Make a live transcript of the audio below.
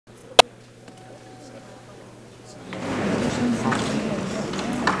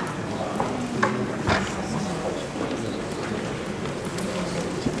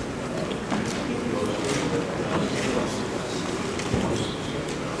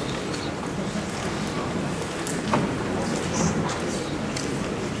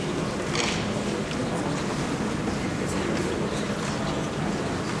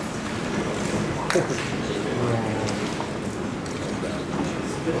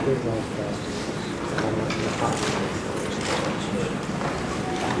Meeting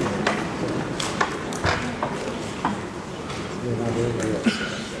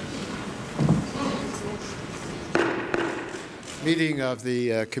of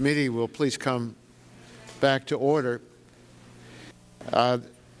the committee will please come back to order.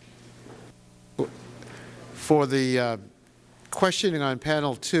 For the questioning on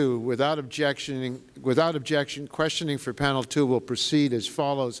panel 2, without objection, questioning for panel 2 will proceed as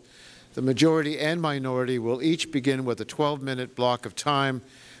follows. The majority and minority will each begin with a 12-minute block of time,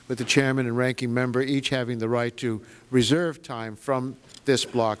 with the chairman and ranking member each having the right to reserve time from this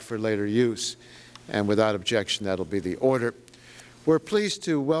block for later use. And without objection, that will be the order. We're pleased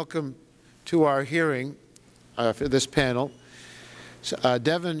to welcome to our hearing for this panel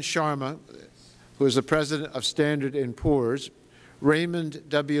Devin Sharma, who is the President of Standard & Poor's, Raymond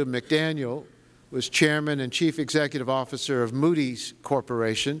W. McDaniel, who is Chairman and Chief Executive Officer of Moody's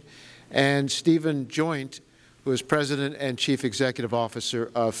Corporation, and Stephen Joint, who is President and Chief Executive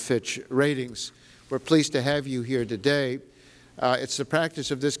Officer of Fitch Ratings. We're pleased to have you here today. It's the practice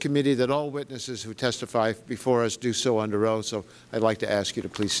of this committee that all witnesses who testify before us do so under oath, so I'd like to ask you to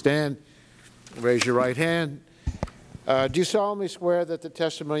please stand. Raise your right hand. Do you solemnly swear that the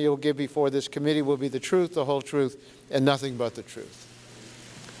testimony you will give before this committee will be the truth, the whole truth, and nothing but the truth?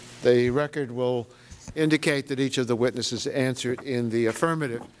 The record will indicate that each of the witnesses answered in the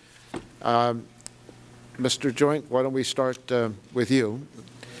affirmative. Mr. Joint, why don't we start with you?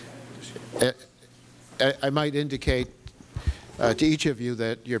 I might indicate to each of you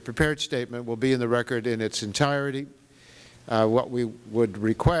that your prepared statement will be in the record in its entirety. What we would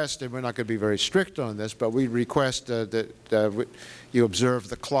request, and we're not going to be very strict on this, but we request that you observe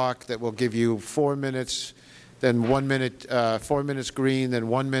the clock that will give you 4 minutes, then 1 minute, 4 minutes green, then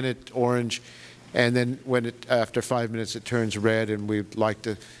 1 minute orange, and then after 5 minutes it turns red, and we'd like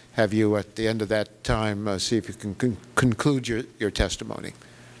to have you at the end of that time see if you can conclude your testimony.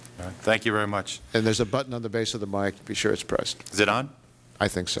 Thank you very much. And there's a button on the base of the mic to be sure it's pressed. Is it on? I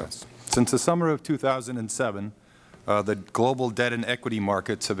think so. Since the summer of 2007, the global debt and equity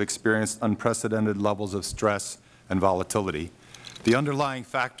markets have experienced unprecedented levels of stress and volatility. The underlying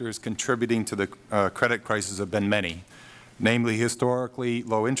factors contributing to the credit crisis have been many, namely historically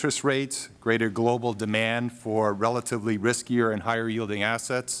low interest rates, greater global demand for relatively riskier and higher yielding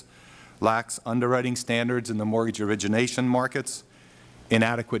assets, lax underwriting standards in the mortgage origination markets,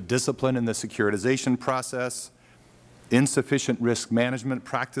 inadequate discipline in the securitization process, insufficient risk management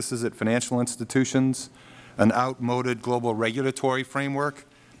practices at financial institutions, an outmoded global regulatory framework,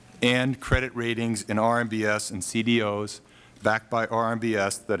 and credit ratings in RMBS and CDOs backed by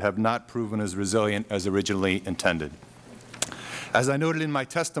RMBS that have not proven as resilient as originally intended. As I noted in my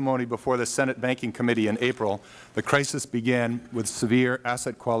testimony before the Senate Banking Committee in April, the crisis began with severe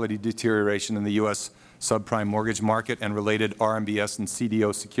asset quality deterioration in the U.S. subprime mortgage market and related RMBS and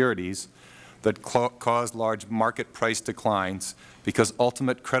CDO securities that caused large market price declines because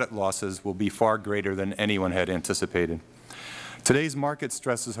ultimate credit losses will be far greater than anyone had anticipated. Today's market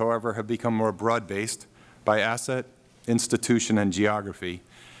stresses, however, have become more broad-based by asset, institution, and geography,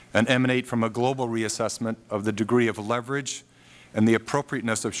 and emanate from a global reassessment of the degree of leverage and the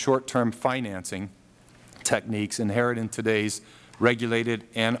appropriateness of short-term financing techniques inherent in today's regulated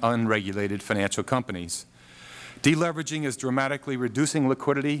and unregulated financial companies. Deleveraging is dramatically reducing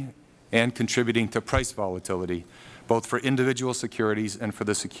liquidity and contributing to price volatility, both for individual securities and for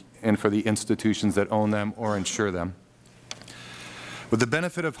the institutions that own them or insure them. With the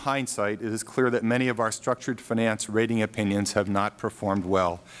benefit of hindsight, it is clear that many of our structured finance rating opinions have not performed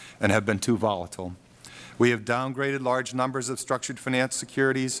well and have been too volatile. We have downgraded large numbers of structured finance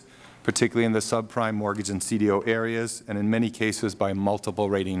securities, particularly in the subprime mortgage and CDO areas, and in many cases by multiple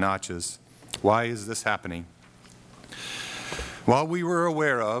rating notches. Why is this happening? While we were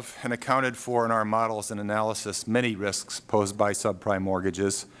aware of and accounted for in our models and analysis many risks posed by subprime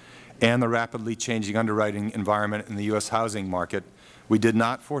mortgages and the rapidly changing underwriting environment in the U.S. housing market, we did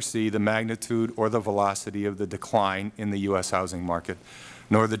not foresee the magnitude or the velocity of the decline in the U.S. housing market,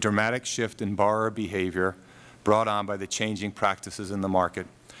 nor the dramatic shift in borrower behavior brought on by the changing practices in the market.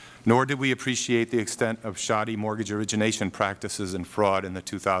 Nor did we appreciate the extent of shoddy mortgage origination practices and fraud in the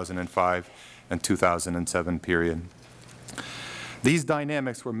 2005 and 2007 period. These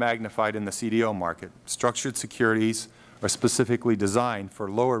dynamics were magnified in the CDO market. Structured securities are specifically designed for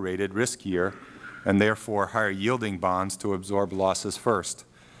lower-rated, riskier, and therefore higher-yielding bonds to absorb losses first.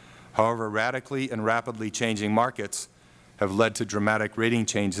 However, radically and rapidly changing markets have led to dramatic rating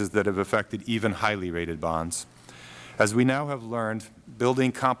changes that have affected even highly rated bonds. As we now have learned,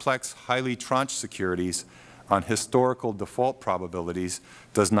 building complex, highly tranched securities on historical default probabilities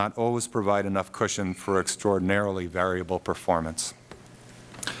does not always provide enough cushion for extraordinarily variable performance.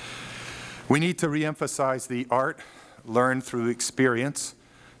 We need to reemphasize the art learned through experience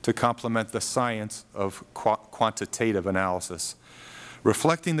to complement the science of quantitative analysis.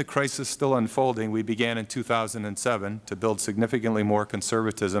 Reflecting the crisis still unfolding, we began in 2007 to build significantly more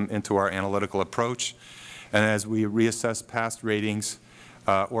conservatism into our analytical approach, and as we reassess past ratings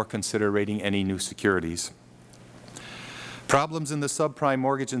or consider rating any new securities. Problems in the subprime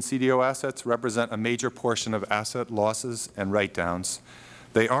mortgage and CDO assets represent a major portion of asset losses and write-downs.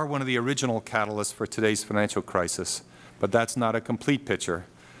 They are one of the original catalysts for today's financial crisis, but that's not a complete picture.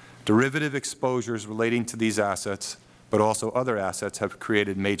 Derivative exposures relating to these assets, but also other assets, have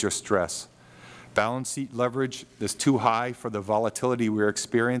created major stress. Balance sheet leverage is too high for the volatility we are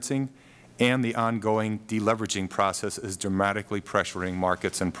experiencing, and the ongoing deleveraging process is dramatically pressuring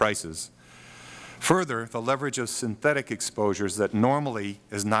markets and prices. Further, the leverage of synthetic exposures that normally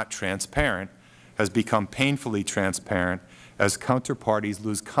is not transparent has become painfully transparent as counterparties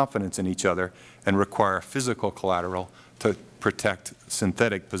lose confidence in each other and require physical collateral to protect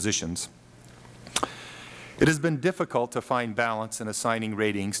synthetic positions. It has been difficult to find balance in assigning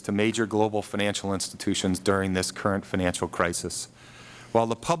ratings to major global financial institutions during this current financial crisis. While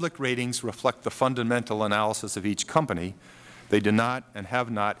the public ratings reflect the fundamental analysis of each company, they do not and have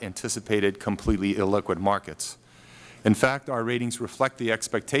not anticipated completely illiquid markets. In fact, our ratings reflect the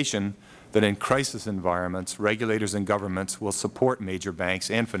expectation that in crisis environments, regulators and governments will support major banks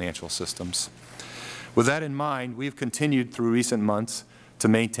and financial systems. With that in mind, we have continued through recent months to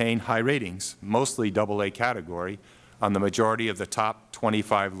maintain high ratings, mostly AA category, on the majority of the top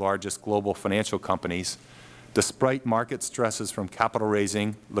 25 largest global financial companies, despite market stresses from capital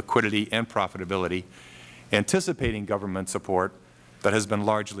raising, liquidity, and profitability, anticipating government support that has been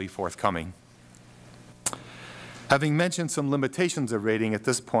largely forthcoming. Having mentioned some limitations of rating at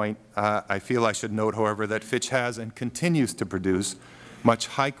this point, I feel I should note, however, that Fitch has and continues to produce much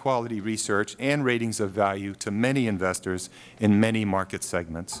high-quality research and ratings of value to many investors in many market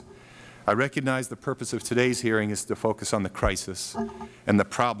segments. I recognize the purpose of today's hearing is to focus on the crisis and the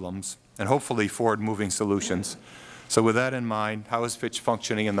problems and hopefully forward-moving solutions. So with that in mind, how is Fitch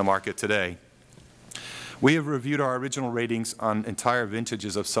functioning in the market today? We have reviewed our original ratings on entire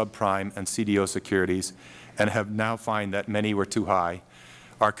vintages of subprime and CDO securities and have now found that many were too high.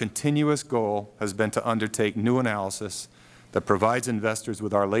 Our continuous goal has been to undertake new analysis that provides investors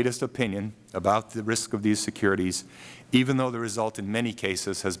with our latest opinion about the risk of these securities, even though the result in many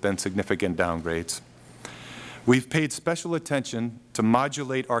cases has been significant downgrades. We've paid special attention to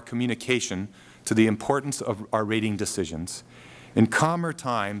modulate our communication to the importance of our rating decisions. In calmer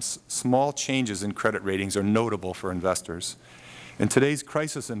times, small changes in credit ratings are notable for investors. In today's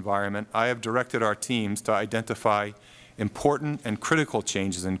crisis environment, I have directed our teams to identify important and critical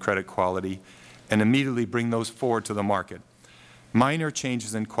changes in credit quality and immediately bring those forward to the market. Minor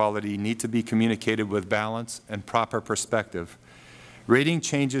changes in quality need to be communicated with balance and proper perspective. Rating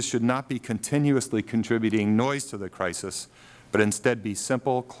changes should not be continuously contributing noise to the crisis, but instead be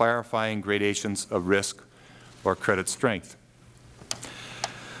simple, clarifying gradations of risk or credit strength.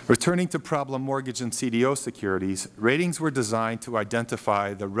 Returning to problem mortgage and CDO securities, ratings were designed to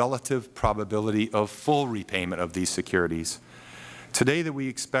identify the relative probability of full repayment of these securities. Today, that we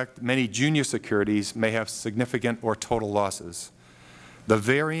expect many junior securities may have significant or total losses. The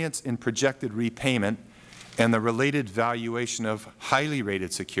variance in projected repayment and the related valuation of highly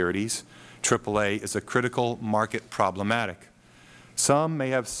rated securities, AAA, is a critical market problematic. Some may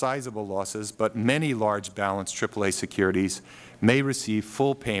have sizable losses, but many large balance AAA securities may receive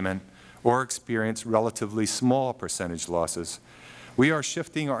full payment or experience relatively small percentage losses. We are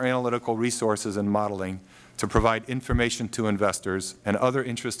shifting our analytical resources and modeling to provide information to investors and other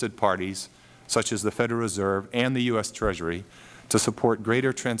interested parties, such as the Federal Reserve and the U.S. Treasury, to support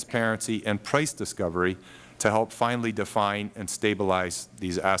greater transparency and price discovery to help finally define and stabilize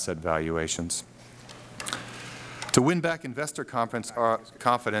these asset valuations. To win back investor confidence,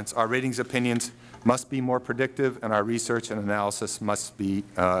 our ratings opinions must be more predictive, and our research and analysis must be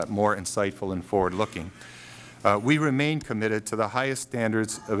more insightful and forward-looking. We remain committed to the highest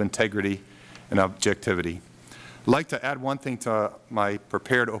standards of integrity and objectivity. I'd like to add one thing to my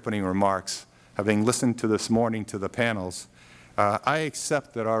prepared opening remarks. Having listened to this morning to the panels, I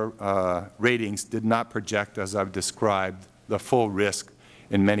accept that our ratings did not project, as I've described, the full risk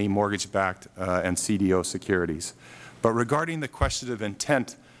in many mortgage-backed and CDO securities. But regarding the question of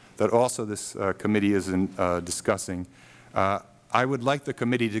intent that also this committee is discussing, I would like the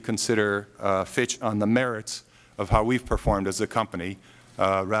committee to consider Fitch on the merits of how we've performed as a company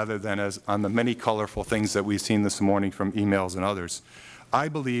rather than as on the many colorful things that we've seen this morning from emails and others. I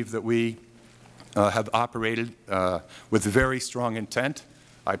believe that we have operated with very strong intent.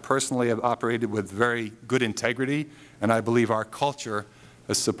 I personally have operated with very good integrity, and I believe our culture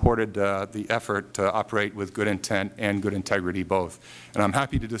has supported the effort to operate with good intent and good integrity both. And I'm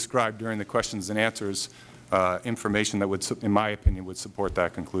happy to describe during the questions and answers information that would, in my opinion, would support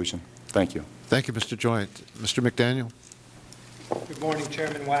that conclusion. Thank you. Thank you, Mr. Joint. Mr. McDaniel. Good morning,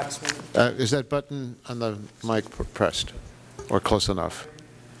 Chairman Waxman. Is that button on the mic pressed or close enough?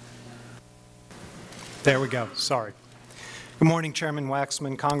 There we go. Sorry. Good morning, Chairman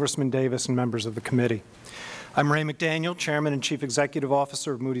Waxman, Congressman Davis, and members of the committee. I'm Ray McDaniel, Chairman and Chief Executive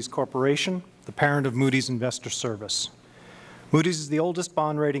Officer of Moody's Corporation, the parent of Moody's Investor Service. Moody's is the oldest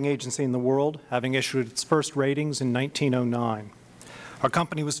bond rating agency in the world, having issued its first ratings in 1909. Our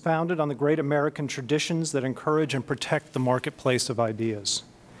company was founded on the great American traditions that encourage and protect the marketplace of ideas.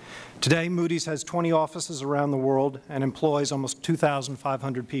 Today, Moody's has 20 offices around the world and employs almost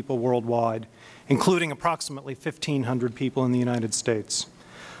 2,500 people worldwide, including approximately 1,500 people in the United States.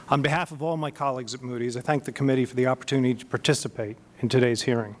 On behalf of all my colleagues at Moody's, I thank the committee for the opportunity to participate in today's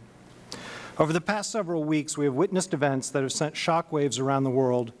hearing. Over the past several weeks, we have witnessed events that have sent shockwaves around the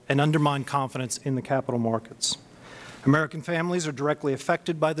world and undermined confidence in the capital markets. American families are directly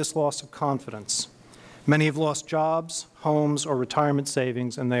affected by this loss of confidence. Many have lost jobs, homes, or retirement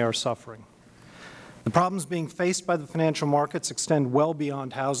savings, and they are suffering. The problems being faced by the financial markets extend well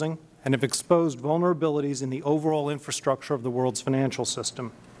beyond housing and have exposed vulnerabilities in the overall infrastructure of the world's financial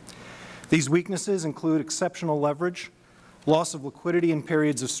system. These weaknesses include exceptional leverage, loss of liquidity in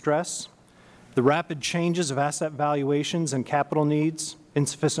periods of stress, the rapid changes of asset valuations and capital needs,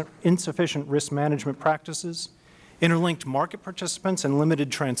 insufficient risk management practices, interlinked market participants, and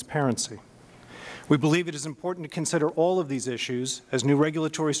limited transparency. We believe it is important to consider all of these issues as new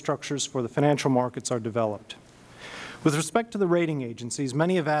regulatory structures for the financial markets are developed. With respect to the rating agencies,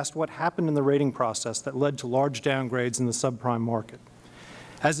 many have asked what happened in the rating process that led to large downgrades in the subprime market.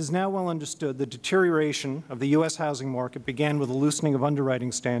 As is now well understood, the deterioration of the U.S. housing market began with a loosening of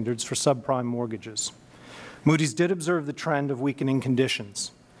underwriting standards for subprime mortgages. Moody's did observe the trend of weakening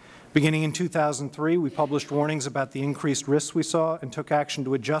conditions. Beginning in 2003, we published warnings about the increased risks we saw and took action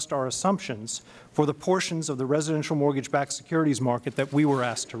to adjust our assumptions for the portions of the residential mortgage-backed securities market that we were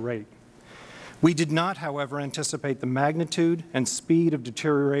asked to rate. We did not, however, anticipate the magnitude and speed of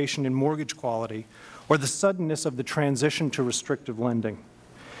deterioration in mortgage quality or the suddenness of the transition to restrictive lending.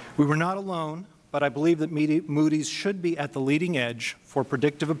 We were not alone, but I believe that Moody's should be at the leading edge for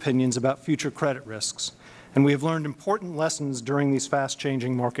predictive opinions about future credit risks, and we have learned important lessons during these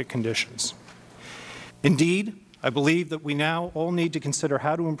fast-changing market conditions. Indeed, I believe that we now all need to consider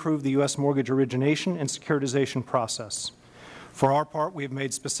how to improve the U.S. mortgage origination and securitization process. For our part, we have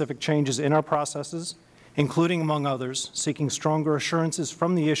made specific changes in our processes, including, among others, seeking stronger assurances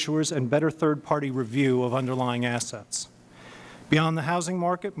from the issuers and better third-party review of underlying assets. Beyond the housing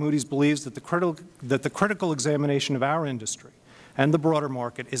market, Moody's believes that the critical examination of our industry and the broader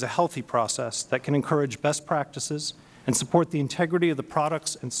market is a healthy process that can encourage best practices and support the integrity of the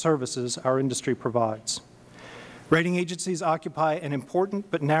products and services our industry provides. Rating agencies occupy an important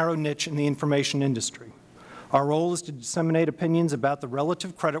but narrow niche in the information industry. Our role is to disseminate opinions about the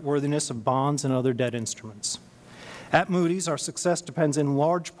relative creditworthiness of bonds and other debt instruments. At Moody's, our success depends in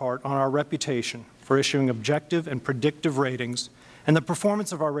large part on our reputation for issuing objective and predictive ratings, and the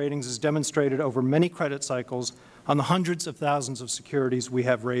performance of our ratings is demonstrated over many credit cycles on the hundreds of thousands of securities we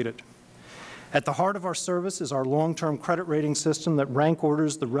have rated. At the heart of our service is our long-term credit rating system that rank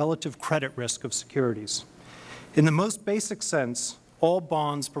orders the relative credit risk of securities. In the most basic sense, all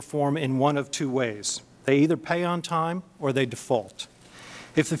bonds perform in one of two ways. They either pay on time or they default.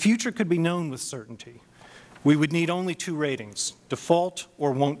 If the future could be known with certainty, we would need only two ratings, default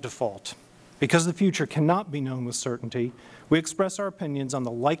or won't default. Because the future cannot be known with certainty, we express our opinions on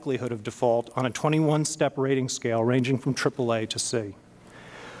the likelihood of default on a 21-step rating scale ranging from AAA to C.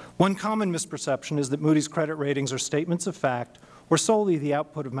 One common misperception is that Moody's credit ratings are statements of fact or solely the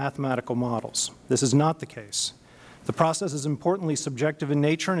output of mathematical models. This is not the case. The process is importantly subjective in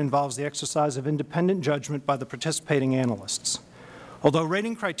nature and involves the exercise of independent judgment by the participating analysts. Although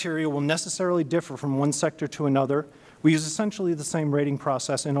rating criteria will necessarily differ from one sector to another, we use essentially the same rating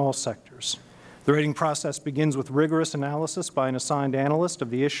process in all sectors. The rating process begins with rigorous analysis by an assigned analyst of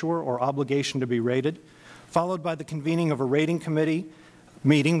the issuer or obligation to be rated, followed by the convening of a rating committee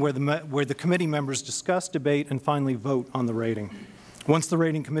meeting where the committee members discuss, debate, and finally vote on the rating. Once the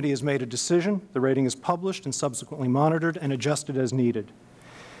rating committee has made a decision, the rating is published and subsequently monitored and adjusted as needed.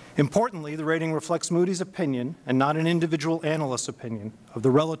 Importantly, the rating reflects Moody's opinion, and not an individual analyst's opinion, of the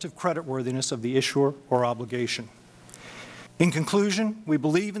relative creditworthiness of the issuer or obligation. In conclusion, we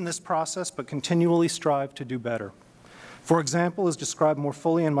believe in this process but continually strive to do better. For example, as described more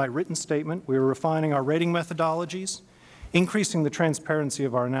fully in my written statement, we are refining our rating methodologies, increasing the transparency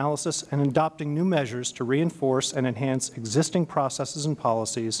of our analysis, and adopting new measures to reinforce and enhance existing processes and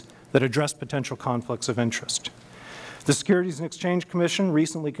policies that address potential conflicts of interest. The Securities and Exchange Commission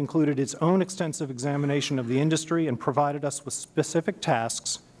recently concluded its own extensive examination of the industry and provided us with specific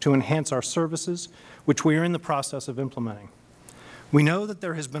tasks to enhance our services, which we are in the process of implementing. We know that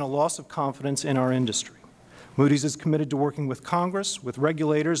there has been a loss of confidence in our industry. Moody's is committed to working with Congress, with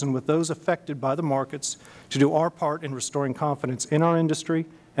regulators, and with those affected by the markets to do our part in restoring confidence in our industry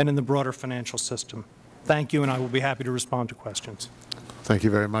and in the broader financial system. Thank you, and I will be happy to respond to questions. Thank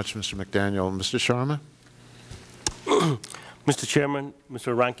you very much, Mr. McDaniel. Mr. Sharma? Mr. Chairman,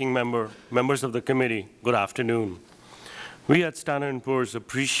 Mr. Ranking Member, members of the committee, good afternoon. We at Standard & Poor's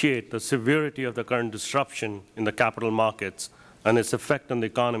appreciate the severity of the current disruption in the capital markets and its effect on the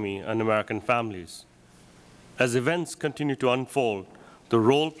economy and American families. As events continue to unfold, the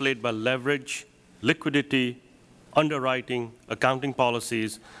role played by leverage, liquidity, underwriting, accounting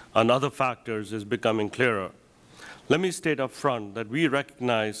policies, and other factors is becoming clearer. Let me state up front that we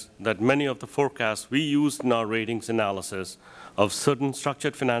recognize that many of the forecasts we used in our ratings analysis of certain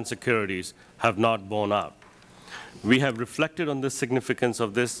structured finance securities have not borne out. We have reflected on the significance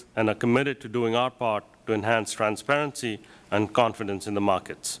of this and are committed to doing our part to enhance transparency and confidence in the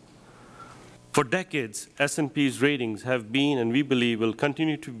markets. For decades, S&P's ratings have been, and we believe will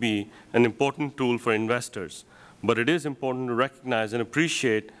continue to be, an important tool for investors, but it is important to recognize and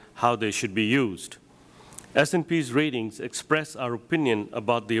appreciate how they should be used. S&P's ratings express our opinion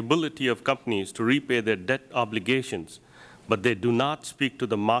about the ability of companies to repay their debt obligations, but they do not speak to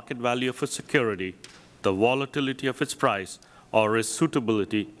the market value of a security, the volatility of its price, or its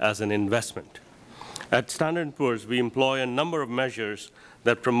suitability as an investment. At Standard & Poor's, we employ a number of measures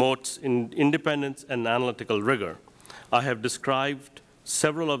that promotes independence and analytical rigor. I have described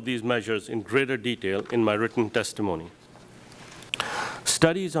several of these measures in greater detail in my written testimony.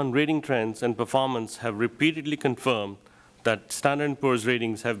 Studies on rating trends and performance have repeatedly confirmed that Standard & Poor's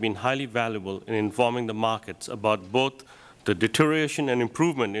ratings have been highly valuable in informing the markets about both the deterioration and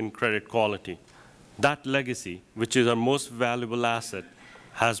improvement in credit quality. That legacy, which is our most valuable asset,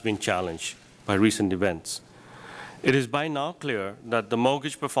 has been challenged by recent events. It is by now clear that the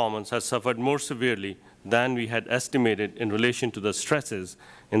mortgage performance has suffered more severely than we had estimated in relation to the stresses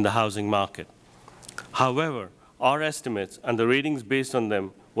in the housing market. However, our estimates and the ratings based on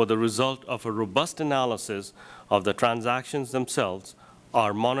them were the result of a robust analysis of the transactions themselves,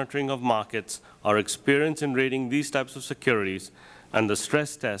 our monitoring of markets, our experience in rating these types of securities, and the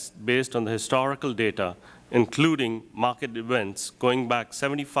stress test based on the historical data, including market events going back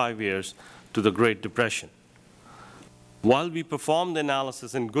 75 years to the Great Depression. While we performed the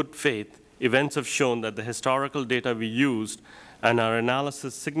analysis in good faith, events have shown that the historical data we used and our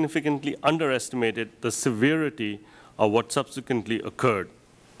analysis significantly underestimated the severity of what subsequently occurred.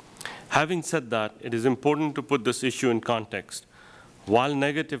 Having said that, it is important to put this issue in context. While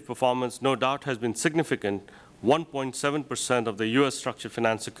negative performance no doubt has been significant, 1.7% of the U.S. structured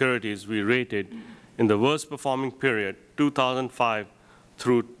finance securities we rated in the worst performing period, 2005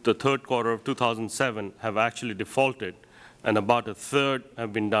 through the third quarter of 2007, have actually defaulted, and about a third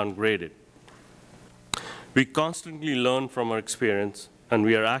have been downgraded. We constantly learn from our experience, and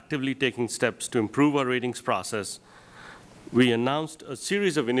we are actively taking steps to improve our ratings process. We announced a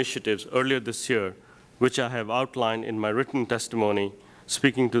series of initiatives earlier this year, which I have outlined in my written testimony,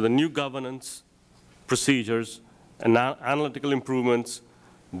 speaking to the new governance, procedures, and analytical improvements,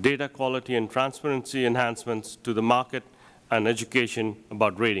 data quality and transparency enhancements to the market, and education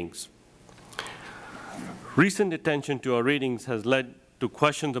about ratings. Recent attention to our ratings has led to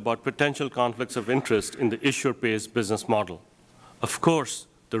questions about potential conflicts of interest in the issuer-pays business model. Of course,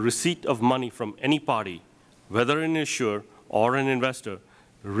 the receipt of money from any party, whether an issuer or an investor,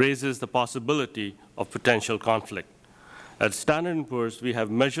 raises the possibility of potential conflict. At Standard & Poor's, we have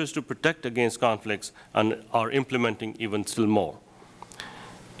measures to protect against conflicts and are implementing even still more.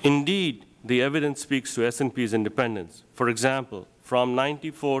 Indeed, the evidence speaks to S&P's independence. For example, from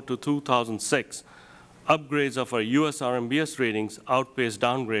 1994 to 2006, upgrades of our U.S. RMBS ratings outpaced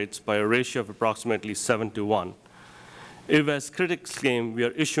downgrades by a ratio of approximately 7-to-1. If, as critics claim, we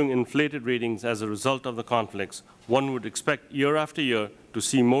are issuing inflated ratings as a result of the conflicts, one would expect year after year to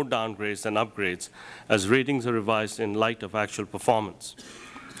see more downgrades than upgrades as ratings are revised in light of actual performance.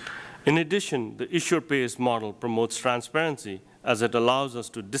 In addition, the issuer-pays model promotes transparency as it allows us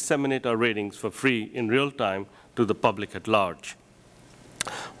to disseminate our ratings for free in real time to the public at large.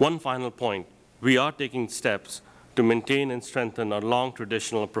 One final point, we are taking steps to maintain and strengthen our long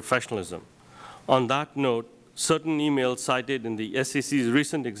tradition of professionalism. On that note, certain emails cited in the SEC's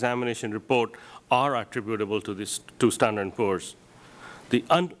recent examination report are attributable to Standard & Poor's. The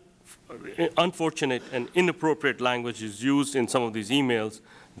unfortunate and inappropriate language is used in some of these emails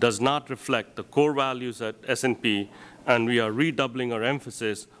does not reflect the core values at S&P, and we are redoubling our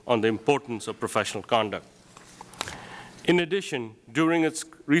emphasis on the importance of professional conduct. In addition, during its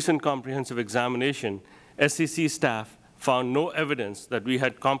recent comprehensive examination, SEC staff found no evidence that we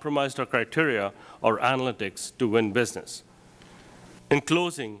had compromised our criteria or analytics to win business. In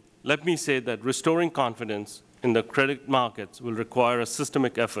closing, let me say that restoring confidence in the credit markets will require a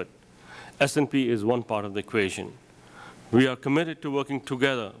systemic effort. S&P is one part of the equation. We are committed to working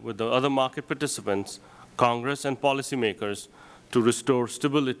together with the other market participants, Congress, and policymakers to restore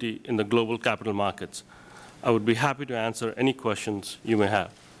stability in the global capital markets. I would be happy to answer any questions you may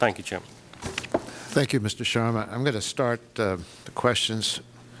have. Thank you, Chairman. Thank you, Mr. Sharma. I'm going to start the questions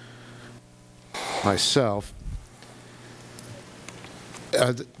myself.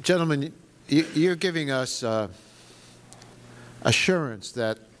 Gentlemen, you're giving us assurance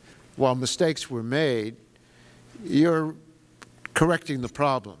that while mistakes were made, you're correcting the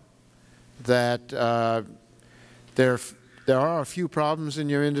problem, that there are a few problems in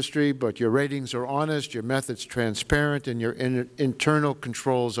your industry, but your ratings are honest, your methods transparent, and your internal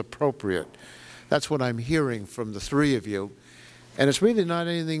controls appropriate. That's what I'm hearing from the three of you. And it's really not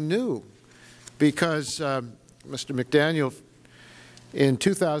anything new, because, Mr. McDaniel, in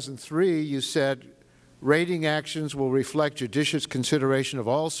 2003, you said, rating actions will reflect judicious consideration of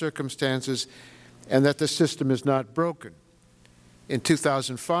all circumstances and that the system is not broken. In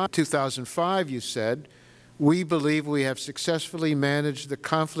 2005, you said, we believe we have successfully managed the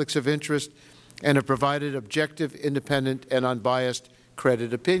conflicts of interest and have provided objective, independent, and unbiased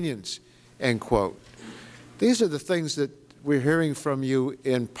credit opinions, end quote. These are the things that we're hearing from you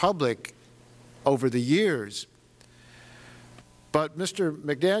in public over the years. But, Mr.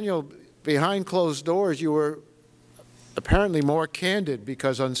 McDaniel, behind closed doors, you were apparently more candid,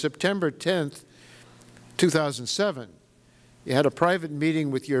 because on September 10th, 2007, you had a private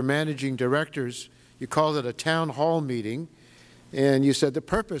meeting with your managing directors. You called it a town hall meeting, and you said the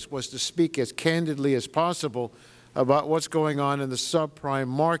purpose was to speak as candidly as possible about what's going on in the subprime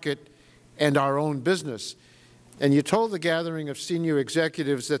market and our own business. And you told the gathering of senior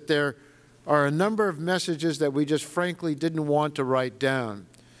executives that there are a number of messages that we just frankly didn't want to write down.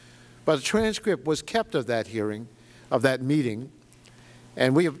 But a transcript was kept of that hearing, of that meeting,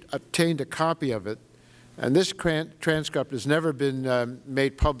 and we have obtained a copy of it. And this transcript has never been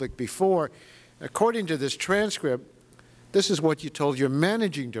made public before. According to this transcript, this is what you told your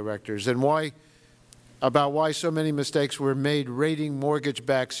managing directors and about why so many mistakes were made rating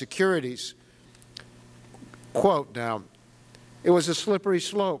mortgage-backed securities. Quote now, it was a slippery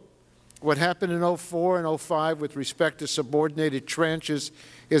slope. What happened in 04 and 05 with respect to subordinated tranches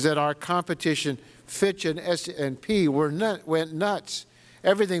is that our competition, Fitch and S&P, went nuts.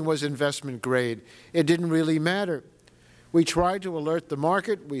 Everything was investment grade. It didn't really matter. We tried to alert the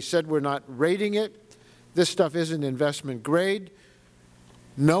market. We said we're not rating it. This stuff isn't investment grade.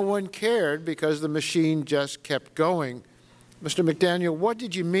 No one cared because the machine just kept going. Mr. McDaniel, what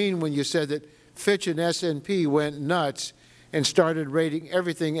did you mean when you said that Fitch and S&P went nuts and started rating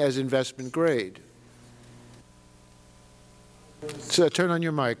everything as investment grade? So turn on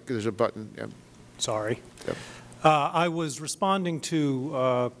your mic. There's a button. Yep. Sorry. Yep. I was responding to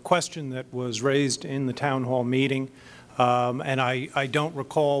a question that was raised in the town hall meeting, and I don't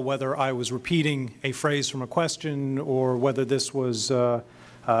recall whether I was repeating a phrase from a question or whether this was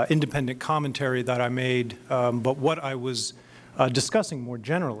independent commentary that I made, but what I was discussing more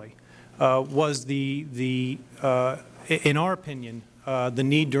generally was in our opinion, the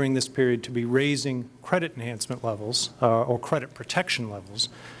need during this period to be raising credit enhancement levels or credit protection levels,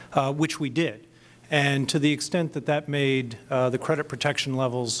 which we did. And to the extent that that made the credit protection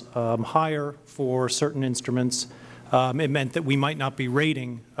levels higher for certain instruments, it meant that we might not be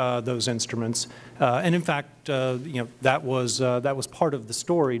rating those instruments. And in fact, that was part of the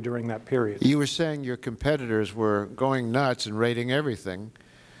story during that period. You were saying your competitors were going nuts and rating everything.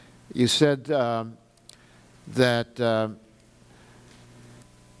 You said that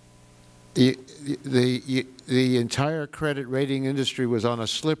the entire credit rating industry was on a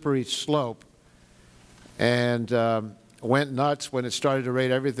slippery slope and went nuts when it started to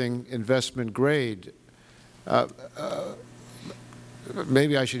rate everything investment grade.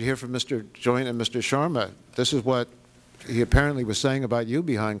 Maybe I should hear from Mr. Joint and Mr. Sharma. This is what he apparently was saying about you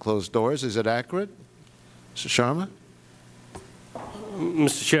behind closed doors. Is it accurate, Mr. Sharma?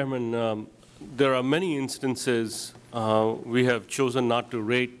 Mr. Chairman, there are many instances we have chosen not to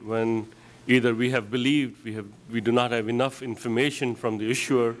rate when either we have believed we do not have enough information from the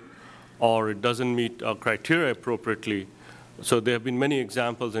issuer, or it doesn't meet our criteria appropriately. So there have been many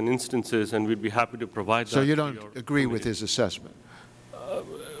examples and instances, and we'd be happy to provide that. So you don't agree with his assessment?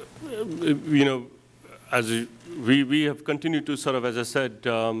 You know, we have continued to sort of, as I said,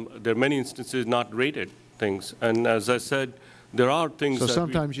 there are many instances not rated things, and as I said, there are things. So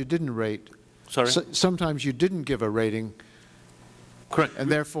sometimes you didn't rate. Sorry. Sometimes you didn't give a rating. Correct.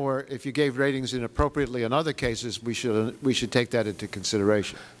 And therefore, if you gave ratings inappropriately in other cases, we should take that into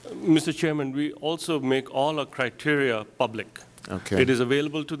consideration. Mr. Chairman, we also make all our criteria public. Okay. It is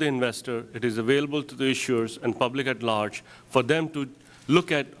available to the investor, it is available to the issuers and public at large for them to look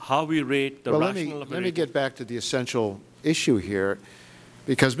at how we rate the rationale of a rating. Let me get back to the essential issue here,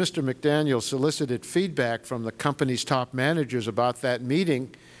 because Mr. McDaniel solicited feedback from the company's top managers about that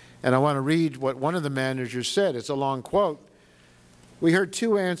meeting, and I want to read what one of the managers said. It's a long quote. We heard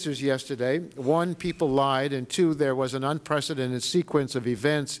two answers yesterday. One, people lied, and two, there was an unprecedented sequence of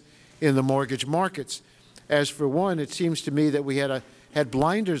events in the mortgage markets. As for one, it seems to me that we had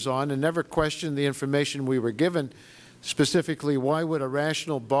blinders on and never questioned the information we were given. Specifically, why would a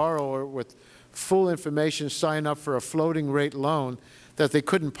rational borrower with full information sign up for a floating rate loan that they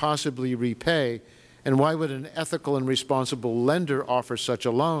couldn't possibly repay? And why would an ethical and responsible lender offer such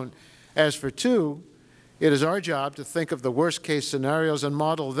a loan? As for two, it is our job to think of the worst-case scenarios and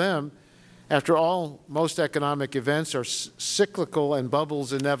model them. After all, most economic events are cyclical and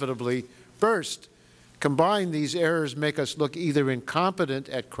bubbles inevitably burst. Combined, these errors make us look either incompetent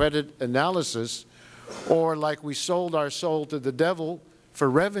at credit analysis or like we sold our soul to the devil for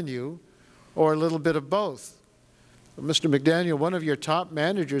revenue, or a little bit of both. Mr. McDaniel, one of your top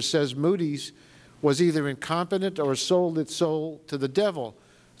managers says Moody's was either incompetent or sold its soul to the devil.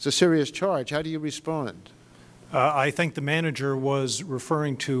 It's a serious charge. How do you respond? I think the manager was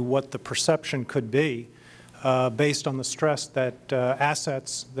referring to what the perception could be based on the stress that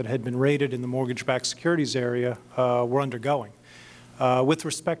assets that had been rated in the mortgage-backed securities area were undergoing. With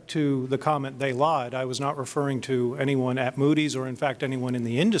respect to the comment, they lied, I was not referring to anyone at Moody's or, in fact, anyone in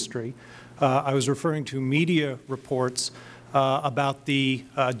the industry. I was referring to media reports about the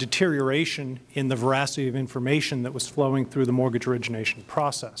deterioration in the veracity of information that was flowing through the mortgage origination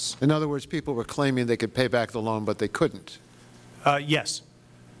process. In other words, people were claiming they could pay back the loan, but they couldn't. Yes.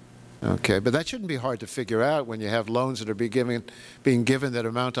 Okay, but that shouldn't be hard to figure out when you have loans that are being given that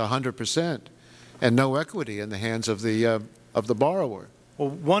amount to 100% and no equity in the hands of the borrower. Well,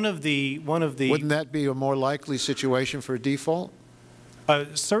 one of the wouldn't that be a more likely situation for a default?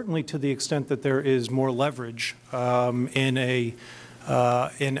 Certainly, to the extent that there is more leverage in a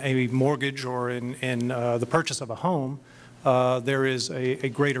mortgage or in the purchase of a home, there is a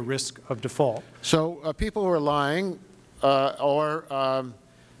greater risk of default. So people who are lying, or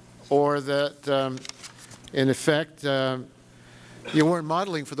that, in effect, you weren't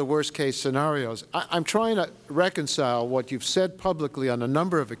modeling for the worst-case scenarios. I'm trying to reconcile what you've said publicly on a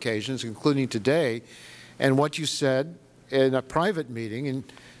number of occasions, including today, and what you said in a private meeting. And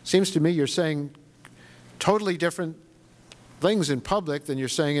it seems to me you're saying totally different things in public than you're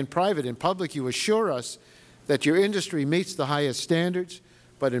saying in private. In public, you assure us that your industry meets the highest standards,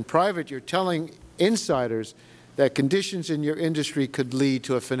 but in private, you're telling insiders that conditions in your industry could lead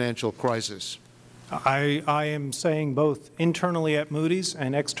to a financial crisis. I am saying both internally at Moody's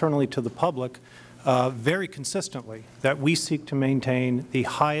and externally to the public very consistently that we seek to maintain the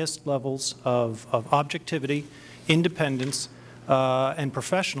highest levels of objectivity, independence, and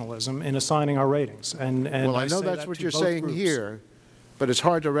professionalism in assigning our ratings. And well, I know that's what you're saying here, but it's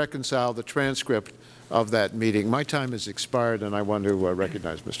hard to reconcile the transcript of that meeting. My time has expired, and I want to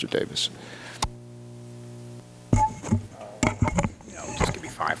recognize Mr. Davis. Just give me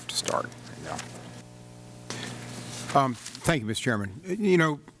 5 to start. Thank you, Mr. Chairman. You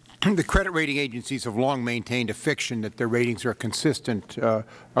know, the credit rating agencies have long maintained a fiction that their ratings are consistent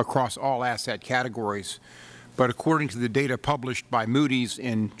across all asset categories. But according to the data published by Moody's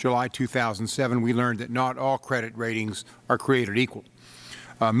in July 2007, we learned that not all credit ratings are created equal.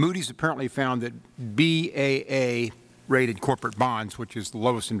 Moody's apparently found that BAA-rated corporate bonds, which is the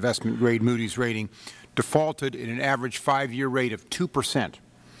lowest investment grade Moody's rating, defaulted at an average 5-year rate of 2%.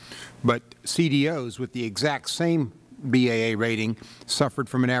 But CDOs with the exact same BAA rating suffered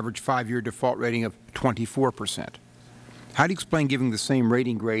from an average 5-year default rating of 24%. How do you explain giving the same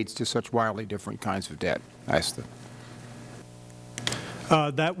rating grades to such wildly different kinds of debt? I asked them.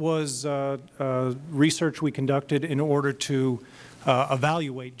 That was research we conducted in order to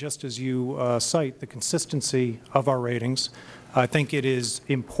evaluate, just as you cite, the consistency of our ratings. I think it is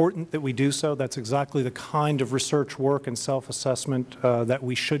important that we do so. That's exactly the kind of research work and self-assessment that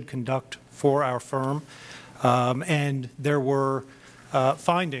we should conduct for our firm. And there were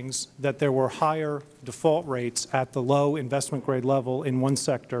findings that there were higher default rates at the low investment grade level in one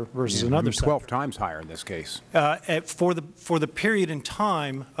sector versus another sector. 12 times higher in this case. For the period in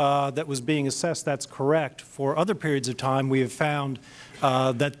time that was being assessed, that's correct. For other periods of time, we have found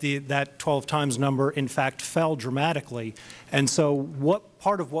that 12 times number, in fact, fell dramatically. And so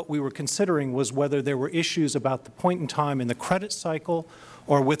part of what we were considering was whether there were issues about the point in time in the credit cycle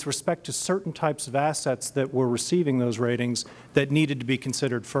or with respect to certain types of assets that were receiving those ratings that needed to be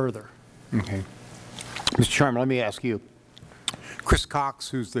considered further. Okay. Mr. Chairman, let me ask you. Chris Cox,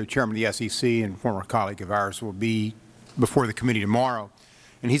 who's the Chairman of the SEC and former colleague of ours, will be before the committee tomorrow.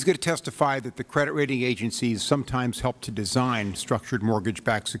 And he's going to testify that the credit rating agencies sometimes help to design structured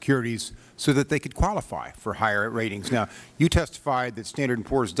mortgage-backed securities so that they could qualify for higher ratings. Now, you testified that Standard &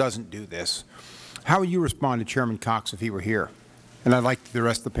 Poor's doesn't do this. How would you respond to Chairman Cox if he were here? And I'd like the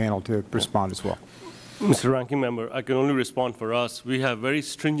rest of the panel to respond as well. Mr. Ranking Member, I can only respond for us. We have very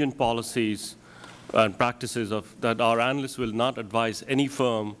stringent policies and practices that our analysts will not advise any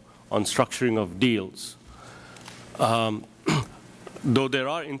firm on structuring of deals. Though there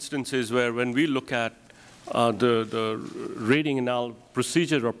are instances where when we look at the rating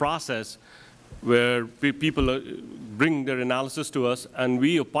procedure or process where people bring their analysis to us and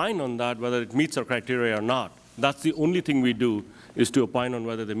we opine on that whether it meets our criteria or not. That's the only thing we do, is to opine on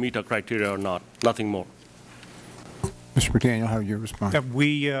whether they meet our criteria or not, nothing more. Mr. McDaniel, how would you respond?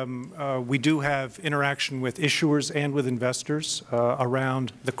 We do have interaction with issuers and with investors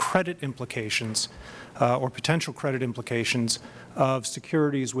around the credit implications or potential credit implications of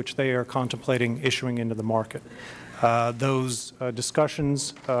securities which they are contemplating issuing into the market. Those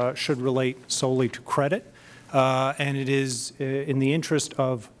discussions should relate solely to credit, and it is in the interest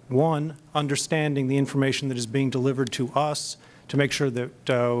of, one, understanding the information that is being delivered to us to make sure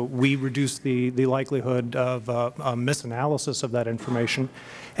that we reduce the likelihood of a misanalysis of that information,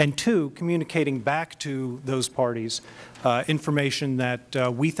 and two, communicating back to those parties information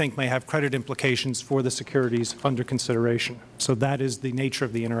that we think may have credit implications for the securities under consideration. So that is the nature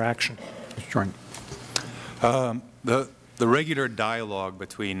of the interaction. Mr. Jordan. The regular dialogue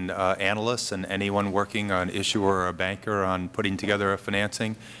between analysts and anyone working on issuer or a banker on putting together a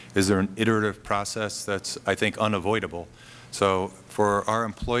financing is there an iterative process that's, I think, unavoidable. So for our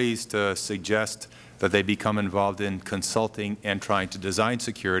employees to suggest that they become involved in consulting and trying to design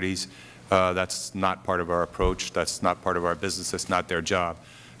securities, that's not part of our approach. That's not part of our business. It's not their job.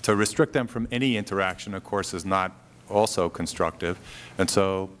 To restrict them from any interaction, of course, is not also constructive. And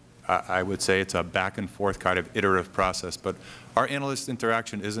so I would say it's a back and forth kind of iterative process. But our analyst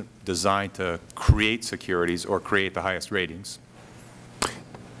interaction isn't designed to create securities or create the highest ratings.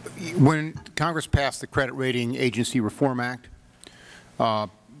 When Congress passed the Credit Rating Agency Reform Act,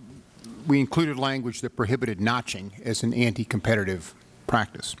 we included language that prohibited notching as an anti-competitive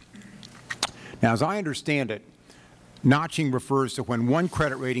practice. Now, as I understand it, notching refers to when one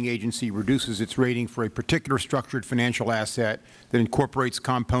credit rating agency reduces its rating for a particular structured financial asset that incorporates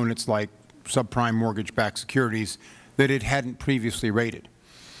components like subprime mortgage-backed securities that it hadn't previously rated.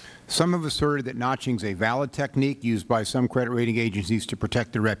 Some have asserted that notching is a valid technique used by some credit rating agencies to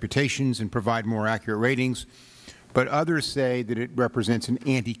protect their reputations and provide more accurate ratings, but others say that it represents an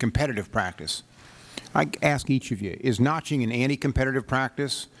anti-competitive practice. I ask each of you, is notching an anti-competitive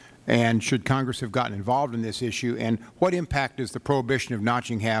practice? And should Congress have gotten involved in this issue? And what impact does the prohibition of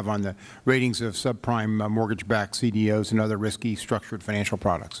notching have on the ratings of subprime mortgage-backed CDOs and other risky structured financial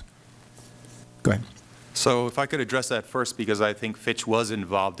products? Go ahead. So if I could address that first, because I think Fitch was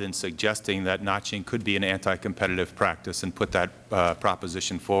involved in suggesting that notching could be an anti-competitive practice and put that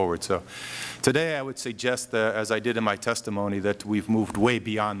proposition forward. So today I would suggest, as I did in my testimony, that we've moved way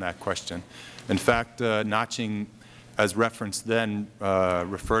beyond that question. In fact, notching, as referenced then,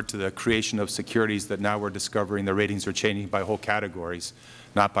 referred to the creation of securities that now we're discovering the ratings are changing by whole categories,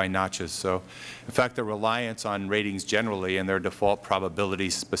 not by notches. So, in fact, the reliance on ratings generally and their default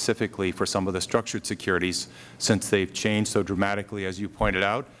probabilities specifically for some of the structured securities, since they've changed so dramatically, as you pointed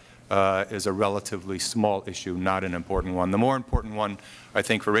out, is a relatively small issue, not an important one. The more important one, I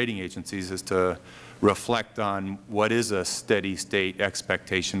think, for rating agencies is to reflect on what is a steady state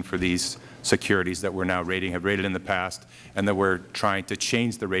expectation for these securities that we're now rating, have rated in the past, and that we're trying to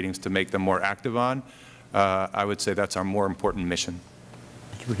change the ratings to make them more active on. I would say that's our more important mission.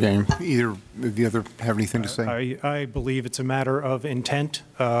 Mr. McDaniel, either of the other have anything to say? I believe it's a matter of intent.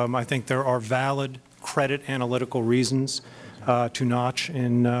 I think there are valid credit analytical reasons to notch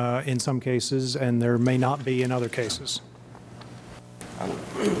in some cases, and there may not be in other cases.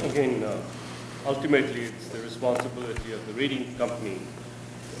 Again, ultimately, it's the responsibility of the rating company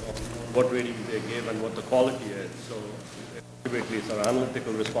what rating they give and what the quality is. So ultimately, it's our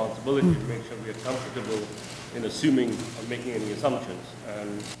analytical responsibility to make sure we are comfortable in assuming or making any assumptions,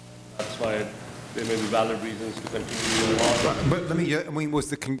 and that's why there may be valid reasons to continue along. But let me, I mean, was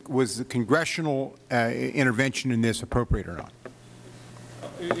the congressional intervention in this appropriate or not?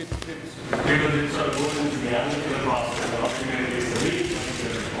 Because it's a goes into the analytical process, and ultimately it's the rating company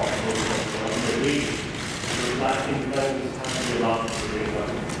that's responsible for the rating. So that independence has to be allowed for the rating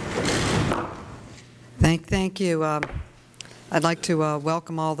company. Thank you. I'd like to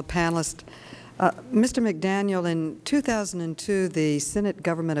welcome all the panelists. Mr. McDaniel, in 2002, the Senate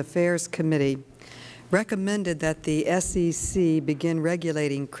Government Affairs Committee recommended that the SEC begin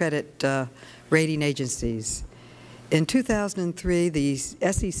regulating credit rating agencies. In 2003, the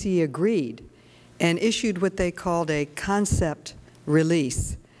SEC agreed and issued what they called a concept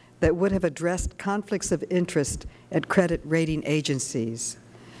release that would have addressed conflicts of interest at credit rating agencies.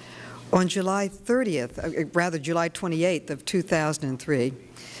 On July 30th, rather July 28th of 2003,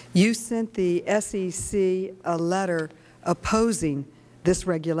 you sent the SEC a letter opposing this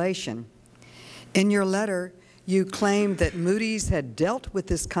regulation. In your letter, you claimed that Moody's had dealt with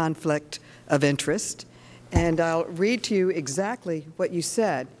this conflict of interest, and I'll read to you exactly what you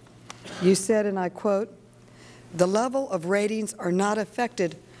said. You said, and I quote, "The level of ratings are not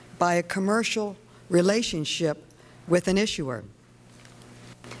affected by a commercial relationship with an issuer."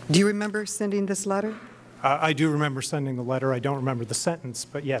 Do you remember sending this letter? I do remember sending the letter. I don't remember the sentence,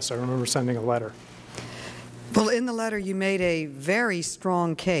 but yes, I remember sending a letter. Well, in the letter, you made a very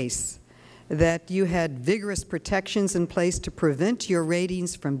strong case that you had vigorous protections in place to prevent your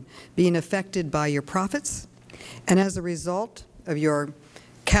ratings from being affected by your profits, and as a result of your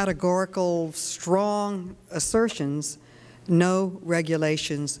categorical, strong assertions, no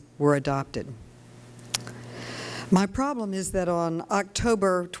regulations were adopted. My problem is that on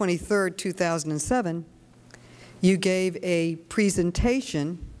October 23rd, 2007, you gave a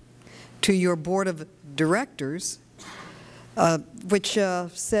presentation to your board of directors which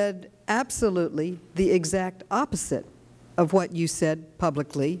said absolutely the exact opposite of what you said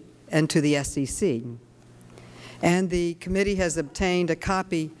publicly and to the SEC. And the committee has obtained a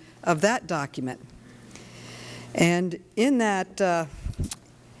copy of that document. And in that,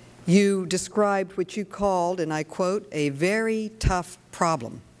 you described what you called, and I quote, "a very tough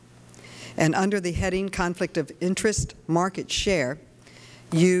problem." And under the heading Conflict of Interest Market Share,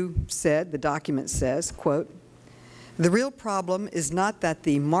 you said, the document says, quote, "The real problem is not that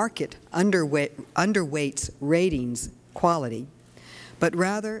the market underweights ratings quality, but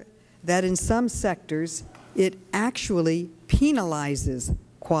rather that in some sectors it actually penalizes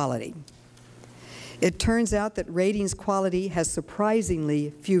quality. It turns out that ratings quality has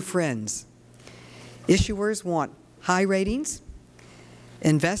surprisingly few friends. Issuers want high ratings.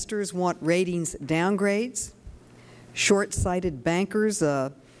 Investors want ratings downgrades. Short-sighted bankers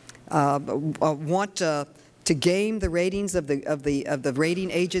want to game the ratings of the rating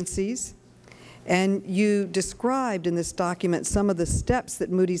agencies. And you described in this document some of the steps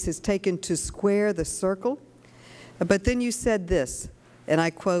that Moody's has taken to square the circle. But then you said this, and I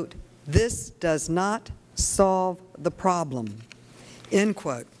quote, "This does not solve the problem," end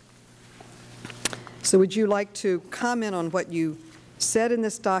quote. So would you like to comment on what you said in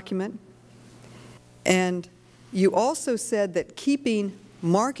this document? And you also said that keeping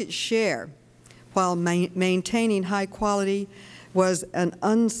market share while maintaining high quality was an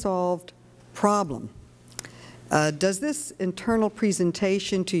unsolved problem. Does this internal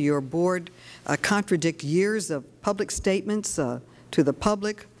presentation to your board contradict years of public statements to the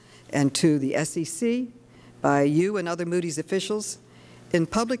public and to the SEC by you and other Moody's officials? In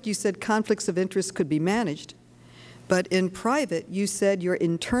public, you said conflicts of interest could be managed, but in private, you said your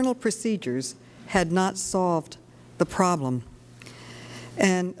internal procedures had not solved the problem.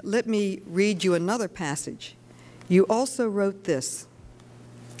 And let me read you another passage. You also wrote this,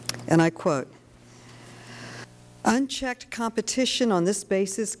 and I quote, "Unchecked competition on this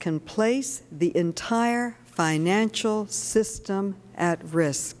basis can place the entire financial system at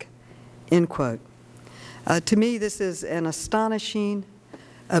risk," end quote. To me, this is an astonishing,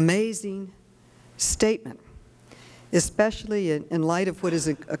 amazing statement, especially in light of what is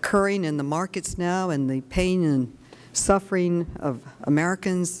occurring in the markets now and the pain and suffering of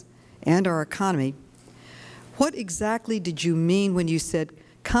Americans and our economy. What exactly did you mean when you said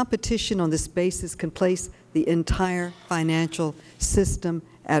competition on this basis can place the entire financial system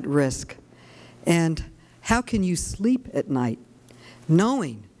at risk. And how can you sleep at night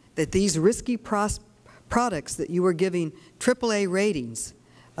knowing that these risky products that you are giving AAA ratings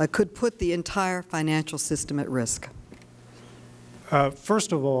could put the entire financial system at risk?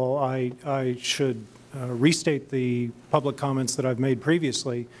 First of all, I should restate the public comments that I've made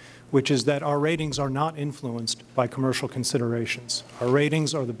previously, which is that our ratings are not influenced by commercial considerations. Our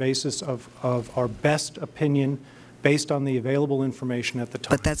ratings are the basis of our best opinion based on the available information at the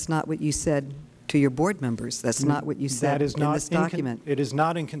time. But that's not what you said to your board members. That's not what you said in this document. It is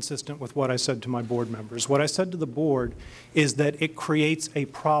not inconsistent with what I said to my board members. What I said to the board is that it creates a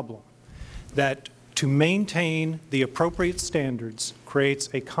problem, that to maintain the appropriate standards creates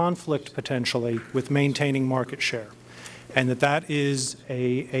a conflict potentially with maintaining market share, and that is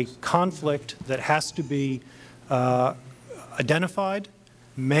a conflict that has to be identified,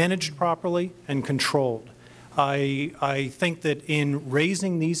 managed properly, and controlled. I think that in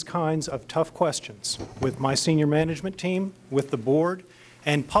raising these kinds of tough questions with my senior management team, with the board,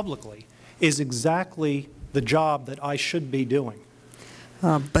 and publicly is exactly the job that I should be doing.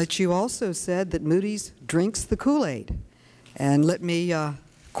 But you also said that Moody's drinks the Kool-Aid. And let me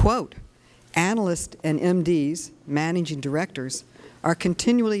quote, analysts and MDs, managing directors, are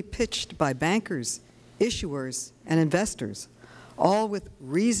continually pitched by bankers, issuers, and investors, all with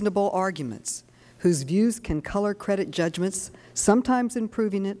reasonable arguments, whose views can color credit judgments, sometimes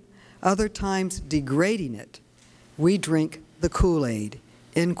improving it, other times degrading it. We drink the Kool-Aid,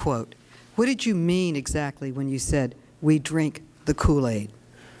 end quote. What did you mean exactly when you said, we drink the Kool-Aid?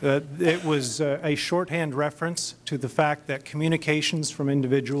 It was a shorthand reference to the fact that communications from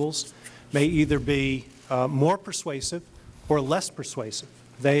individuals may either be more persuasive or less persuasive.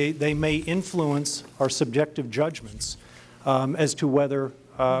 They may influence our subjective judgments as to whether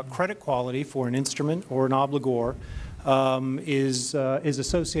credit quality for an instrument or an obligor is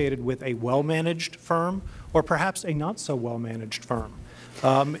associated with a well-managed firm or perhaps a not-so-well-managed firm.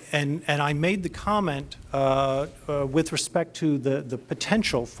 And I made the comment with respect to the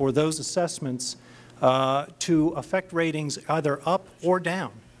potential for those assessments to affect ratings either up or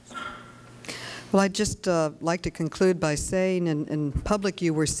down. Well, I'd just like to conclude by saying in public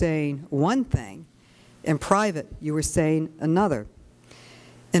you were saying one thing, in private you were saying another.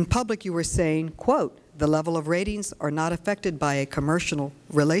 In public you were saying, quote, the level of ratings are not affected by a commercial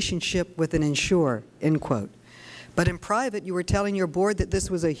relationship with an insurer, end quote. But in private you were telling your board that this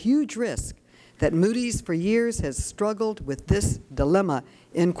was a huge risk, that Moody's for years has struggled with this dilemma,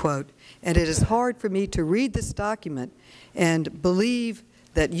 end quote, and it is hard for me to read this document and believe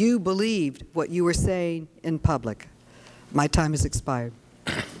that you believed what you were saying in public. My time has expired.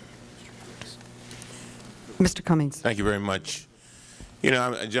 Mr. Cummings. Thank you very much. You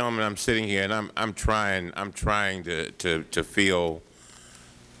know, gentlemen, I'm sitting here and I'm trying to feel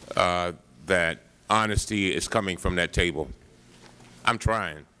that honesty is coming from that table. I'm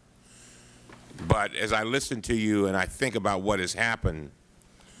trying. But as I listen to you and I think about what has happened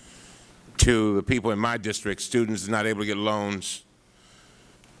to the people in my district, students not able to get loans,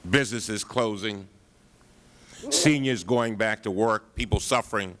 businesses closing, seniors going back to work, people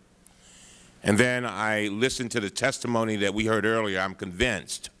suffering, and then I listen to the testimony that we heard earlier, I'm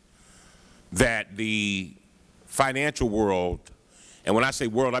convinced that the financial world, and when I say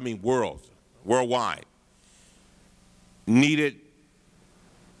world, I mean worldwide, needed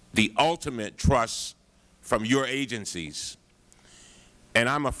the ultimate trust from your agencies. And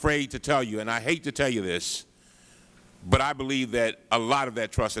I'm afraid to tell you, and I hate to tell you this, but I believe that a lot of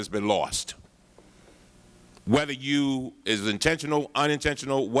that trust has been lost. Whether you is intentional,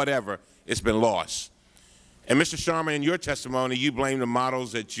 unintentional, whatever, it's been lost. And Mr. Sharma, in your testimony, you blame the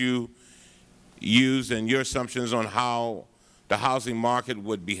models that you use and your assumptions on how the housing market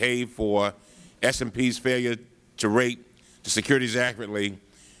would behave for S&P's failure to rate the securities accurately.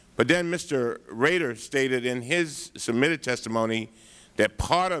 But then Mr. Rader stated in his submitted testimony that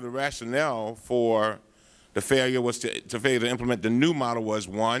part of the rationale for the failure was to fail to implement the new model was,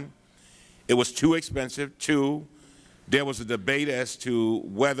 one, it was too expensive. Two, there was a debate as to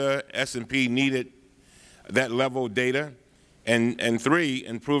whether S&P needed that level of data. And three,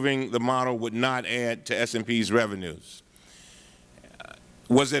 improving the model would not add to S&P's revenues.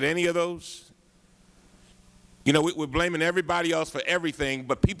 Was it any of those? You know, we're blaming everybody else for everything,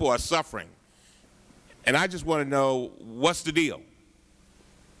 but people are suffering. And I just want to know, what's the deal?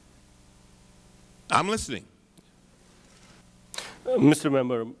 I'm listening. Mr.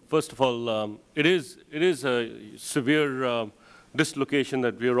 Member, first of all, it is a severe dislocation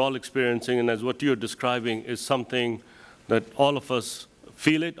that we are all experiencing, and as what you're describing is something that all of us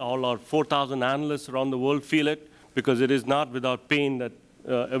feel it. All our 4,000 analysts around the world feel it, because it is not without pain that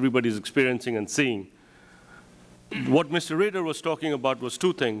everybody is experiencing and seeing. What Mr. Rader was talking about was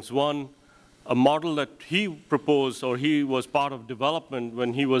two things. One, a model that he proposed, or he was part of development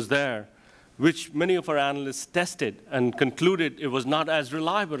when he was there, which many of our analysts tested and concluded it was not as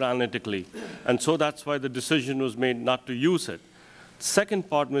reliable analytically. And so that's why the decision was made not to use it. The second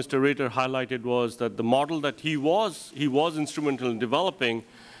part Mr. Rader highlighted was that the model that he was instrumental in developing,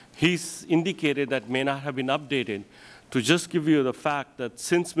 he's indicated that may not have been updated. To just give you the fact that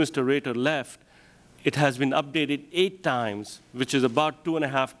since Mr. Rader left, it has been updated 8 times, which is about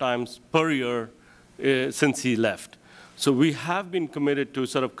 2.5 times per year since he left. So we have been committed to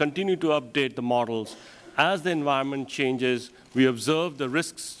sort of continue to update the models as the environment changes. We observe the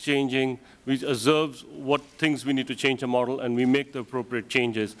risks changing. We observe what things we need to change the model, and we make the appropriate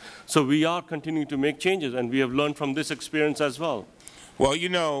changes. So we are continuing to make changes, and we have learned from this experience as well. Well, you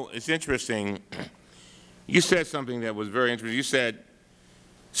know, it's interesting. You said something that was very interesting. You said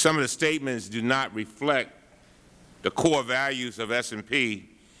some of the statements do not reflect the core values of S&P.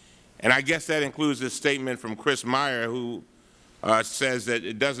 And I guess that includes this statement from Chris Meyer, who says that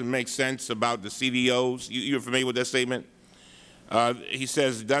it doesn't make sense about the CDOs. You're familiar with that statement? He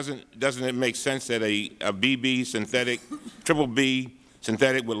says, doesn't it make sense that a BB synthetic, triple B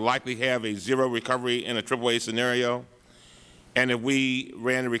synthetic would likely have a zero recovery in a AAA scenario? And if we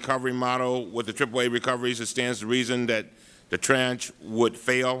ran a recovery model with the AAA recoveries, it stands to reason that the tranche would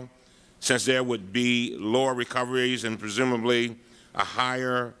fail, since there would be lower recoveries and presumably a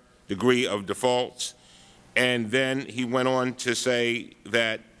higher degree of defaults. And then he went on to say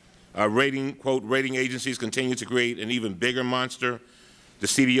that quote, rating agencies continue to create an even bigger monster, the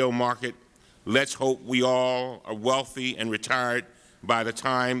CDO market. Let's hope we all are wealthy and retired by the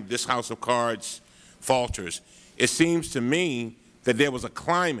time this house of cards falters. It seems to me that there was a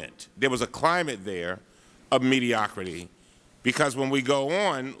climate there of mediocrity, because when we go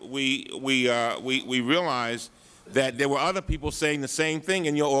on, we realize that there were other people saying the same thing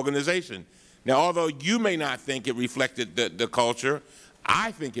in your organization. Now, although you may not think it reflected the culture,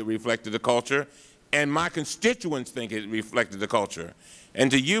 I think it reflected the culture, and my constituents think it reflected the culture. And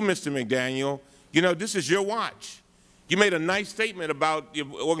to you, Mr. McDaniel, you know, this is your watch. You made a nice statement about your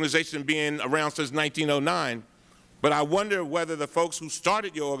organization being around since 1909, but I wonder whether the folks who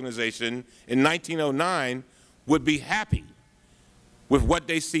started your organization in 1909 would be happy with what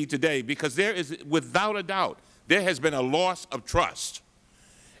they see today, because there is, without a doubt, there has been a loss of trust.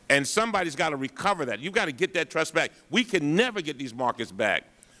 And somebody's got to recover that. You've got to get that trust back. We can never get these markets back,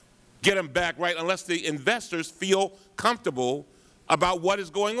 get them back right, unless the investors feel comfortable about what is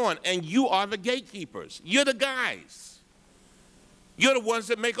going on. And you are the gatekeepers. You're the guys. You're the ones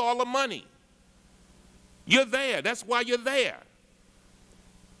that make all the money. You're there. That's why you're there.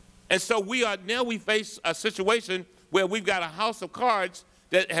 And so now we face a situation where we've got a house of cards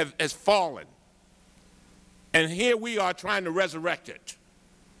that has fallen. And here we are trying to resurrect it.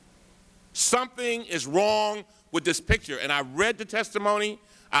 Something is wrong with this picture. And I read the testimony.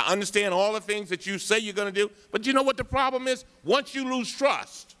 I understand all the things that you say you're going to do. But you know what the problem is? Once you lose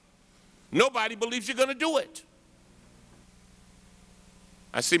trust, nobody believes you're going to do it.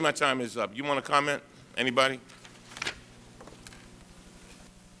 I see my time is up. You want to comment? Anybody?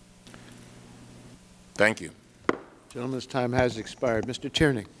 Thank you. Gentleman's time has expired. Mr.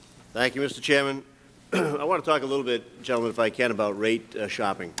 Tierney. Thank you, Mr. Chairman. I want to talk a little bit, gentlemen, if I can, about rate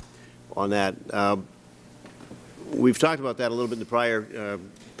shopping on that. We've talked about that a little bit in the prior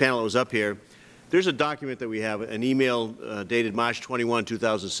panel that was up here. There's a document that we have, an email dated March 21,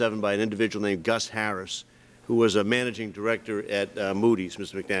 2007 by an individual named Gus Harris, who was a managing director at Moody's,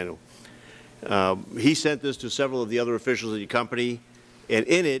 Mr. McDaniel. He sent this to several of the other officials at your company, and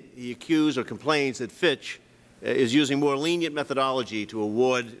in it he accused or complains that Fitch is using more lenient methodology to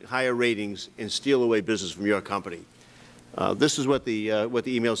award higher ratings and steal away business from your company. This is what the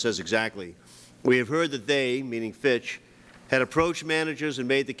email says exactly. We have heard that they, meaning Fitch, had approached managers and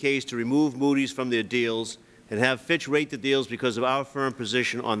made the case to remove Moody's from their deals and have Fitch rate the deals because of our firm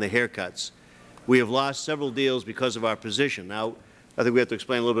position on the haircuts. We have lost several deals because of our position. Now, I think we have to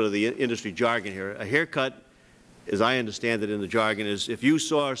explain a little bit of the industry jargon here. A haircut, as I understand it in the jargon, is if you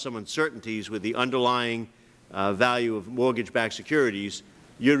saw some uncertainties with the underlying value of mortgage-backed securities,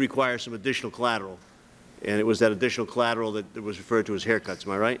 you'd require some additional collateral. And it was that additional collateral that was referred to as haircuts.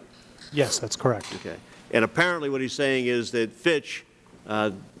 Am I right? Yes, that's correct. Okay. And apparently what he's saying is that Fitch,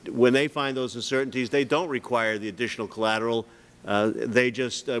 when they find those uncertainties, they don't require the additional collateral. They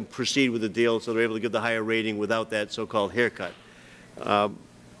just proceed with the deal, so they're able to give the higher rating without that so-called haircut.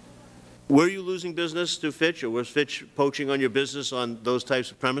 Were you losing business to Fitch, or was Fitch poaching on your business on those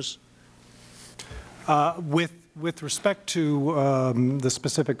types of premise? With respect to the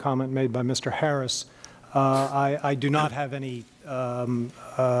specific comment made by Mr. Harris, I do not have any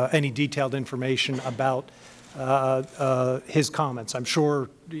detailed information about his comments. I'm sure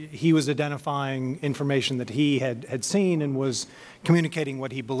he was identifying information that he had seen and was communicating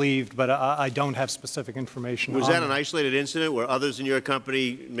what he believed, but I don't have specific information. Was that an isolated incident where others in your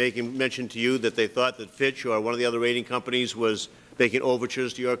company mentioned to you that they thought that Fitch or one of the other rating companies was making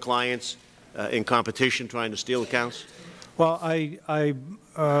overtures to your clients in competition, trying to steal accounts? Well, I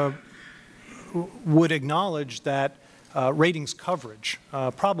would acknowledge that ratings coverage,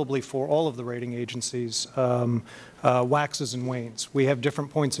 probably for all of the rating agencies, waxes and wanes. We have different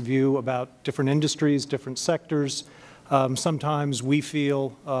points of view about different industries, different sectors. Sometimes we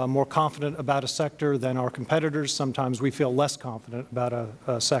feel more confident about a sector than our competitors. Sometimes we feel less confident about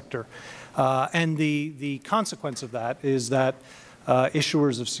a sector. And the consequence of that is that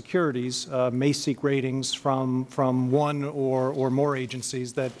issuers of securities may seek ratings from one or more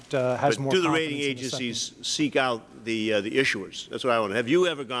agencies that has more confidence. Do the rating agencies seek out the issuers? That's what I want to know. Have you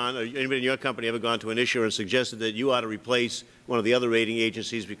ever gone, or anybody in your company ever gone to an issuer and suggested that you ought to replace one of the other rating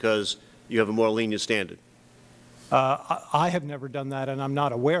agencies because you have a more lenient standard? I have never done that, and I'm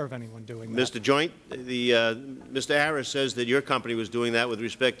not aware of anyone doing that. Mr. Joint, Mr. Harris says that your company was doing that with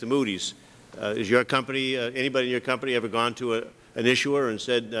respect to Moody's. Is your company, anybody in your company ever gone to an issuer and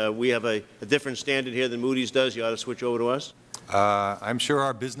said, we have a different standard here than Moody's does, you ought to switch over to us? I'm sure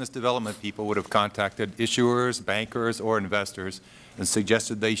our business development people would have contacted issuers, bankers, or investors and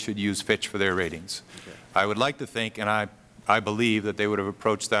suggested they should use Fitch for their ratings. Okay. I would like to think, and I believe that they would have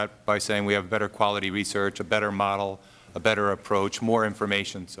approached that by saying we have better quality research, a better model, a better approach, more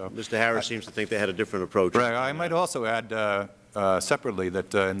information. So Mr. Harris seems to think they had a different approach. Right. I might also add separately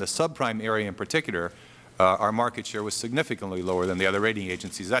that in the subprime area in particular, our market share was significantly lower than the other rating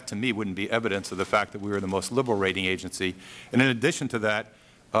agencies. That, to me, wouldn't be evidence of the fact that we were the most liberal rating agency. And in addition to that,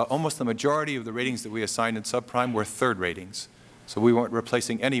 almost the majority of the ratings that we assigned in subprime were third ratings. So we weren't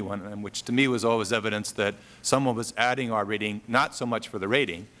replacing anyone, which to me was always evidence that someone was adding our rating, not so much for the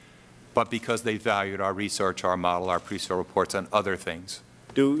rating, but because they valued our research, our model, our pre-sale reports, and other things.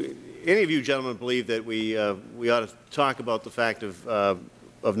 Do any of you gentlemen believe that we ought to talk about the fact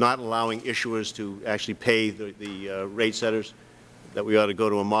of not allowing issuers to actually pay the rate setters, that we ought to go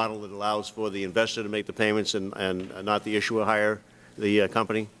to a model that allows for the investor to make the payments and not the issuer hire the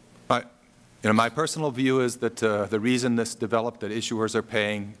company? My personal view is that the reason this developed, that issuers are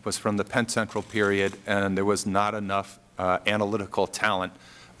paying, was from the Penn Central period, and there was not enough analytical talent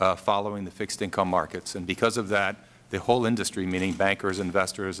following the fixed income markets. And because of that, the whole industry, meaning bankers,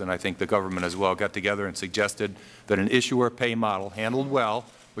 investors, and I think the government as well, got together and suggested that an issuer pay model handled well,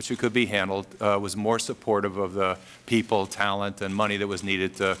 which it could be handled, was more supportive of the people, talent, and money that was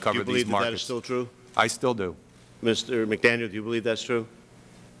needed to cover these markets. Do you believe that is still true? I still do. Mr. McDaniel, do you believe that's true?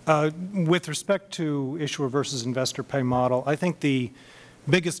 With respect to issuer versus investor pay model, I think the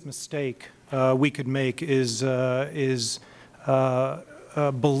biggest mistake we could make is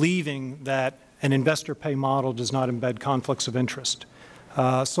believing that an investor pay model does not embed conflicts of interest.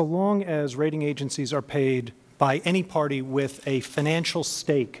 So long as rating agencies are paid by any party with a financial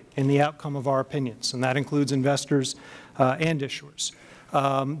stake in the outcome of our opinions, and that includes investors and issuers,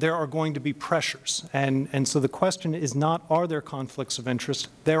 there are going to be pressures. And so the question is not, are there conflicts of interest?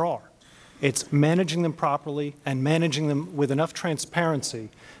 There are. It's managing them properly and managing them with enough transparency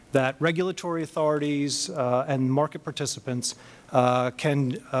that regulatory authorities and market participants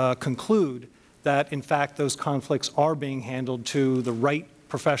can conclude that, in fact, those conflicts are being handled to the right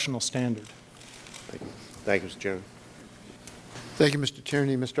professional standard. Thank you. Thank you, Mr. Chairman. Thank you, Mr.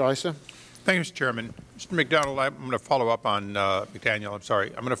 Tierney. Mr. Issa? Thank you, Mr. Chairman. Mr. McDonald, I'm going to follow up on McDaniel. I'm sorry.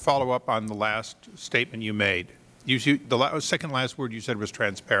 I'm going to follow up on the last statement you made. The second last word you said was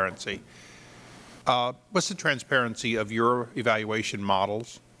transparency. What's the transparency of your evaluation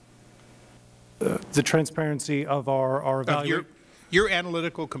models? The transparency of our evaluation? Your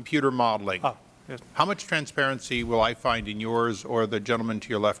analytical computer modeling. Oh, yes. How much transparency will I find in yours or the gentleman to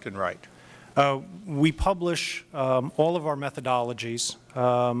your left and right? We publish all of our methodologies,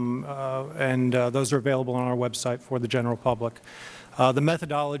 and those are available on our website for the general public. The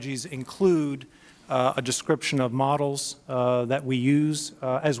methodologies include a description of models that we use,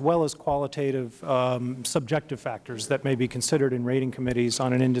 as well as qualitative subjective factors that may be considered in rating committees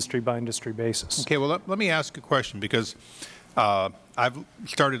on an industry-by-industry basis. Okay, well, let me ask a question, because I've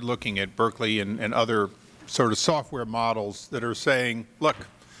started looking at Berkeley and other sort of software models that are saying, look,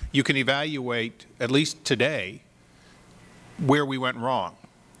 you can evaluate, at least today, where we went wrong.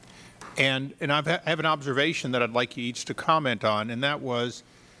 And I have an observation that I'd like you each to comment on, and that was,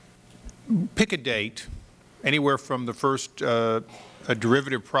 pick a date, anywhere from the first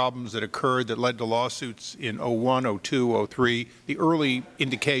derivative problems that occurred that led to lawsuits in 01, 02, 03, the early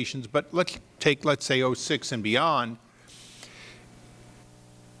indications, but let's say 06 and beyond.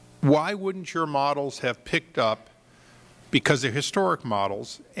 Why wouldn't your models have picked up, because they're historic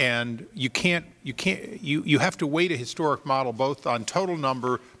models, and you have to weight a historic model both on total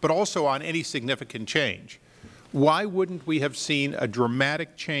number but also on any significant change. Why wouldn't we have seen a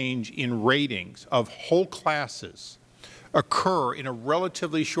dramatic change in ratings of whole classes occur in a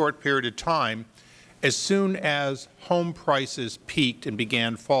relatively short period of time as soon as home prices peaked and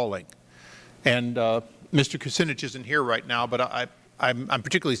began falling? And Mr. Kucinich isn't here right now, but I'm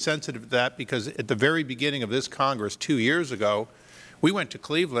particularly sensitive to that because at the very beginning of this Congress 2 years ago, we went to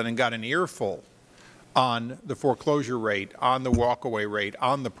Cleveland and got an earful on the foreclosure rate, on the walkaway rate,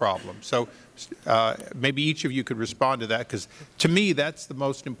 on the problem. So maybe each of you could respond to that, because to me that's the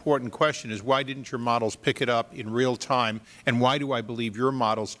most important question, is why didn't your models pick it up in real time, and why do I believe your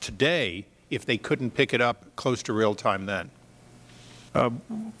models today if they couldn't pick it up close to real time then?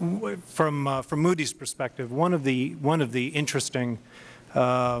 From Moody's perspective, one of the interesting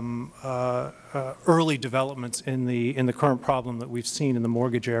early developments in the current problem that we've seen in the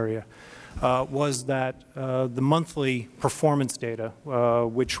mortgage area was that the monthly performance data,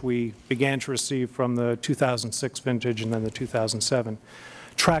 which we began to receive from the 2006 vintage and then the 2007,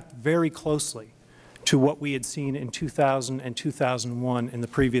 tracked very closely to what we had seen in 2000 and 2001 in the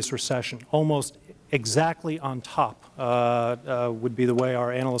previous recession. Almost exactly on top would be the way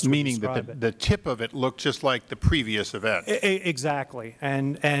our analysts would describe it. Meaning that the tip of it looked just like the previous event. Exactly.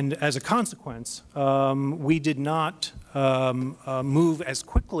 And as a consequence, we did not move as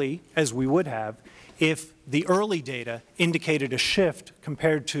quickly as we would have if the early data indicated a shift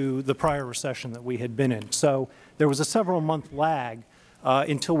compared to the prior recession that we had been in. So there was a several-month lag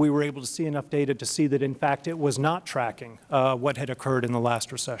until we were able to see enough data to see that, in fact, it was not tracking what had occurred in the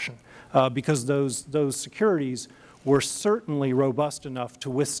last recession, because those securities were certainly robust enough to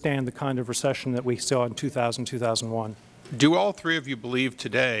withstand the kind of recession that we saw in 2000, 2001. Do all three of you believe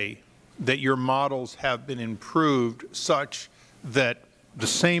today that your models have been improved such that the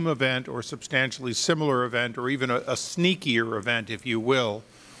same event or substantially similar event, or even a sneakier event, if you will,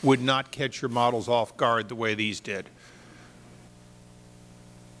 would not catch your models off guard the way these did?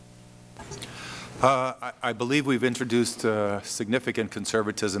 I believe we've introduced significant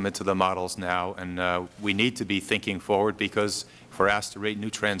conservatism into the models now, and we need to be thinking forward, because if we're asked to rate new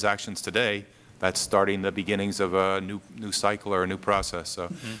transactions today, that's starting the beginnings of a new cycle or a new process.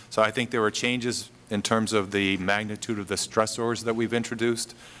 So I think there were changes in terms of the magnitude of the stressors that we've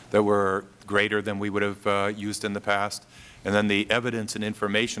introduced that were greater than we would have used in the past. And then the evidence and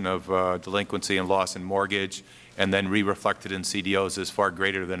information of delinquency and loss in mortgage and then re-reflected in CDOs is far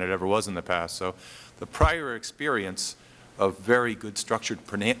greater than it ever was in the past. So the prior experience of very good structured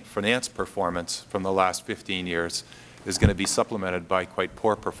finance performance from the last 15 years is going to be supplemented by quite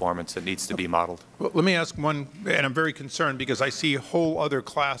poor performance that needs to be modeled. Well, let me ask one, and I'm very concerned because I see whole other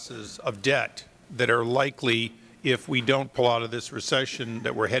classes of debt that are likely, if we don't pull out of this recession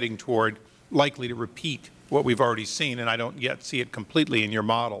that we're heading toward, likely to repeat what we've already seen, and I don't yet see it completely in your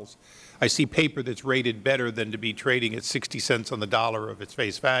models. I see paper that's rated better than to be trading at 60 cents on the dollar of its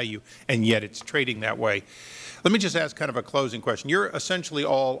face value, and yet it's trading that way. Let me just ask kind of a closing question. You're essentially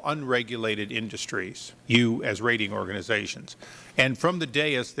all unregulated industries, you as rating organizations. And from the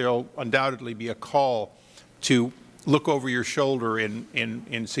dais, there will undoubtedly be a call to look over your shoulder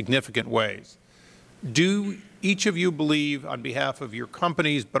in significant ways. Do each of you believe, on behalf of your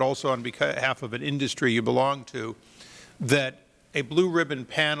companies, but also on behalf of an industry you belong to, that a blue ribbon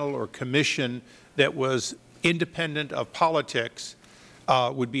panel or commission that was independent of politics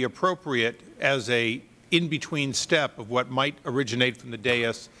would be appropriate as a in-between step of what might originate from the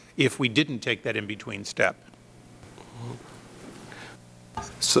dais if we didn't take that in-between step?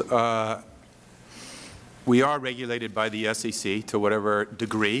 So, we are regulated by the SEC to whatever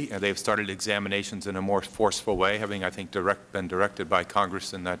degree, and they've started examinations in a more forceful way, having, I think, been directed by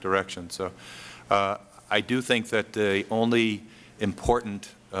Congress in that direction. So I do think that the only important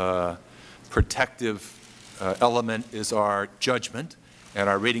protective element is our judgment and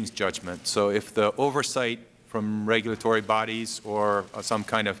our ratings judgment. So if the oversight from regulatory bodies or some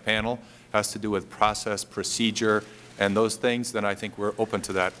kind of panel has to do with process, procedure, and those things, then I think we're open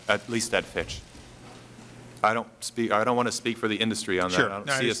to that, at least at Fitch. I don't want to speak for the industry on that. Sure. I don't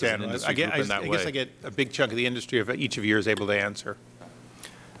see us as an industry group in that way. I guess I get a big chunk of the industry if each of you is able to answer.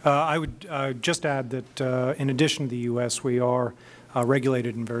 I would just add that in addition to the U.S., we are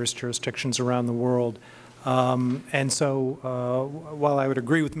regulated in various jurisdictions around the world. And so while I would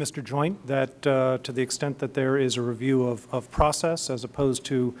agree with Mr. Joint that to the extent that there is a review of process as opposed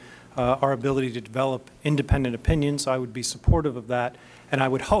to our ability to develop independent opinions, I would be supportive of that. And I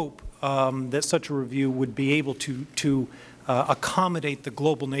would hope that such a review would be able to accommodate the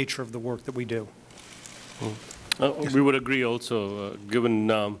global nature of the work that we do. We would agree also, given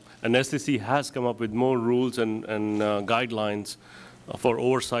an SEC has come up with more rules and guidelines for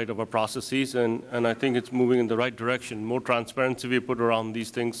oversight of our processes, and I think it's moving in the right direction. More transparency we put around these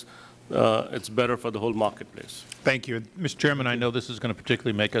things, it's better for the whole marketplace. Thank you. Mr. Chairman, I know this is going to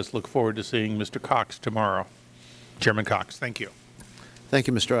particularly make us look forward to seeing Mr. Cox tomorrow. Chairman Cox, thank you. Thank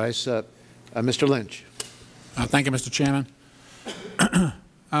you, Mr. Ice. Mr. Lynch. Thank you, Mr. Chairman.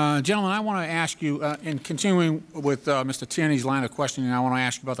 Gentlemen, I want to ask you, in continuing with Mr. Tierney's line of questioning, I want to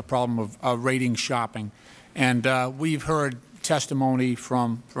ask you about the problem of rating shopping. And we've heard testimony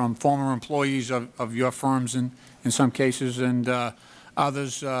from former employees of your firms in some cases and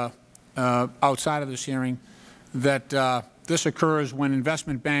others outside of this hearing that this occurs when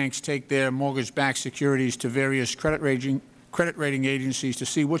investment banks take their mortgage-backed securities to various credit rating agencies to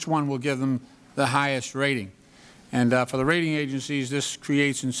see which one will give them the highest rating. And for the rating agencies, this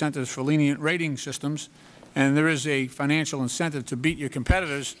creates incentives for lenient rating systems, and there is a financial incentive to beat your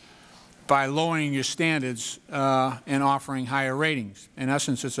competitors by lowering your standards and offering higher ratings. In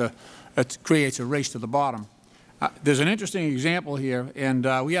essence, it creates a race to the bottom. There's an interesting example here, and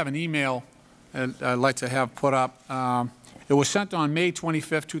we have an email that I'd like to have put up. It was sent on May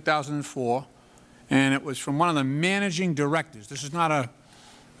 25th, 2004, and it was from one of the managing directors. This is not a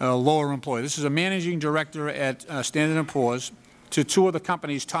lower employee. This is a managing director at Standard & Poor's to two of the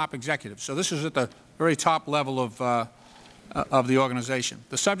company's top executives. So this is at the very top level of the organization.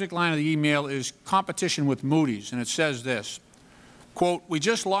 The subject line of the email is competition with Moody's, and it says this, quote, "We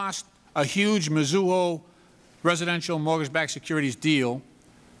just lost a huge Mizuho residential mortgage-backed securities deal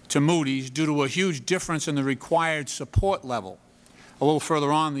to Moody's due to a huge difference in the required support level." A little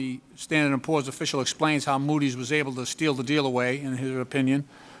further on, the Standard & Poor's official explains how Moody's was able to steal the deal away, in his opinion,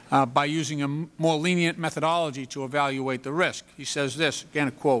 by using a more lenient methodology to evaluate the risk. He says this, again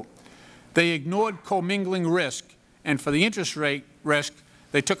a quote, "They ignored commingling risk, and for the interest rate risk,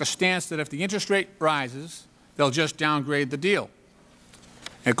 they took a stance that if the interest rate rises, they'll just downgrade the deal."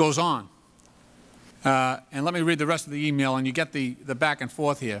 It goes on. And let me read the rest of the email, and you get the back and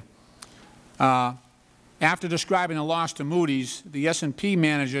forth here. After describing the loss to Moody's, the S&P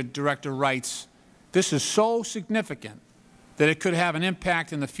manager director writes, "This is so significant that it could have an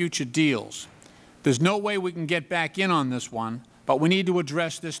impact in the future deals. There's no way we can get back in on this one, but we need to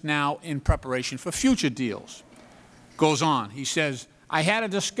address this now in preparation for future deals." Goes on. He says, "I had a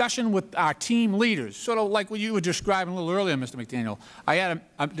discussion with our team leaders," sort of like what you were describing a little earlier, Mr. McDaniel. "I had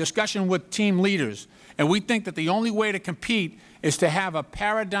a discussion with team leaders, and we think that the only way to compete is to have a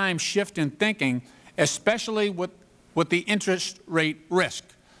paradigm shift in thinking, especially with the interest rate risk."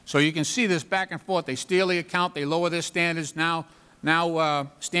 So you can see this back and forth. They steal the account, they lower their standards. Now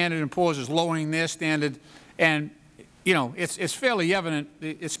Standard & Poor's is lowering their standard, and you know it's fairly evident.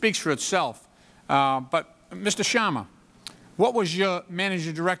 It speaks for itself. But Mr. Sharma, what was your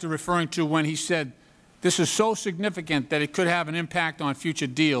manager director referring to when he said this is so significant that it could have an impact on future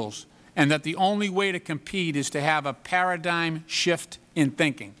deals, and that the only way to compete is to have a paradigm shift in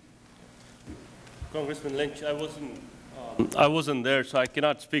thinking? Congressman Lynch, I wasn't there, so I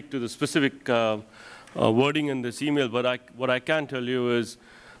cannot speak to the specific wording in this email. But what I can tell you is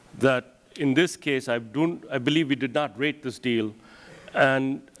that in this case, I believe we did not rate this deal.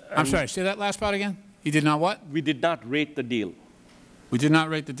 And I'm sorry. Say that last part again. You did not what? We did not rate the deal. We did not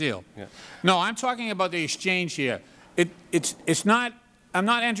rate the deal. Yeah. No, I'm talking about the exchange here. It's not. I'm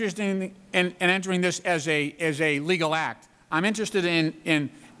not interested in entering this as a legal act. I'm interested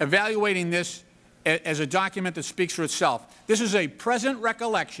in evaluating this as a document that speaks for itself. This is a present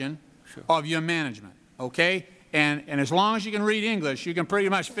recollection of your management, okay? And as long as you can read English, you can pretty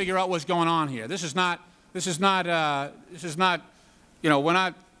much figure out what's going on here. This is not. You know, we're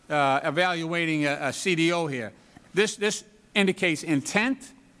not evaluating a CDO here. This indicates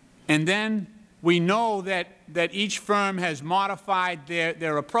intent, and then we know that each firm has modified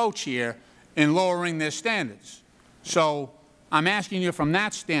their approach here in lowering their standards. So I'm asking you from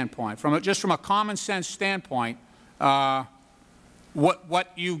that standpoint, just from a common sense standpoint,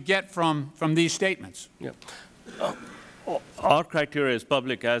 what you get from these statements. Yeah. Our criteria is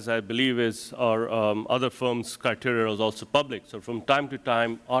public, as I believe is our other firms' criteria is also public. So from time to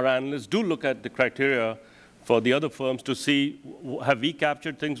time, our analysts do look at the criteria for the other firms to see, have we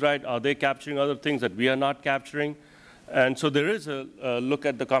captured things right? Are they capturing other things that we are not capturing? And so there is a look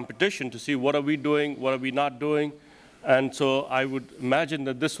at the competition to see what are we doing, what are we not doing. And so I would imagine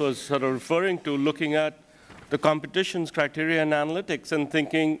that this was sort of referring to looking at the competition's criteria and analytics and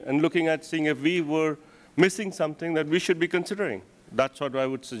thinking and looking at seeing if we were missing something that we should be considering. That's what I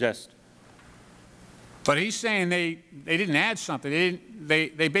would suggest. But he's saying they didn't add something.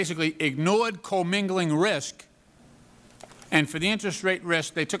 They basically ignored commingling risk, and for the interest rate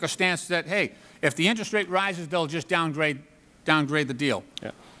risk, they took a stance that, hey, if the interest rate rises, they'll just downgrade the deal.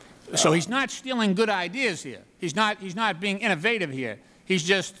 Yeah. So he's not stealing good ideas here. He's not being innovative here. He's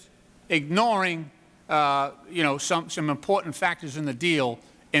just ignoring you know, some important factors in the deal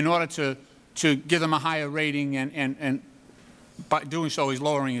in order to give them a higher rating, and by doing so, he's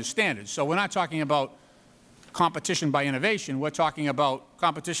lowering his standards. So we're not talking about competition by innovation. We're talking about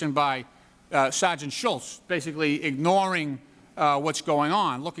competition by Sergeant Schultz, basically ignoring what's going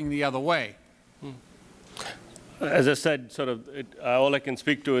on, looking the other way. As I said, sort of, all I can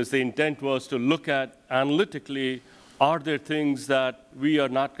speak to is the intent was to look at analytically, are there things that we are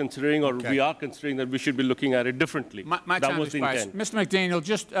not considering or we are considering that we should be looking at it differently? My time was the intent. Mr. McDaniel,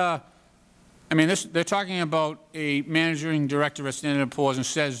 just, I mean, they're talking about a managing director at Standard & Poor's and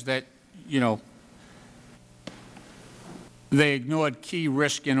says that, you know, they ignored key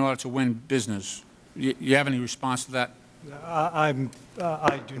risk in order to win business. You have any response to that? I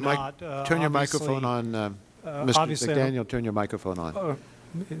do not. Turn your microphone on, Mr. McDaniel. Turn your microphone on.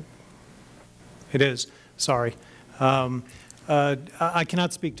 It is. Sorry. I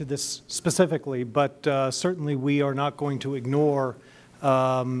cannot speak to this specifically, but certainly we are not going to ignore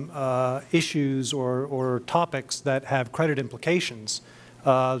issues or topics that have credit implications.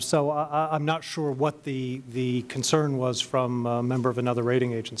 So I'm not sure what the concern was from a member of another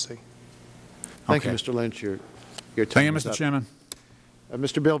rating agency. Thank you, Mr. Lynch. Your time Thank you, is Mr. up. Chairman.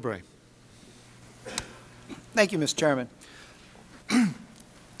 Mr. Bilbray. Thank you, Mr. Chairman.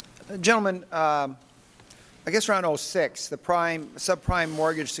 Gentlemen, I guess around 06, the subprime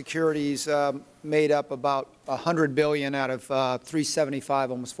mortgage securities made up about $100 billion out of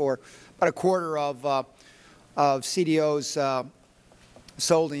 375, almost 4, about a quarter of CDOs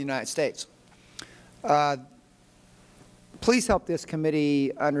sold in the United States. Please help this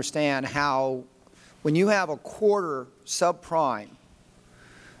committee understand how, when you have a quarter subprime,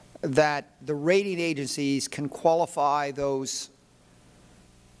 that the rating agencies can qualify those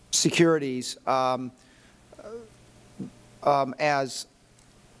securities as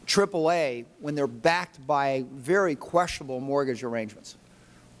AAA when they're backed by very questionable mortgage arrangements.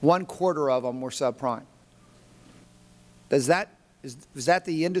 1/4 of them were subprime. Is that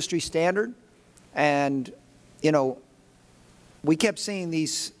the industry standard? And, you know, we kept seeing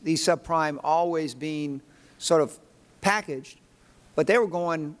these subprime always being sort of packaged, but they were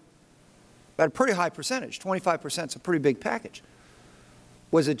going at a pretty high percentage. 25% is a pretty big package.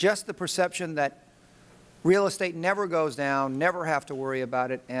 Was it just the perception that real estate never goes down, never have to worry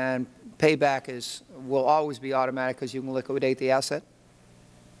about it, and payback will always be automatic because you can liquidate the asset?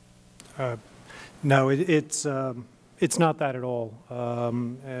 No, it's not that at all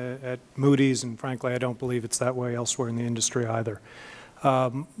at Moody's, and frankly, I don't believe it's that way elsewhere in the industry either.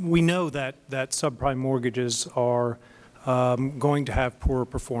 We know that subprime mortgages are going to have poorer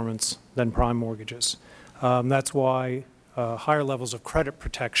performance than prime mortgages. That's why higher levels of credit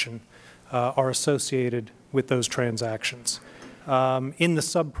protection are associated with those transactions. In the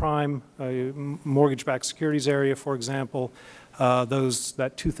subprime mortgage-backed securities area, for example,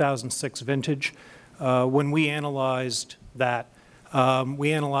 that 2006 vintage, when we analyzed that,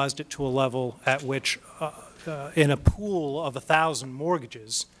 we analyzed it to a level at which, in a pool of 1,000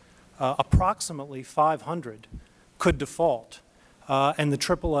 mortgages, approximately 500 could default, and the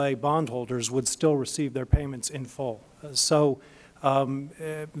AAA bondholders would still receive their payments in full. So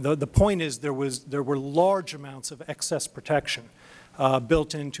the point is there were large amounts of excess protection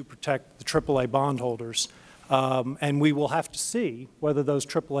built in to protect the AAA bondholders. And we will have to see whether those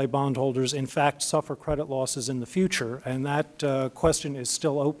AAA bondholders in fact suffer credit losses in the future, and that question is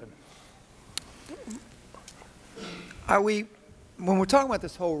still open. When we're talking about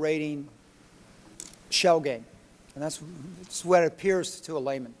this whole rating shell game, and that's what it appears to a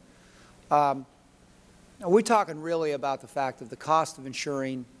layman, are we talking really about the fact that the cost of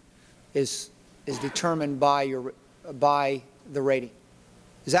insuring is determined by the rating?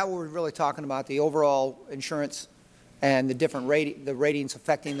 Is that what we're really talking about, the overall insurance and the different the ratings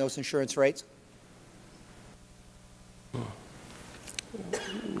affecting those insurance rates?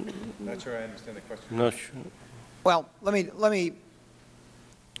 Not sure I understand the question. Not sure. Well, let me.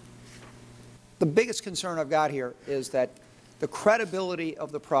 The biggest concern I've got here is that the credibility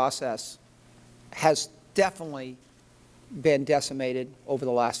of the process has definitely been decimated over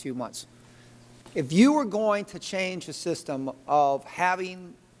the last few months. If you were going to change the system of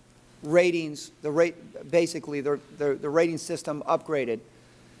having ratings, basically the rating system upgraded,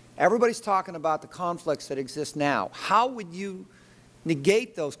 everybody's talking about the conflicts that exist now. How would you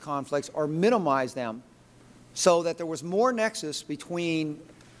negate those conflicts or minimize them so that there was more nexus between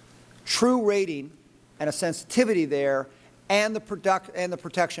true rating and a sensitivity there and the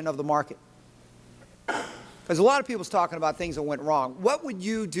protection of the market? Because a lot of people's talking about things that went wrong. What would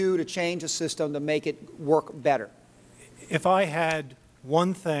you do to change the system to make it work better? If I had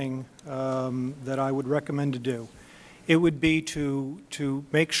one thing that I would recommend to do, it would be to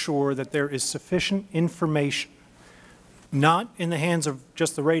make sure that there is sufficient information, not in the hands of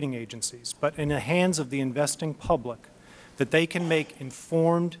just the rating agencies, but in the hands of the investing public, that they can make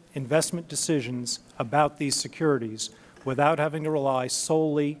informed investment decisions about these securities without having to rely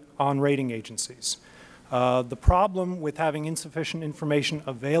solely on rating agencies. The problem with having insufficient information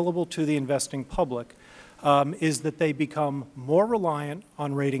available to the investing public is that they become more reliant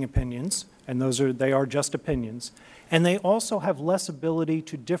on rating opinions, and they are just opinions, and they also have less ability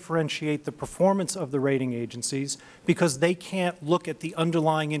to differentiate the performance of the rating agencies because they can't look at the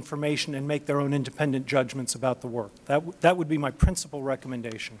underlying information and make their own independent judgments about the work. That would be my principal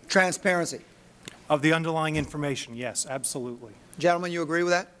recommendation. Transparency. Of the underlying information, yes, absolutely. Gentlemen, you agree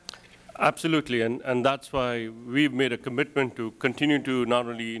with that? Absolutely, and that's why we've made a commitment to continue to not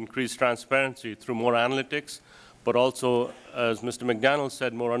only increase transparency through more analytics, but also, as Mr. McDaniel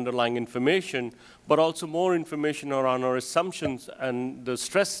said, more underlying information, but also more information around our assumptions and the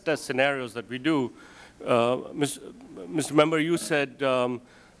stress test scenarios that we do. Mr. Member, you said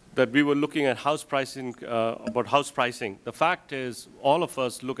that we were looking at house pricing, about house pricing. The fact is, all of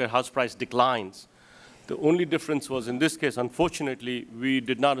us look at house price declines. The only difference was, in this case, unfortunately, we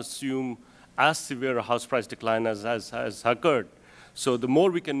did not assume as severe a house price decline as has occurred. So the more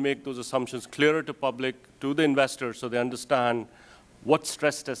we can make those assumptions clearer to public, to the investors, so they understand what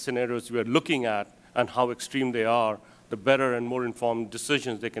stress test scenarios we are looking at and how extreme they are, the better and more informed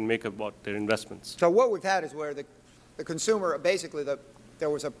decisions they can make about their investments. So what we've had is where the consumer, basically there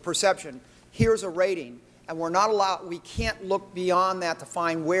was a perception, here's a rating, and we're not allowed, we can't look beyond that to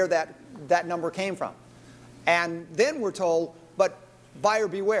find where that number came from. And then we're told, but buyer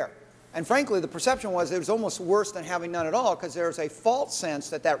beware. And frankly, the perception was it was almost worse than having none at all, because there's a false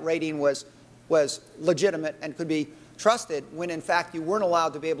sense that that rating was legitimate and could be trusted, when in fact you weren't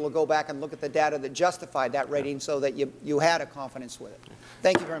allowed to be able to go back and look at the data that justified that rating so that you had a confidence with it.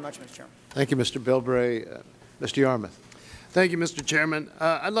 Thank you very much, Mr. Chairman. Thank you, Mr. Bilbray. Mr. Yarmouth. Thank you, Mr. Chairman.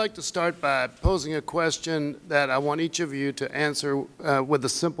 I'd like to start by posing a question that I want each of you to answer with a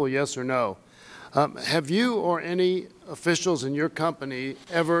simple yes or no. Have you or any officials in your company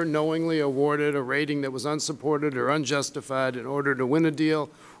ever knowingly awarded a rating that was unsupported or unjustified in order to win a deal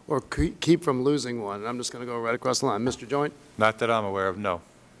or keep from losing one? And I'm just going to go right across the line. Mr. Joint? Not that I'm aware of, no.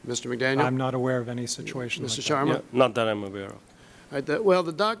 Mr. McDaniel? I'm not aware of any situation Mr. like Sharma? Yeah, not that I'm aware of. All right, well,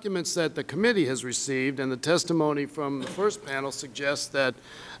 the documents that the committee has received and the testimony from the first panel suggests that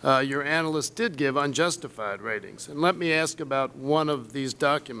your analysts did give unjustified ratings. And let me ask about one of these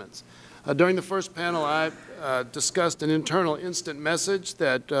documents. During the first panel, I discussed an internal instant message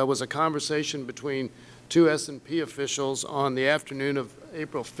that was a conversation between two S&P officials on the afternoon of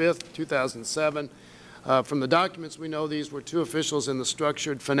April 5th, 2007. From the documents, we know these were two officials in the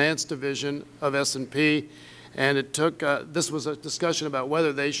structured finance division of S&P, and it took, this was a discussion about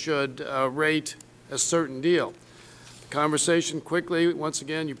whether they should rate a certain deal. The conversation quickly, once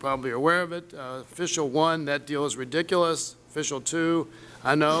again, you probably are aware of it. Official 1, that deal is ridiculous. Official 2,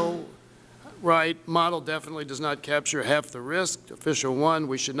 I know. Right, model definitely does not capture half the risk. Official 1,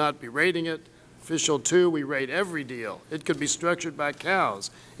 we should not be rating it. Official 2, we rate every deal. It could be structured by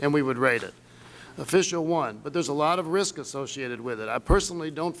cows, and we would rate it. Official 1, but there's a lot of risk associated with it. I personally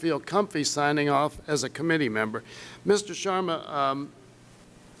don't feel comfy signing off as a committee member. Mr. Sharma,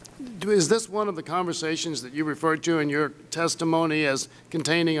 is this one of the conversations that you referred to in your testimony as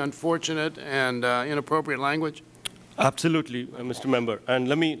containing unfortunate and inappropriate language? Absolutely, Mr. Member. And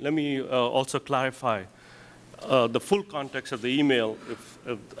let me also clarify the full context of the email,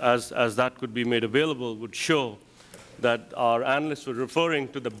 as that could be made available, would show that our analysts were referring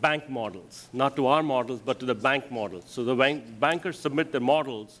to the bank models, not to our models, but to the bank models. So the bankers submit their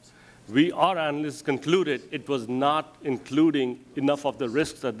models. Our analysts concluded it was not including enough of the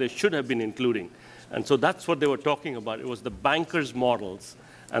risks that they should have been including. And so that's what they were talking about. It was the bankers' models,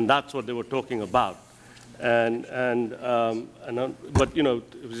 and that's what they were talking about. But, you know,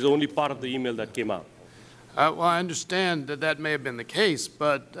 it was only part of the email that came out. Well, I understand that that may have been the case,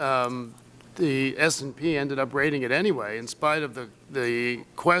 but the S&P ended up rating it anyway, in spite of the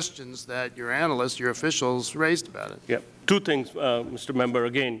questions that your analysts, your officials raised about it. Yeah, two things, Mr. Member.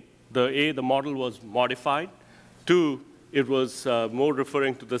 Again, the model was modified. Two, it was more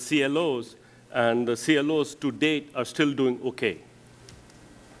referring to the CLOs, and the CLOs to date are still doing okay.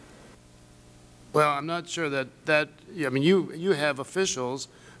 Well, I'm not sure that I mean, you have officials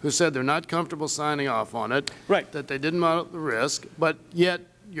who said they're not comfortable signing off on it, right? That they didn't model the risk, but yet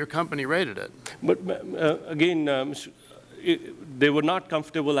your company rated it. But again, they were not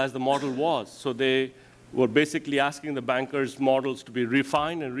comfortable as the model was, so they were basically asking the bankers' models to be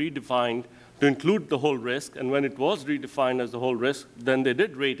refined and redefined to include the whole risk. And when it was redefined as the whole risk, then they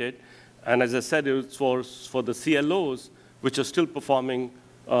did rate it. And as I said, it was for the CLOs, which are still performing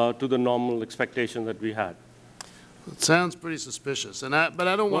to the normal expectation that we had. It sounds pretty suspicious, but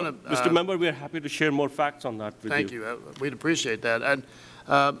I don't want to. Mr. Member, we are happy to share more facts on that with you. Thank you. We'd appreciate that. And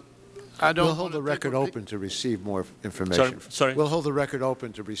I don't. We'll hold the record open to receive more information. Sorry. We'll hold the record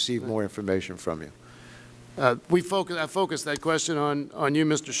open to receive more information from you. I focused that question on you,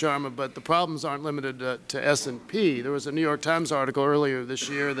 Mr. Sharma, but the problems aren't limited to S&P. There was a New York Times article earlier this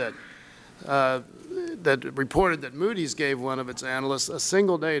year that reported that Moody's gave one of its analysts a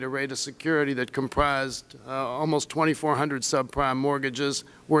single day to rate a security that comprised almost 2,400 subprime mortgages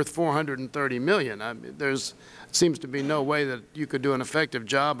worth $430 million. I mean, there seems to be no way that you could do an effective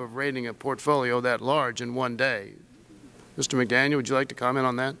job of rating a portfolio that large in one day. Mr. McDaniel, would you like to comment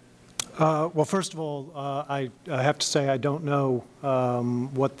on that? Well, first of all, I have to say I don't know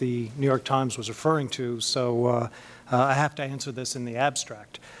what the New York Times was referring to, so I have to answer this in the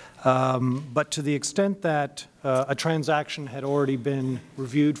abstract. But to the extent that a transaction had already been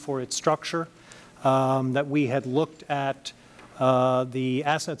reviewed for its structure, that we had looked at the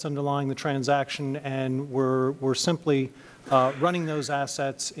assets underlying the transaction and were simply running those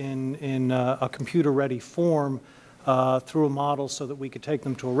assets in a computer-ready form through a model so that we could take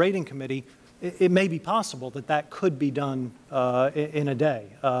them to a rating committee, it may be possible that that could be done in a day.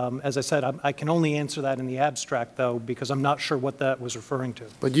 As I said, I can only answer that in the abstract, though, because I'm not sure what that was referring to.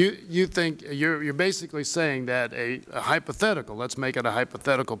 But you think you're basically saying that a hypothetical, let's make it a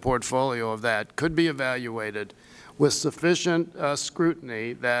hypothetical portfolio of that, could be evaluated with sufficient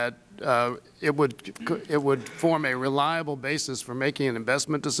scrutiny that it would form a reliable basis for making an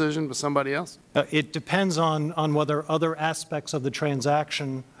investment decision with somebody else? It depends on whether other aspects of the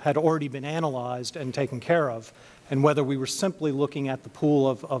transaction had already been analyzed and taken care of, and whether we were simply looking at the pool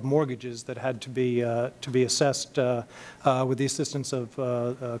of mortgages that had to be assessed with the assistance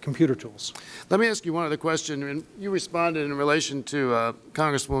of computer tools. Let me ask you one other question. And you responded in relation to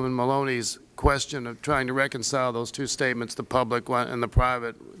Congresswoman Maloney's question of trying to reconcile those two statements, the public one and the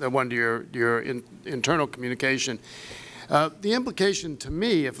private, the one to your internal communication. The implication to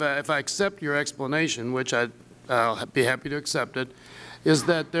me, if I accept your explanation, which I'll be happy to accept it, is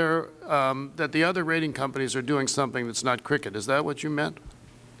that that the other rating companies are doing something that's not cricket. Is that what you meant?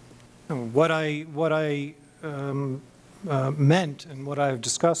 What I meant and what I've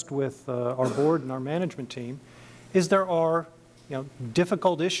discussed with our board and our management team is there are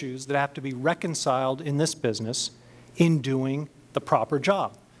difficult issues that have to be reconciled in this business in doing the proper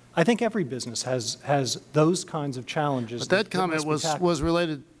job. I think every business has those kinds of challenges. But that comment was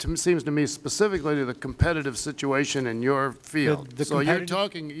related to, seems to me, specifically to the competitive situation in your field. So you're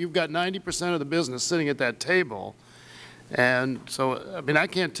talking, you've got 90% of the business sitting at that table, and so I mean I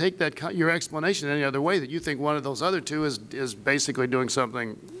can't take that your explanation any other way that you think one of those other two is basically doing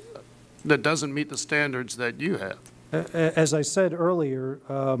something that doesn't meet the standards that you have. As I said earlier,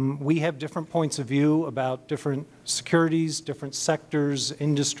 we have different points of view about different securities, different sectors,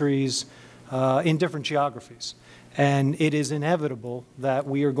 industries, in different geographies. And it is inevitable that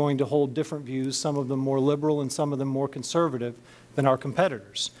we are going to hold different views, some of them more liberal and some of them more conservative than our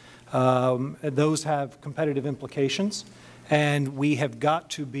competitors. Those have competitive implications, and we have got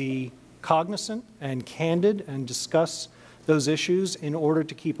to be cognizant and candid and discuss those issues in order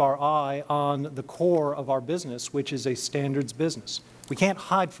to keep our eye on the core of our business, which is a standards business. We can't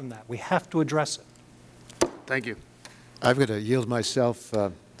hide from that. We have to address it. Thank you. I've got to yield myself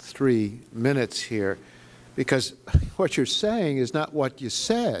 3 minutes here, because what you're saying is not what you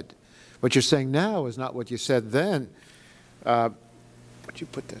said. What you're saying now is not what you said then. Would you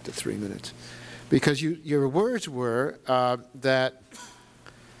put that to 3 minutes? Because your words were that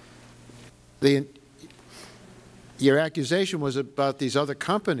your accusation was about these other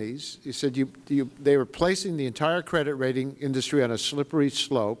companies. You said they were placing the entire credit rating industry on a slippery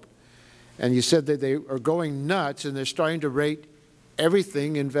slope, and you said that they are going nuts and they're starting to rate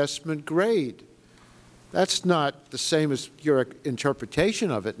everything investment grade. That's not the same as your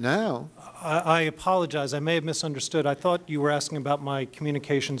interpretation of it now. I apologize. I may have misunderstood. I thought you were asking about my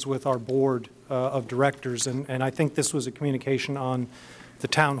communications with our board of directors, and I think this was a communication on the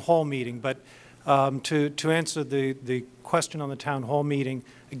town hall meeting. But to answer the question on the town hall meeting,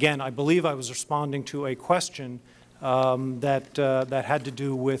 again, I believe I was responding to a question that had to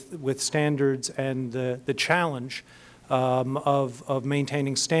do with standards and the challenge of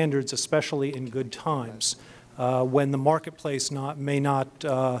maintaining standards, especially in good times, when the marketplace may not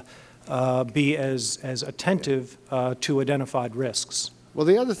be as attentive to identified risks. Well,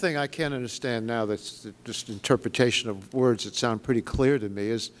 the other thing I can't understand now, that's just interpretation of words that sound pretty clear to me,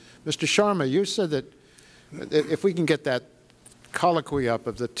 is, Mr. Sharma, you said that if we can get that colloquy up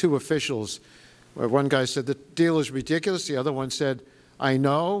of the two officials, where one guy said the deal is ridiculous, the other one said, I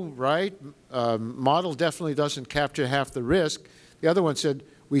know, right? Model definitely doesn't capture half the risk. The other one said,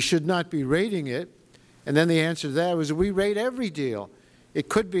 we should not be rating it. And then the answer to that was, we rate every deal. It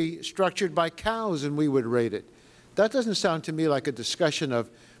could be structured by cows and we would rate it. That doesn't sound to me like a discussion of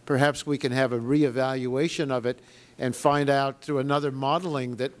perhaps we can have a reevaluation of it and find out through another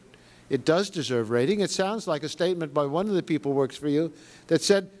modeling that it does deserve rating. It sounds like a statement by one of the people who works for you that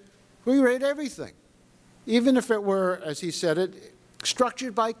said, we rate everything. Even if it were, as he said it,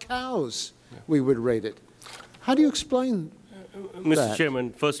 structured by cows, we would rate it. How do you explain Mr. that?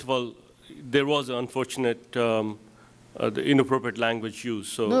 Chairman, first of all, there was an unfortunate the inappropriate language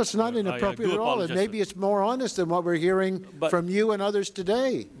used. So no, it's not inappropriate at all. And maybe it's more honest than what we're hearing from you and others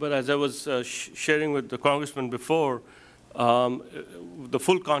today. But as I was sharing with the Congressman before, the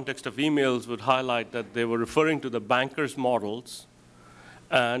full context of emails would highlight that they were referring to the bankers' models.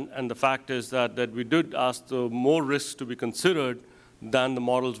 And the fact is that we did ask the more risks to be considered than the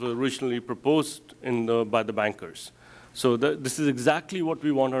models were originally proposed by the bankers. So this is exactly what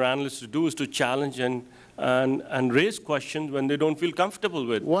we want our analysts to do, is to challenge and raise questions when they don't feel comfortable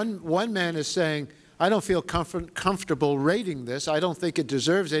with. One man is saying, I don't feel comfortable rating this. I don't think it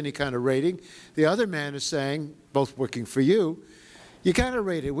deserves any kind of rating. The other man is saying, both working for you, you got to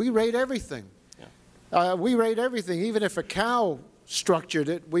rate it. We rate everything. Yeah. We rate everything. Even if a cow structured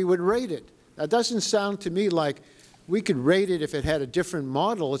it, we would rate it. That doesn't sound to me like we could rate it if it had a different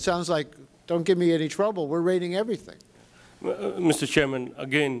model. It sounds like, don't give me any trouble, we're rating everything. Mr. Chairman,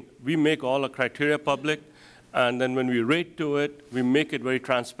 again, we make all our criteria public, and then when we rate to it, we make it very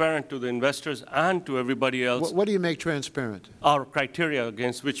transparent to the investors and to everybody else. What do you make transparent? Our criteria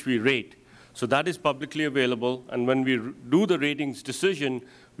against which we rate. So that is publicly available, and when we do the ratings decision,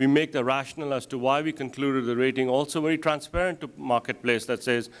 we make the rationale as to why we concluded the rating also very transparent to marketplace that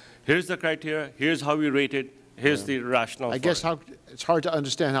says, here's the criteria, here's how we rate it, here's the rationale. I guess it's hard to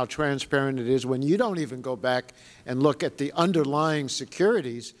understand how transparent it is when you don't even go back and look at the underlying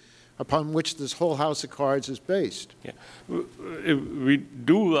securities upon which this whole house of cards is based. Yeah. We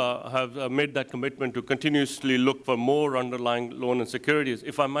do have made that commitment to continuously look for more underlying loan and securities.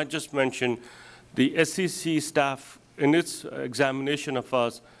 If I might just mention, the SEC staff, in its examination of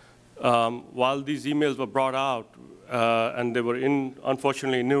us, while these emails were brought out and they were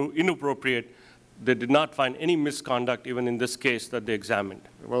unfortunately inappropriate, they did not find any misconduct even in this case that they examined.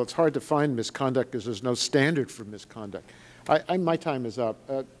 Well, it's hard to find misconduct because there's no standard for misconduct. My time is up.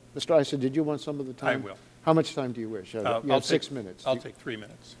 Mr. Issa, did you want some of the time? I will. How much time do you wish? You have 6 minutes. I'll take 3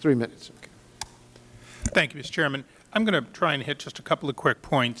 minutes. 3 minutes, okay. Thank you, Mr. Chairman. I'm going to try and hit just a couple of quick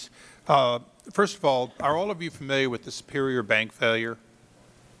points. First of all, are all of you familiar with the Superior Bank failure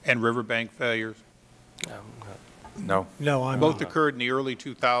and River Bank failures? No. No, I'm Both not. occurred in the early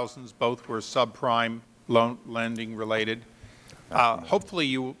 2000s. Both were subprime loan lending related. Hopefully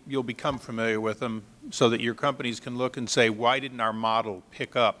you'll become familiar with them so that your companies can look and say, why didn't our model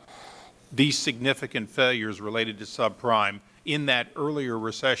pick up these significant failures related to subprime in that earlier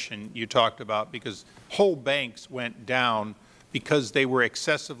recession you talked about? Because whole banks went down because they were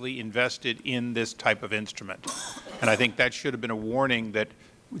excessively invested in this type of instrument. And I think that should have been a warning that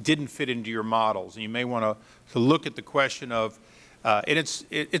didn't fit into your models. And you may want to look at the question of, and it's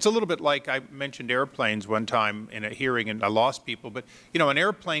a little bit like I mentioned airplanes one time in a hearing and I lost people, but you know, an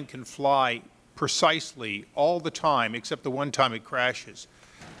airplane can fly precisely all the time except the one time it crashes.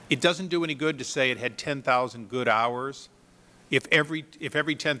 It doesn't do any good to say it had 10,000 good hours. If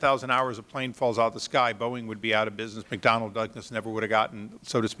every 10,000 hours a plane falls out of the sky, Boeing would be out of business, McDonnell Douglas never would have gotten,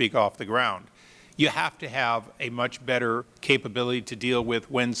 so to speak, off the ground. You have to have a much better capability to deal with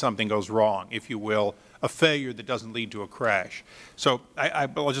when something goes wrong, if you will, a failure that doesn't lead to a crash. So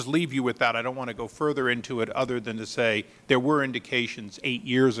I'll just leave you with that. I don't want to go further into it other than to say there were indications 8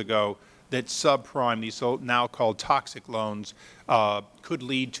 years ago that subprime, these now called toxic loans, could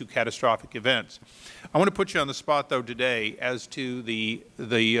lead to catastrophic events. I want to put you on the spot, though, today as to the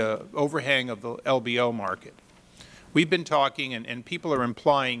overhang of the LBO market. We've been talking, and people are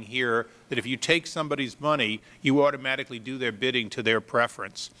implying here that if you take somebody's money, you automatically do their bidding to their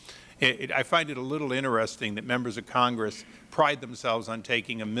preference. I find it a little interesting that members of Congress pride themselves on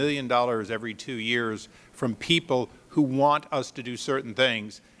taking $1 million every 2 years from people who want us to do certain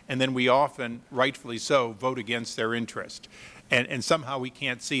things, and then we often, rightfully so, vote against their interest. And somehow we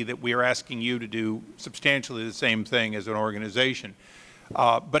can't see that we are asking you to do substantially the same thing as an organization.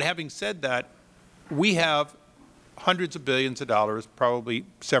 But having said that, we have hundreds of billions of dollars, probably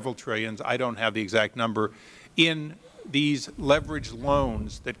several trillions, I don't have the exact number, in these leveraged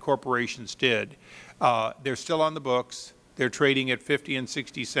loans that corporations did. They're still on the books. They're trading at 50 and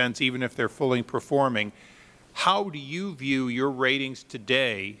 60 cents, even if they're fully performing. How do you view your ratings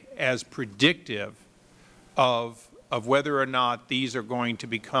today as predictive of whether or not these are going to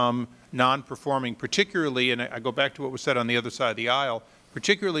become non-performing, particularly, and I go back to what was said on the other side of the aisle,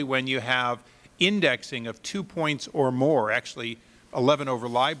 particularly when you have indexing of 2 points or more, actually 11 over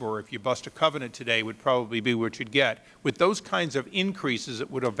LIBOR, if you bust a covenant today, would probably be what you'd get. With those kinds of increases,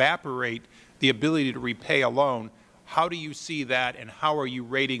 it would evaporate the ability to repay a loan. How do you see that, and how are you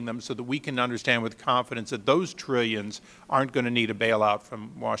rating them so that we can understand with confidence that those trillions aren't going to need a bailout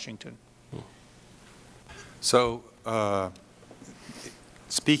from Washington? So,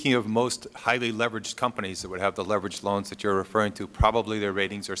 speaking of most highly leveraged companies that would have the leveraged loans that you're referring to, probably their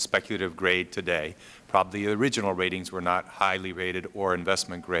ratings are speculative grade today. Probably the original ratings were not highly rated or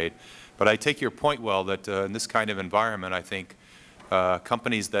investment grade. But I take your point well that in this kind of environment, I think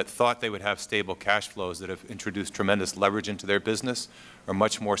companies that thought they would have stable cash flows that have introduced tremendous leverage into their business are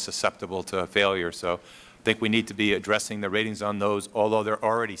much more susceptible to failure. So I think we need to be addressing the ratings on those, although they're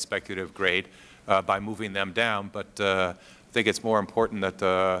already speculative grade, by moving them down. But I think it's more important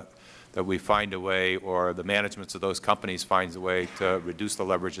that we find a way, or the managements of those companies finds a way to reduce the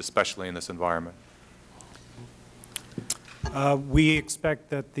leverage, especially in this environment. We expect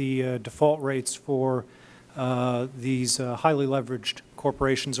that the default rates for these highly leveraged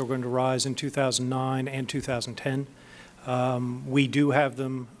corporations are going to rise in 2009 and 2010. We do have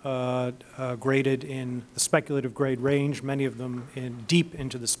them graded in the speculative grade range, many of them deep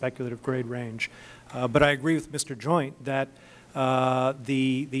into the speculative grade range. But I agree with Mr. Joint that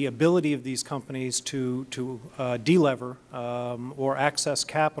the ability of these companies to delever or access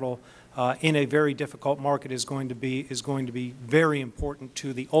capital in a very difficult market is going to be very important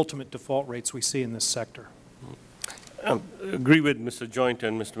to the ultimate default rates we see in this sector. I agree with Mr. Joint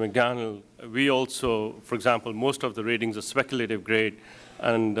and Mr. McDaniel. We also, for example, most of the ratings are speculative grade,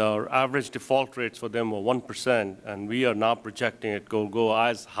 and our average default rates for them were 1%, and we are now projecting it go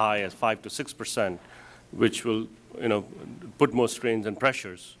as high as 5 to 6%, which will, put more strains and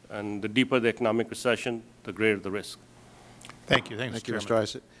pressures. And the deeper the economic recession, the greater the risk. Thank you. Thank you, Mr.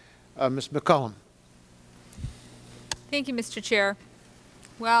 Isaac. Ms. McCollum. Thank you, Mr. Chair.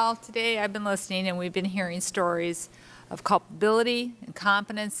 Well, today I've been listening, and we've been hearing stories of culpability,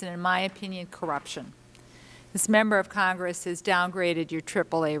 incompetence, and, in my opinion, corruption. This member of Congress has downgraded your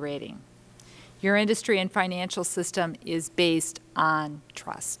AAA rating. Your industry and financial system is based on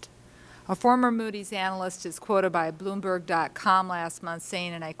trust. A former Moody's analyst is quoted by Bloomberg.com last month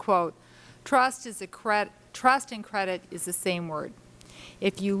saying, and I quote, trust and credit is the same word.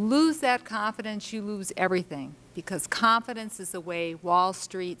 If you lose that confidence, you lose everything, because confidence is the way Wall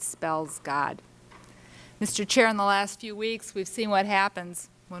Street spells God. Mr. Chair, in the last few weeks, we've seen what happens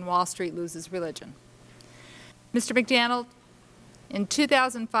when Wall Street loses religion. Mr. McDaniel, in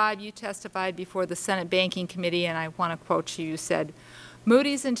 2005, you testified before the Senate Banking Committee, and I want to quote you. You said,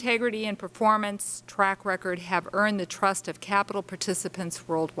 Moody's integrity and performance track record have earned the trust of capital participants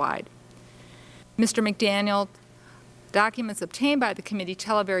worldwide. Mr. McDaniel, documents obtained by the committee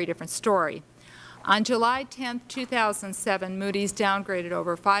tell a very different story. On July 10, 2007, Moody's downgraded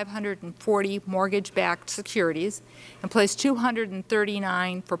over 540 mortgage-backed securities and placed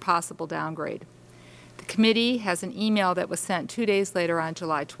 239 for possible downgrade. The committee has an email that was sent 2 days later on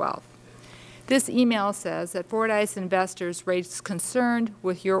July 12. This email says that Fordyce investors raised concern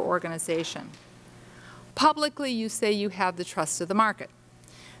with your organization. Publicly, you say you have the trust of the market,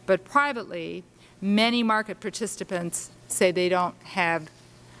 but privately, many market participants say they don't have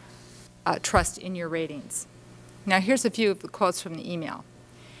trust in your ratings. Now, here's a few of the quotes from the email.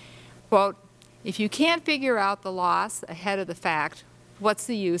 Quote, if you can't figure out the loss ahead of the fact, what's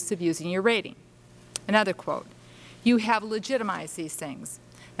the use of using your rating? Another quote, you have legitimized these things.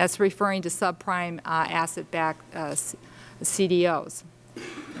 That's referring to subprime asset-backed CDOs.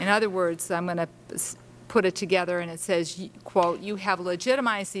 In other words, I'm going to put it together, and it says, quote, "You have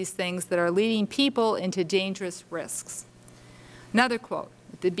legitimized these things that are leading people into dangerous risks." Another quote,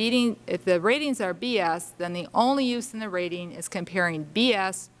 "If the ratings are BS, then the only use in the rating is comparing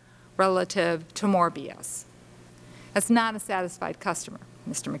BS relative to more BS." That's not a satisfied customer,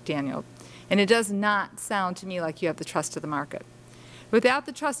 Mr. McDaniel, and it does not sound to me like you have the trust of the market. Without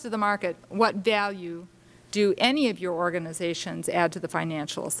the trust of the market, what value do any of your organizations add to the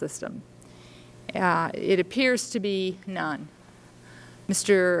financial system? It appears to be none.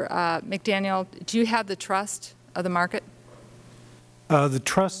 Mr. McDaniel, do you have the trust of the market? The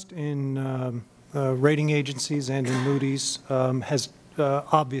trust in rating agencies and in Moody's has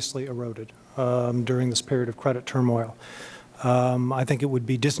obviously eroded during this period of credit turmoil. I think it would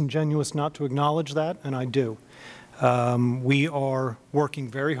be disingenuous not to acknowledge that, and I do. We are working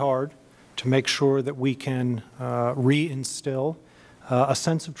very hard to make sure that we can reinstill a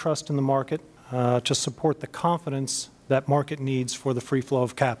sense of trust in the market to support the confidence that market needs for the free flow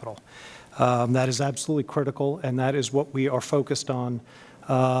of capital. That is absolutely critical, and that is what we are focused on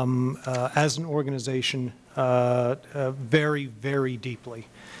as an organization very, very deeply.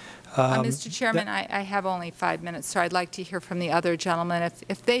 Mr. Chairman, I have only 5 minutes, so I'd like to hear from the other gentlemen.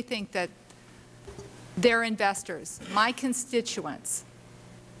 If they think that their investors, my constituents,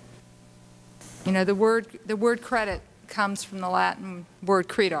 you know, the word credit comes from the Latin word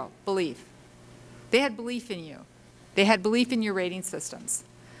credo, belief. They had belief in you. They had belief in your rating systems.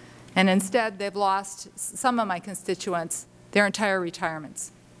 And instead, they've lost, some of my constituents, their entire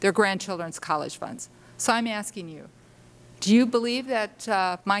retirements, their grandchildren's college funds. So I'm asking you, do you believe that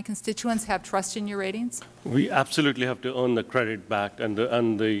my constituents have trust in your ratings? We absolutely have to earn the credit back and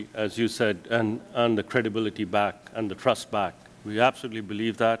the as you said, and the credibility back and the trust back. We absolutely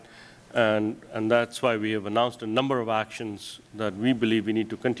believe that. And that's why we have announced a number of actions that we believe we need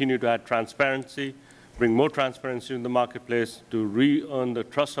to continue to add transparency, bring more transparency in the marketplace, to re-earn the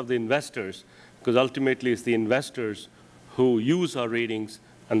trust of the investors, because ultimately it's the investors who use our ratings,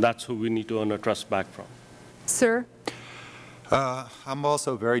 and that's who we need to earn our trust back from. Sir? I'm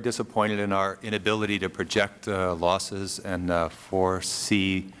also very disappointed in our inability to project losses and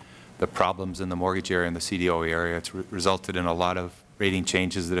foresee the problems in the mortgage area and the CDO area. It's resulted in a lot of rating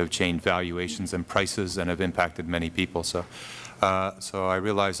changes that have changed valuations and prices and have impacted many people. So I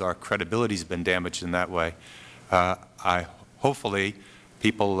realize our credibility has been damaged in that way. Hopefully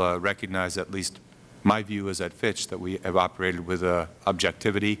people recognize, at least my view is at Fitch, that we have operated with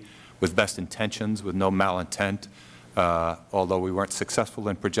objectivity, with best intentions, with no malintent, although we weren't successful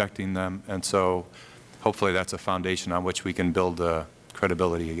in projecting them. And so hopefully that's a foundation on which we can build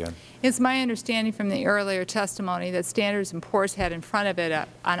credibility again. It's my understanding from the earlier testimony that Standard & Poor's had in front of it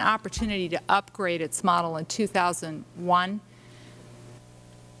an opportunity to upgrade its model in 2001.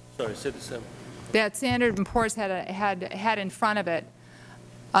 Sorry, say the same. That Standard & Poor's had in front of it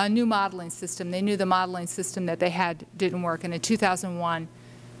a new modeling system. They knew the modeling system that they had didn't work, and in 2001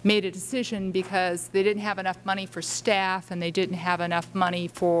 made a decision because they didn't have enough money for staff and they didn't have enough money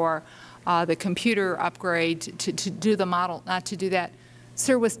for the computer upgrade to do the model, not to do that.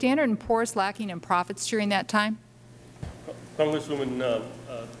 Sir, was Standard & Poor's lacking in profits during that time? Congresswoman,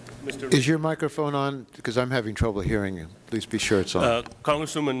 Mr. Is your microphone on? Because I'm having trouble hearing you. Please be sure it's on.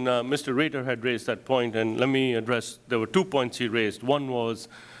 Congresswoman, Mr. Rader had raised that point, and let me address, there were 2 points he raised. One was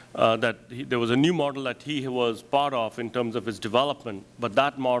that there was a new model that he was part of in terms of its development, but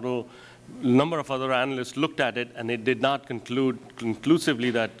that model, a number of other analysts looked at it, and it did not conclude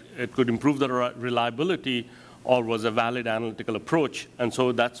conclusively that it could improve the reliability or was a valid analytical approach, and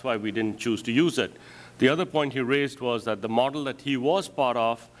so that's why we didn't choose to use it. The other point he raised was that the model that he was part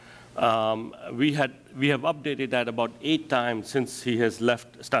of, we have updated that about 8 times since he has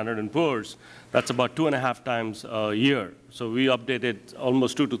left Standard & Poor's. That's about 2.5 times a year. So we update it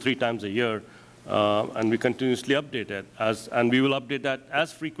almost 2 to 3 times a year, and we continuously update it. And we will update that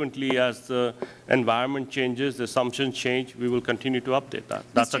as frequently as the environment changes, the assumptions change, we will continue to update that.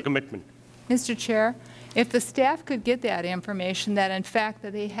 That's our commitment. Mr. Chair, if the staff could get that information, that in fact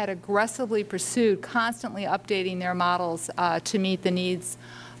that they had aggressively pursued constantly updating their models to meet the needs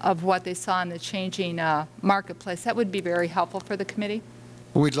of what they saw in the changing marketplace, that would be very helpful for the committee.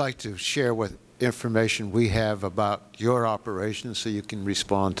 We'd like to share what information we have about your operations so you can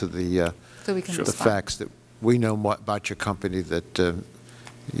respond to the facts that we know about your company that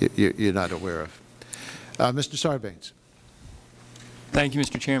you're not aware of. Mr. Sarbanes. Thank you,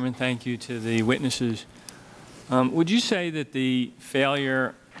 Mr. Chairman. Thank you to the witnesses. Would you say that the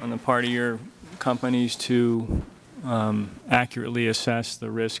failure on the part of your companies to accurately assess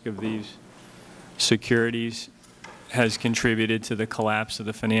the risk of these securities has contributed to the collapse of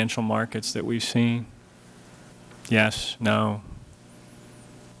the financial markets that we've seen? Yes, no?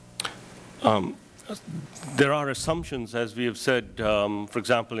 There are assumptions, as we have said, for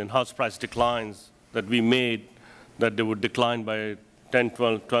example, in house price declines that we made, that they would decline by 10,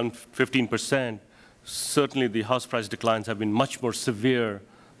 12, 15%. Certainly the house price declines have been much more severe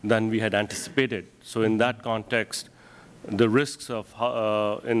than we had anticipated. So in that context, the risks of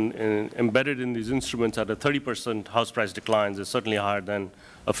embedded in these instruments at a 30% house price declines is certainly higher than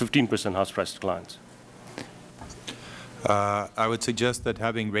a 15% house price declines. I would suggest that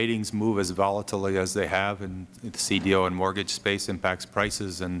having ratings move as volatilely as they have in the CDO and mortgage space impacts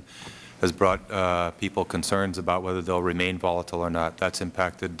prices and has brought people concerns about whether they'll remain volatile or not. That's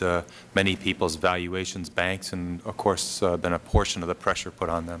impacted many people's valuations, banks, and of course been a portion of the pressure put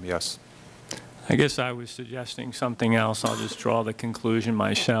on them, yes. I guess I was suggesting something else. I'll just draw the conclusion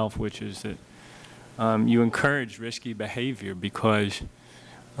myself, which is that you encourage risky behavior because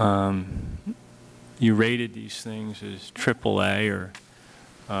you rated these things as AAA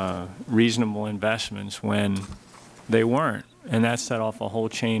or reasonable investments when they weren't. And that set off a whole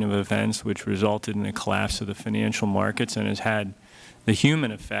chain of events which resulted in the collapse of the financial markets and has had the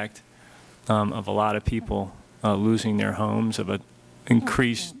human effect of a lot of people losing their homes, of an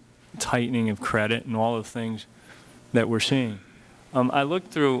increased tightening of credit and all the things that we're seeing. I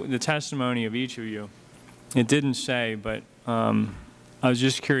looked through the testimony of each of you. It didn't say, but I was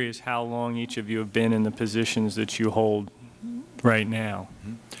just curious how long each of you have been in the positions that you hold right now.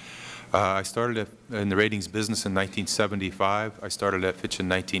 I started in the ratings business in 1975. I started at Fitch in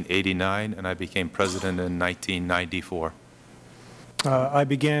 1989, and I became president in 1994. I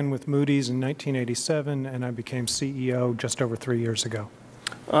began with Moody's in 1987, and I became CEO just over 3 years ago.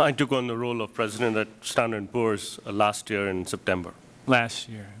 I took on the role of president at Standard & Poor's last year in September. Last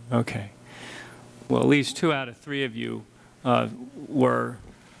year, okay. Well, at least 2 out of 3 of you were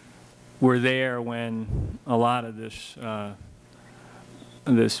there when a lot of this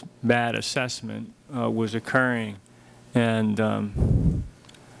this bad assessment was occurring. And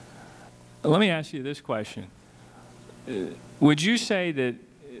let me ask you this question. Would you say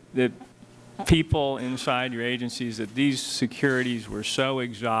that people inside your agencies, that these securities were so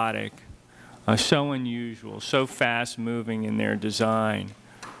exotic, so unusual, so fast-moving in their design,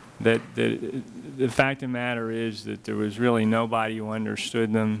 that the fact of the matter is that there was really nobody who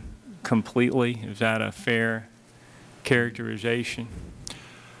understood them completely? Is that a fair characterization?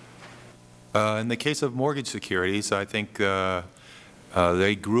 In the case of mortgage securities, I think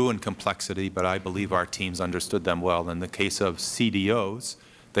they grew in complexity, but I believe our teams understood them well. In the case of CDOs,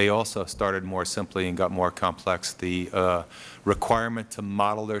 they also started more simply and got more complex. The requirement to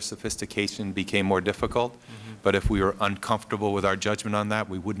model their sophistication became more difficult, but if we were uncomfortable with our judgment on that,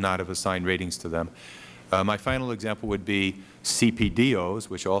 we would not have assigned ratings to them. My final example would be CPDOs,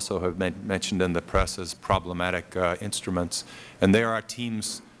 which also have been mentioned in the press as problematic instruments, and there our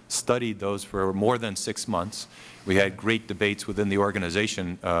teams studied those for more than 6 months. We had great debates within the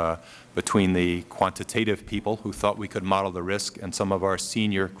organization between the quantitative people who thought we could model the risk and some of our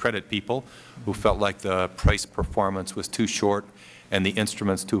senior credit people who felt like the price performance was too short and the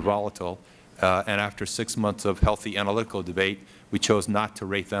instruments too volatile. And after 6 months of healthy analytical debate, we chose not to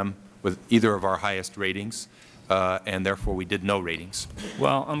rate them with either of our highest ratings, and therefore we did no ratings.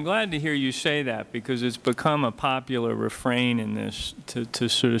 Well, I'm glad to hear you say that, because it's become a popular refrain in this to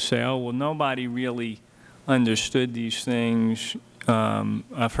sort of say, oh, well, nobody really understood these things.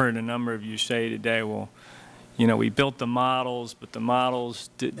 I've heard a number of you say today, well, you know, we built the models, but the models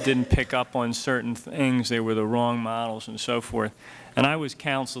didn't pick up on certain things. They were the wrong models and so forth. And I was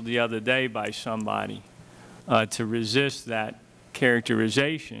counseled the other day by somebody to resist that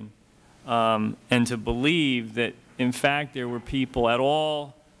characterization and to believe that, in fact, there were people at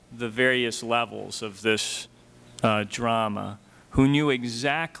all the various levels of this drama who knew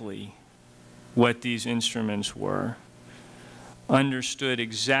exactly what these instruments were, understood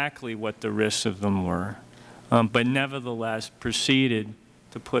exactly what the risks of them were, but nevertheless proceeded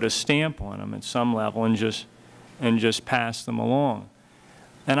to put a stamp on them at some level and just pass them along.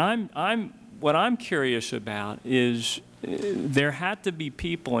 And what I'm curious about is there had to be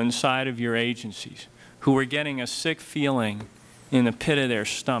people inside of your agencies who were getting a sick feeling in the pit of their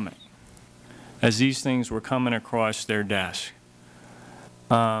stomach as these things were coming across their desk.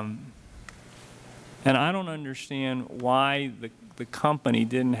 And I don't understand why the company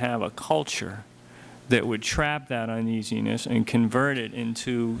didn't have a culture that would trap that uneasiness and convert it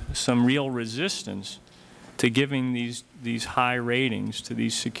into some real resistance to giving these high ratings to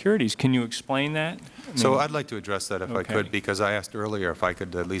these securities. Can you explain that? So I'd like to address that if I could, because I asked earlier if I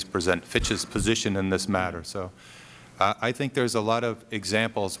could at least present Fitch's position in this matter. So I think there's a lot of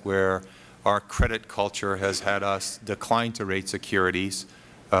examples where our credit culture has had us decline to rate securities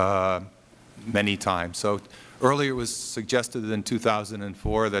many times. So earlier it was suggested in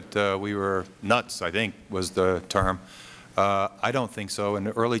 2004 that we were nuts, I think was the term. I don't think so. In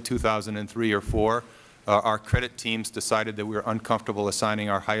early 2003 or 4, our credit teams decided that we were uncomfortable assigning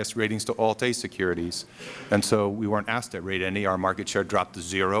our highest ratings to Alt-A securities. And so we weren't asked to rate any. Our market share dropped to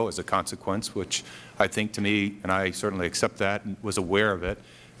 0 as a consequence, which I think to me, and I certainly accept that and was aware of it,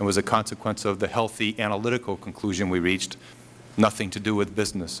 and was a consequence of the healthy analytical conclusion we reached, nothing to do with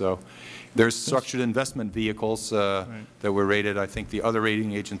business. So there's structured investment vehicles that were rated. I think the other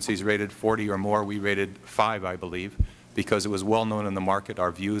rating agencies rated 40 or more. We rated 5, I believe, because it was well known in the market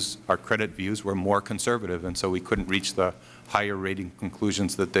our views, our credit views were more conservative, and so we couldn't reach the higher rating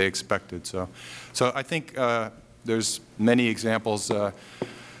conclusions that they expected. So I think there's many examples.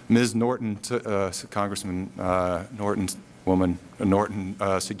 Ms. Norton, Congressman Norton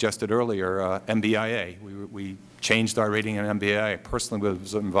suggested earlier MBIA. We changed our rating in MBIA. I personally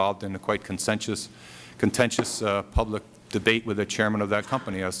was involved in a quite contentious public debate with the chairman of that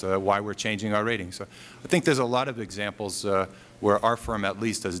company as to why we're changing our rating. So I think there's a lot of examples where our firm at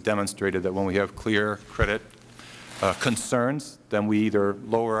least has demonstrated that when we have clear credit concerns, then we either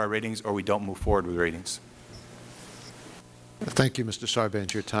lower our ratings or we don't move forward with ratings. Thank you, Mr.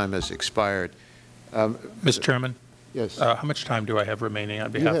 Sarbanes. Your time has expired. Mr. Chairman? Yes. How much time do I have remaining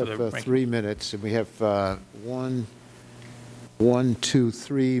on behalf of the ranking? You have 3 minutes, and we have 1, 2,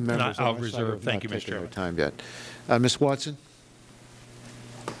 3 members. I'll reserve. Thank you, Mr. Chairman. Time yet. Ms. Watson.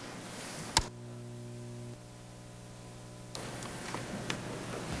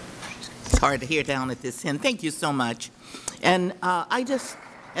 It's hard to hear down at this end. Thank you so much. And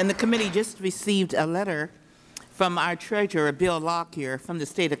and the committee just received a letter from our treasurer, Bill Lockyer, from the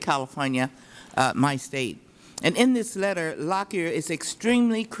state of California, my state. And in this letter, Lockyer is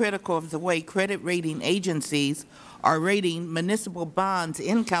extremely critical of the way credit rating agencies are rating municipal bonds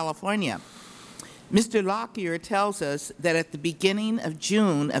in California. Mr. Lockyer tells us that at the beginning of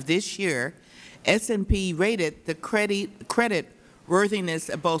June of this year, S&P rated the credit worthiness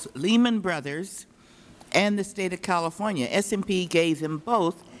of both Lehman Brothers and the state of California. S&P gave them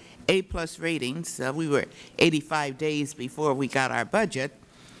both A+ ratings. We were 85 days before we got our budget,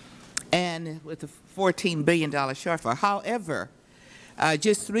 and with a $14 billion shortfall. However,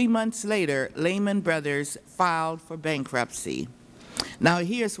 just 3 months later, Lehman Brothers filed for bankruptcy. Now,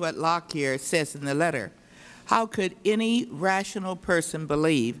 here's what Lockyer says in the letter. How could any rational person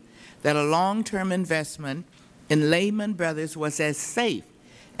believe that a long-term investment in Lehman Brothers was as safe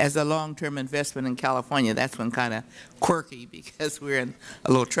as a long-term investment in California? That's one kind of quirky because we're in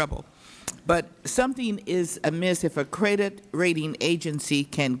a little trouble. But something is amiss if a credit rating agency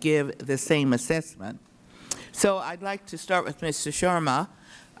can give the same assessment. So I'd like to start with Mr. Sharma.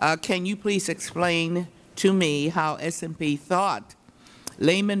 Can you please explain to me how S&P thought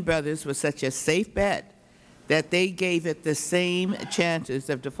Lehman Brothers was such a safe bet that they gave it the same chances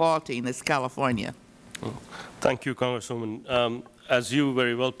of defaulting as California? Thank you, Congresswoman. As you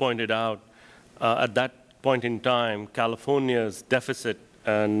very well pointed out, at that point in time, California's deficit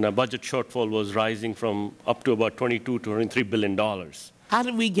and budget shortfall was rising from up to about $22 to $23 billion. How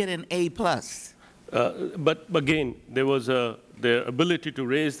did we get an A+? But again, there was the ability to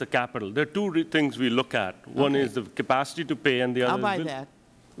raise the capital. There are two things we look at. One is the capacity to pay, and the other is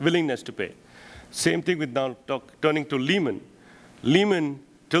willingness to pay. Same thing with now turning to Lehman. Lehman,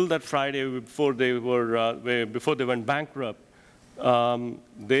 till that Friday before they went bankrupt,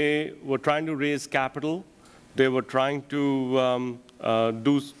 they were trying to raise capital. They were trying to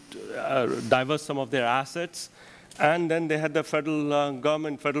divest some of their assets, and then they had the federal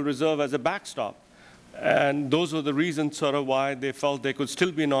government, Federal Reserve as a backstop. And those were the reasons sort of why they felt they could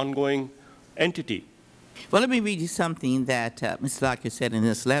still be an ongoing entity. Well, let me read you something that Mr. Lockyer said in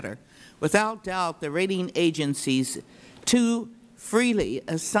this letter. Without doubt, the rating agencies too freely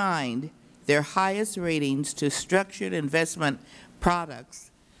assigned their highest ratings to structured investment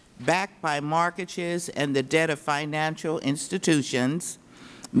products backed by mortgages and the debt of financial institutions,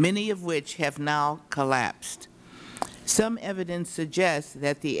 many of which have now collapsed. Some evidence suggests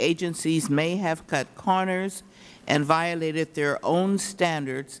that the agencies may have cut corners and violated their own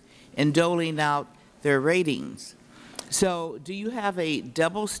standards in doling out their ratings. So do you have a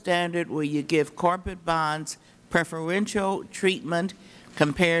double standard where you give corporate bonds preferential treatment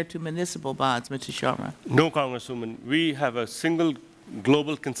compared to municipal bonds, Mr. Sharma? No, Congresswoman. We have a single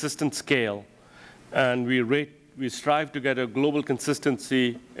global consistent scale, and we strive to get a global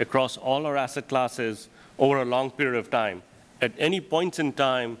consistency across all our asset classes over a long period of time. At any point in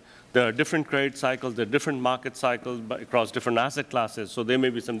time, there are different credit cycles, there are different market cycles across different asset classes, so there may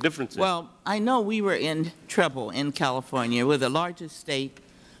be some differences. Well, I know we were in trouble in California. We're the largest state,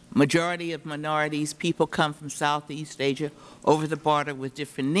 majority of minorities, people come from Southeast Asia over the border with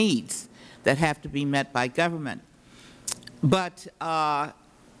different needs that have to be met by government. But,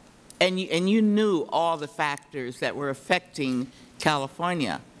 and you knew all the factors that were affecting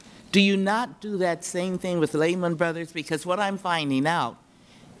California. Do you not do that same thing with Lehman Brothers? Because what I'm finding out,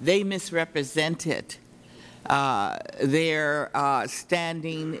 they misrepresented their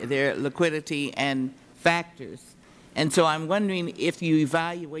standing, their liquidity and factors. And so I'm wondering if you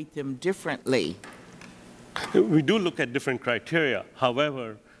evaluate them differently. We do look at different criteria.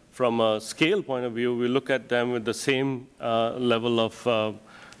 However, from a scale point of view, we look at them with the same level of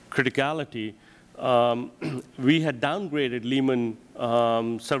criticality. We had downgraded Lehman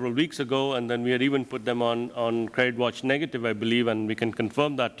several weeks ago, and then we had even put them on Credit Watch Negative, I believe, and we can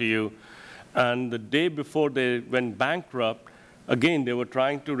confirm that to you. And the day before they went bankrupt, again, they were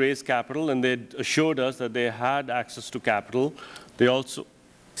trying to raise capital, and they assured us that they had access to capital. They also...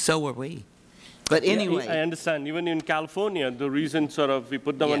 So were we. But anyway... Yeah, I understand. Even in California, the reason we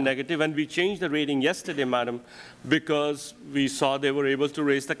put them on negative, and we changed the rating yesterday, Madam, because we saw they were able to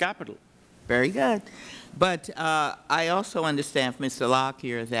raise the capital. Very good. But I also understand from Mr.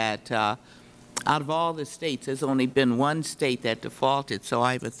 Lockyer that out of all the states, there's only been one state that defaulted, so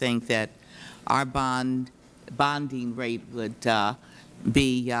I would think that our bonding rate would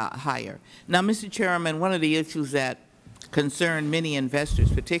be higher. Now, Mr. Chairman, one of the issues that concern many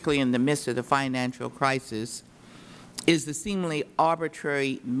investors, particularly in the midst of the financial crisis, is the seemingly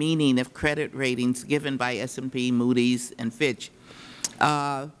arbitrary meaning of credit ratings given by S&P, Moody's, and Fitch.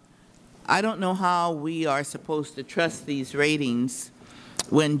 I don't know how we are supposed to trust these ratings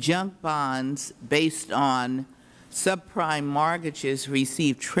when junk bonds based on subprime mortgages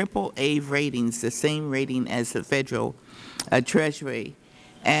receive AAA ratings, the same rating as the Federal Treasury.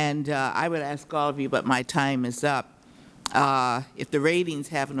 And I would ask all of you, but my time is up, if the ratings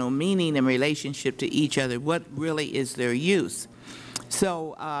have no meaning in relationship to each other, what really is their use?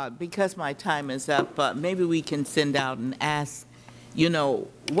 So because my time is up, maybe we can send out and ask, you know,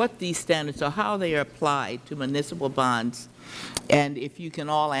 what these standards are, how they are applied to municipal bonds, and if you can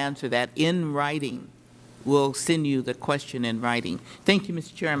all answer that in writing, we'll send you the question in writing. Thank you,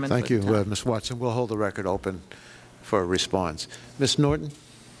 Mr. Chairman. Thank you, Ms. Watson. We'll hold the record open for a response. Ms. Norton.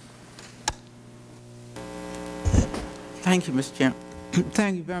 Thank you, Mr. Chairman.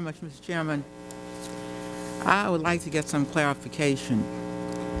 Thank you very much, Mr. Chairman. I would like to get some clarification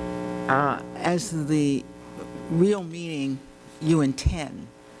as to the real meaning you intend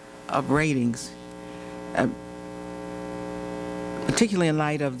of ratings, particularly in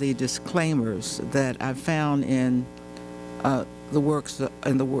light of the disclaimers that I've found in the works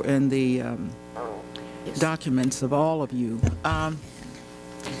in the documents of all of you.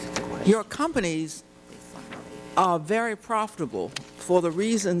 Your companies are very profitable for the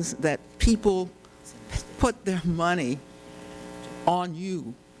reasons that people put their money on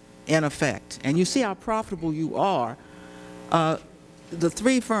you, in effect. And you see how profitable you are. The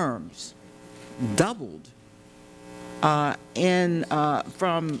three firms doubled from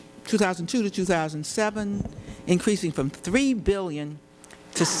 2002 to 2007, increasing from $3 billion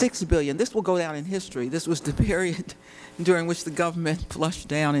to $6 billion. This will go down in history. This was the period during which the government flushed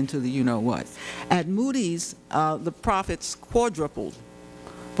down into the you-know-what. At Moody's, the profits quadrupled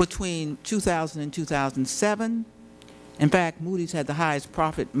between 2000 and 2007. In fact, Moody's had the highest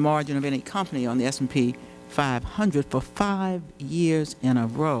profit margin of any company on the S&P 500 for 5 years in a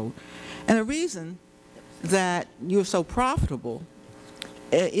row. And the reason that you're so profitable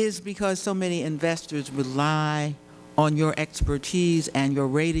is because so many investors rely on your expertise and your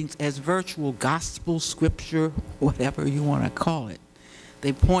ratings as virtual gospel scripture, whatever you want to call it.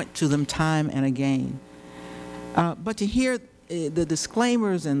 They point to them time and again. But to hear the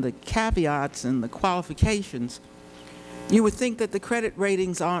disclaimers and the caveats and the qualifications, you would think that the credit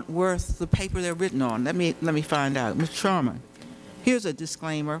ratings aren't worth the paper they're written on. Let me find out. Mr. Sharma, here's a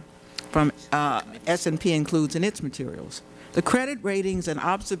disclaimer from S&P includes in its materials. The credit ratings and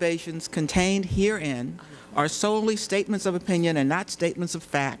observations contained herein are solely statements of opinion and not statements of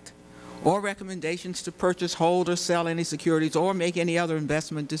fact or recommendations to purchase, hold, or sell any securities or make any other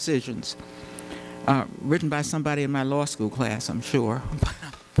investment decisions. Written by somebody in my law school class, I'm sure.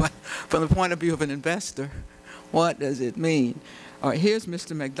 But from the point of view of an investor, what does it mean? Here's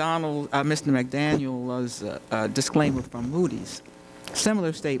Mr. McDaniel's disclaimer from Moody's.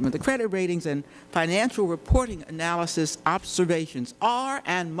 Similar statement. The credit ratings and financial reporting analysis observations are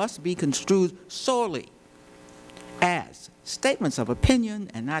and must be construed solely as statements of opinion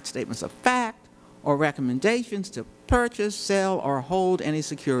and not statements of fact or recommendations to purchase, sell, or hold any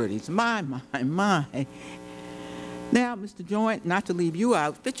securities. My. Now, Mr. Joint, not to leave you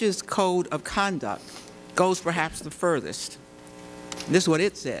out, Fitch's Code of Conduct goes perhaps the furthest. This is what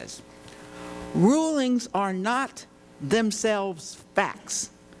it says. Rulings are not themselves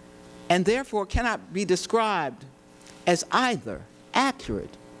facts, and therefore cannot be described as either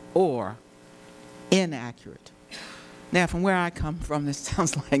accurate or inaccurate. Now, from where I come from, this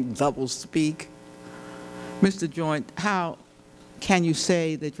sounds like double speak. Mr. Joint, how can you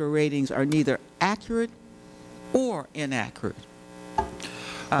say that your ratings are neither accurate or inaccurate?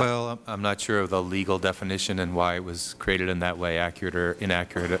 Well, I'm not sure of the legal definition and why it was created in that way, accurate or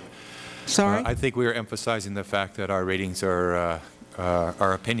inaccurate. Sorry? I think we are emphasizing the fact that our ratings are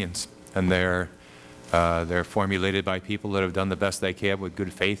opinions, and they're formulated by people that have done the best they can with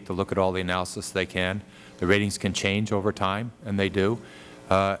good faith to look at all the analysis they can. The ratings can change over time, and they do.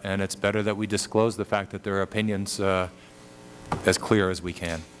 And it's better that we disclose the fact that they're opinions as clear as we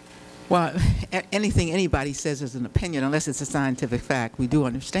can. Well, anything anybody says is an opinion, unless it's a scientific fact. We do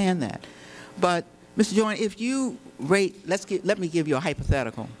understand that. But, Mr. Joint, if you rate, let me give you a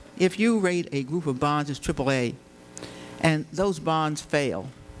hypothetical. If you rate a group of bonds as AAA, and those bonds fail,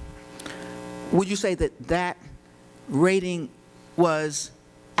 would you say that that rating was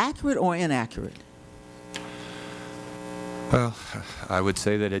accurate or inaccurate? Well, I would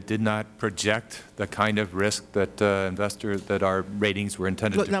say that it did not project the kind of risk that investors, that our ratings were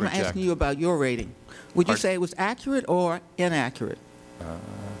intended to project. I'm asking you about your rating. Would you say it was accurate or inaccurate?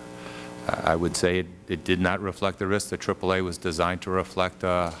 I would say it did not reflect the risk. The AAA was designed to reflect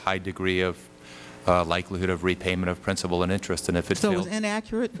a high degree of likelihood of repayment of principal and interest, and if it failed, it was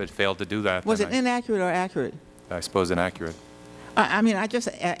inaccurate? If it failed to do that, was it inaccurate or accurate? I suppose inaccurate. I mean, I just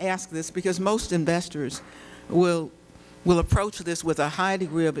ask this because most investors will approach this with a high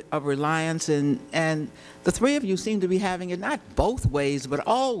degree of reliance, and the three of you seem to be having it not both ways, but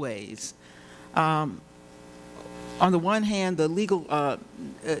always. On the one hand, the legal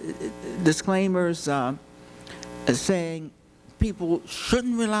disclaimers saying people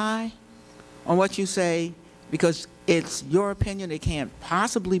shouldn't rely on what you say because it's your opinion, it can't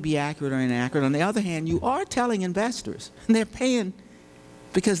possibly be accurate or inaccurate. On the other hand, you are telling investors, and they're paying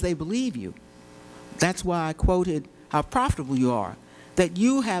because they believe you. That's why I quoted how profitable you are, that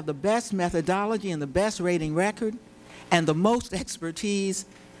you have the best methodology and the best rating record and the most expertise,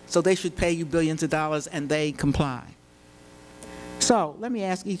 so they should pay you billions of dollars, and they comply. So let me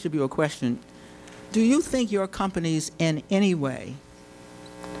ask each of you a question. Do you think your companies in any way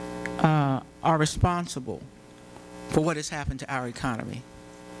are responsible for what has happened to our economy?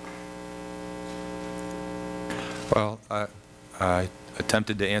 Well, I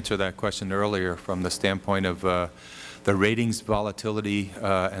attempted to answer that question earlier from the standpoint of the ratings volatility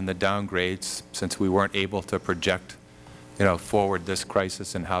and the downgrades, since we weren't able to project, forward this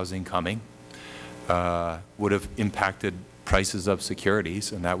crisis in housing coming, would have impacted prices of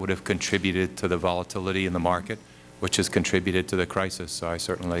securities, and that would have contributed to the volatility in the market, which has contributed to the crisis. So I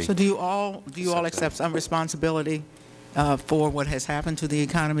certainly. So do you all accept some responsibility for what has happened to the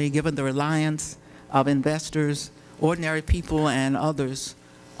economy, given the reliance of investors, ordinary people, and others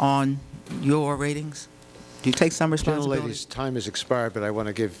on your ratings? Do you take some responsibility? Ladies, time has expired, but I want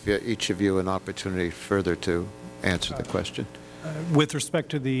to give each of you an opportunity further to answer the question. With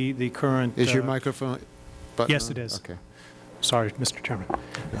respect to the current... Is your microphone button Yes, on? it is. Okay. Sorry, Mr.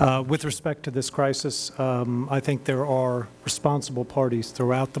 Chairman. With respect to this crisis, I think there are responsible parties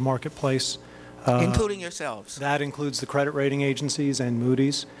throughout the marketplace. Including yourselves? That includes the credit rating agencies and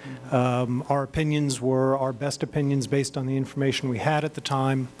Moody's. Our opinions were our best opinions based on the information we had at the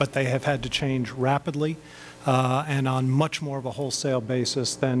time, but they have had to change rapidly and on much more of a wholesale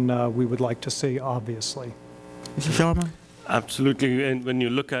basis than we would like to see, obviously. Mr. Sharma? Absolutely. And when you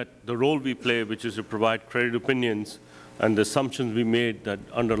look at the role we play, which is to provide credit opinions, and the assumptions we made that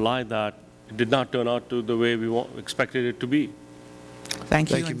underlie that, it did not turn out to the way we expected it to be. Thank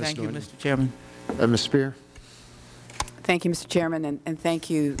you, and thank you, Mr. Chairman. Ms. Spear. Thank you, Mr. Chairman, and thank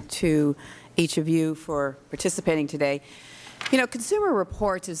you to each of you for participating today. Consumer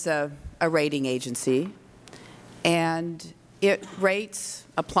Reports is a rating agency, and it rates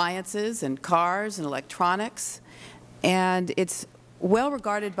appliances and cars and electronics, and it's well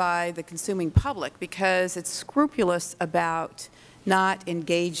regarded by the consuming public because it's scrupulous about not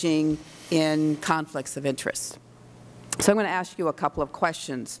engaging in conflicts of interest. So I'm going to ask you a couple of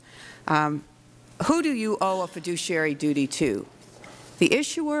questions. Who do you owe a fiduciary duty to, the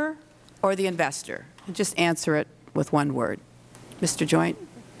issuer or the investor? And just answer it with one word. Mr. Joint?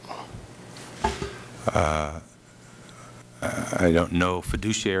 I don't know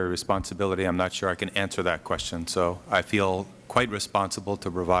fiduciary responsibility. I'm not sure I can answer that question. So I feel quite responsible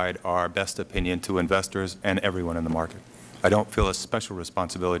to provide our best opinion to investors and everyone in the market. I don't feel a special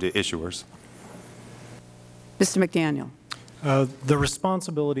responsibility to issuers. Mr. McDaniel. The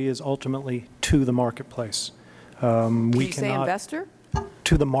responsibility is ultimately to the marketplace. Did you say investor?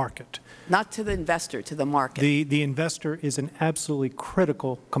 To the market. Not to the investor, to the market. The investor is an absolutely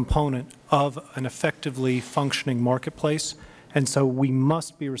critical component of an effectively functioning marketplace, and so we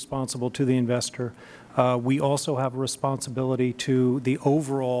must be responsible to the investor. We also have a responsibility to the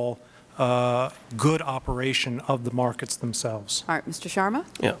overall good operation of the markets themselves. All right, Mr. Sharma?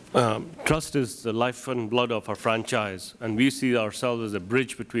 Yeah, trust is the life and blood of our franchise, and we see ourselves as a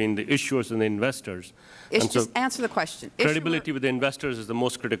bridge between the issuers and the investors. And just answer the question. Credibility with the investors is the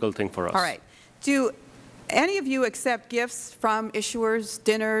most critical thing for us. All right. Do any of you accept gifts from issuers,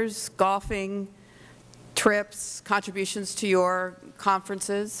 dinners, golfing, trips, contributions to your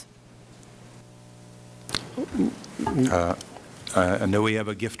conferences? I know we have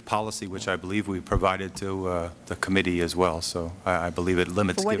a gift policy, which I believe we provided to the committee as well. So I believe it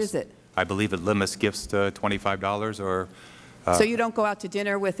limits gifts. What is it? I believe it limits gifts to $25 or. So you don't go out to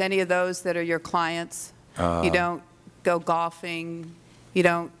dinner with any of those that are your clients? You don't go golfing? You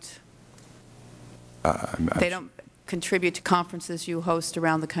don't? They don't contribute to conferences you host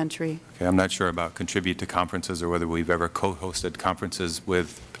around the country? Okay, I'm not sure about contribute to conferences or whether we've ever co-hosted conferences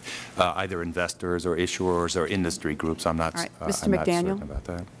with either investors or issuers or industry groups. I'm not, Mr. I'm not McDaniel? certain about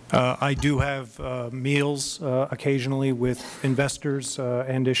that. I do have meals occasionally with investors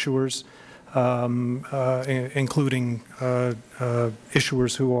and issuers, including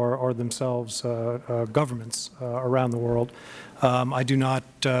issuers who are themselves governments around the world. I do not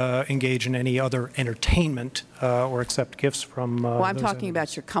engage in any other entertainment or accept gifts from Well, I'm talking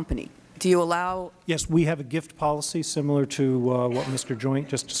about your company. Do you allow? Yes, we have a gift policy similar to what Mr. Joint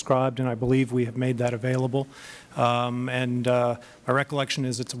just described, and I believe we have made that available. My recollection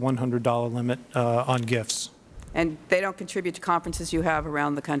is it's a $100 limit on gifts. And they don't contribute to conferences you have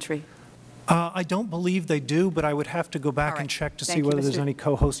around the country? I don't believe they do, but I would have to go back and check to see whether there's any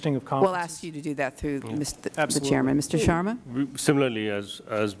co-hosting of conferences. We'll ask you to do that through the Chairman. Mr. Sharma? Similarly,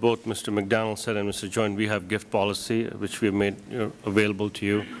 as both Mr. McDaniel said and Mr. Joint, we have gift policy, which we have made available to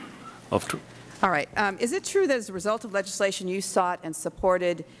you. All right. Is it true that as a result of legislation you sought and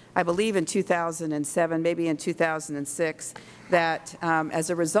supported, I believe in 2007, maybe in 2006, that as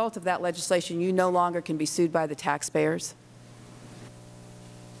a result of that legislation you no longer can be sued by the taxpayers?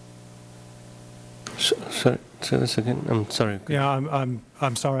 Sorry, say this again. I'm sorry. Yeah,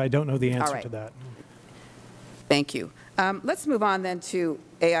 I'm sorry. I don't know the answer to that. Thank you. Let's move on then to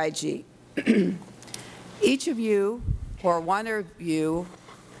AIG. Each of you, or one of you,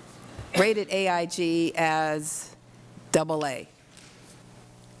 rated AIG as AA,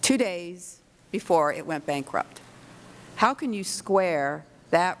 2 days before it went bankrupt. How can you square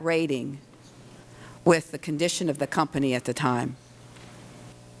that rating with the condition of the company at the time?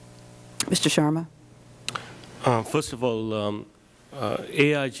 Mr. Sharma? First of all,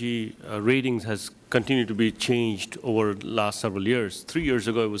 AIG ratings has continued to be changed over the last several years. 3 years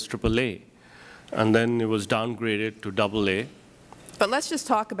ago, it was AAA, and then it was downgraded to AA. But let's just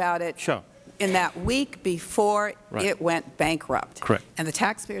talk about it. Sure. In that week before it went bankrupt. Correct. And the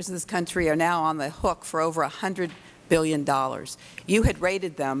taxpayers of this country are now on the hook for over $100 billion. You had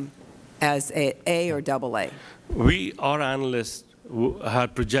rated them as A or AA. Our analysts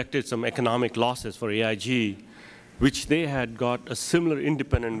had projected some economic losses for AIG, which they had got a similar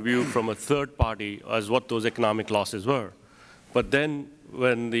independent view from a third party as what those economic losses were. But then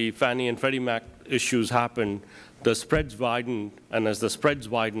when the Fannie and Freddie Mac issues happened, the spreads widened, and as the spreads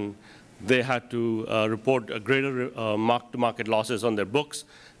widened, they had to report a greater mark-to-market losses on their books.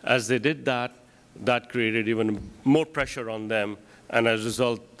 As they did that, that created even more pressure on them, and as a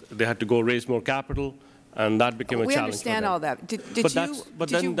result, they had to go raise more capital, and that became a challenge. We understand all that. Did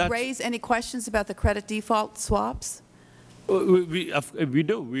you raise any questions about the credit default swaps? We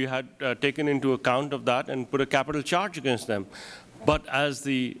do. We had taken into account of that and put a capital charge against them. But as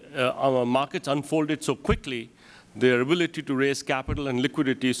our markets unfolded so quickly, their ability to raise capital and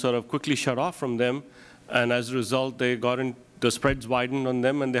liquidity sort of quickly shut off from them, and as a result, the spreads widened on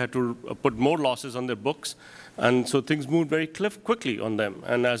them, and they had to put more losses on their books, and so things moved very quickly on them.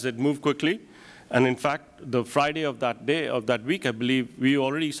 And as it moved quickly, and in fact, the Friday of that day, of that week, I believe, we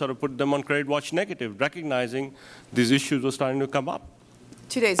already sort of put them on credit watch negative, recognizing these issues were starting to come up.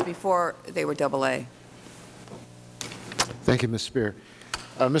 2 days before they were AA. Thank you, Ms. Spear.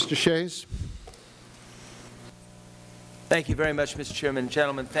 Mr. Shays? Thank you very much, Mr. Chairman.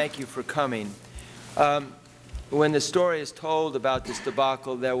 Gentlemen, thank you for coming. when the story is told about this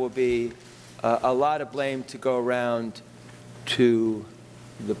debacle, there will be a lot of blame to go around to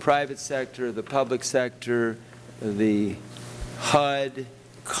the private sector, the public sector, the HUD,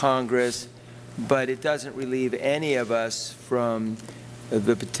 Congress, but it doesn't relieve any of us from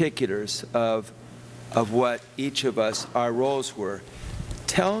the particulars of what each of us, our roles were.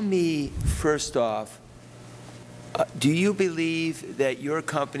 Tell me, first off, do you believe that your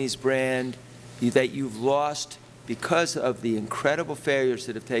company's brand, that you've lost because of the incredible failures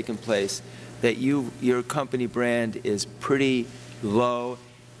that have taken place, that your company brand is pretty low,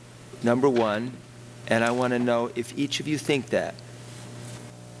 number one, and I want to know if each of you think that.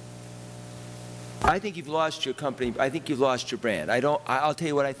 I think you've lost your company. I think you've lost your brand. I'll tell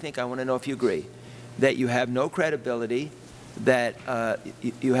you what I think. I want to know if you agree. That you have no credibility, that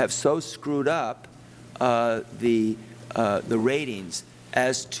you have so screwed up the ratings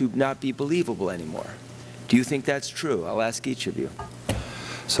as to not be believable anymore. Do you think that's true? I'll ask each of you.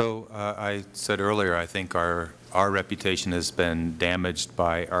 So I said earlier, I think our reputation has been damaged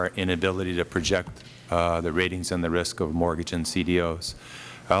by our inability to project the ratings and the risk of mortgage and CDOs.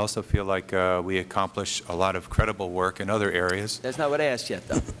 I also feel like we accomplish a lot of credible work in other areas. That's not what I asked yet,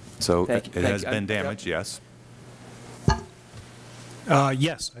 though. So it has been damaged, yes.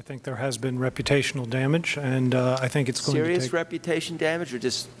 Yes, I think there has been reputational damage, and I think it's going to take... Serious reputation damage or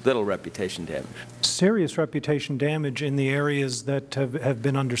just little reputation damage? Serious reputation damage in the areas that have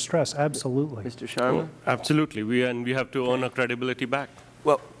been under stress, absolutely. Mr. Sharma? Well, absolutely. We have to earn our credibility back.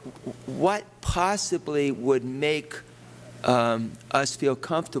 Well, what possibly would make us feel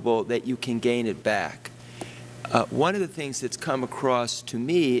comfortable that you can gain it back? One of the things that's come across to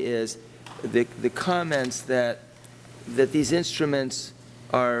me is the comments that these instruments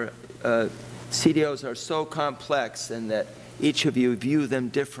are, CDOs are so complex and that each of you view them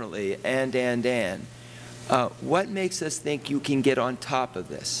differently, and. What makes us think you can get on top of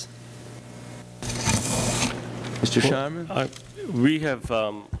this? Mr. Sharma? We have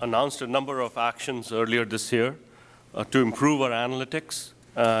announced a number of actions earlier this year to improve our analytics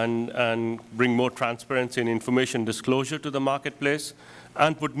and bring more transparency and information disclosure to the marketplace,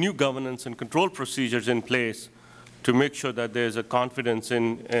 and put new governance and control procedures in place to make sure that there's a confidence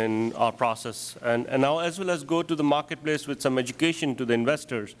in our process, and now as well as go to the marketplace with some education to the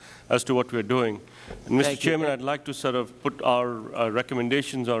investors as to what we're doing. And Mr. Chairman, I'd like to sort of put our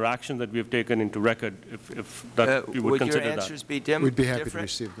recommendations or actions that we have taken into record, if that you would consider that. Would your answers be different? We'd be happy to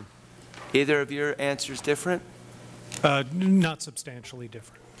receive them. Either of your answers different? Not substantially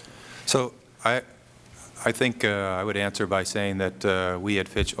different. So I think I would answer by saying that we at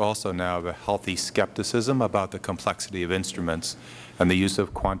Fitch also now have a healthy skepticism about the complexity of instruments and the use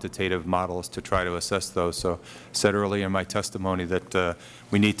of quantitative models to try to assess those. So I said earlier in my testimony that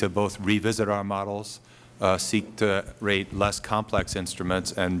we need to both revisit our models, seek to rate less complex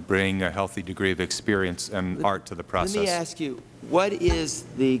instruments, and bring a healthy degree of experience and art to the process. Let me ask you, what is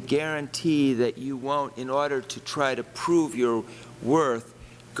the guarantee that you won't, in order to try to prove your worth,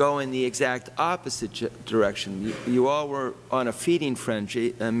 go in the exact opposite direction? You all were on a feeding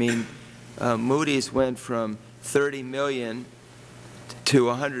frenzy. I mean, Moody's went from 30 million to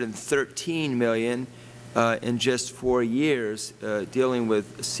 113 million in just 4 years dealing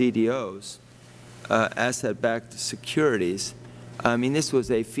with CDOs, asset-backed securities. I mean, this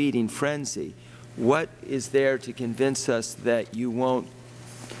was a feeding frenzy. What is there to convince us that you won't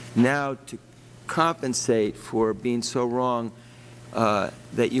now, to compensate for being so wrong,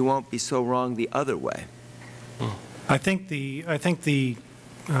 that you won't be so wrong the other way? I think the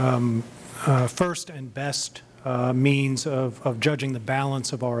first and best means of judging the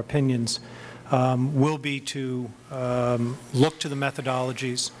balance of our opinions will be to look to the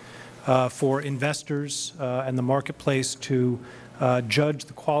methodologies for investors and the marketplace to judge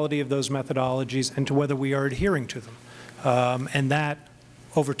the quality of those methodologies and to whether we are adhering to them. And that,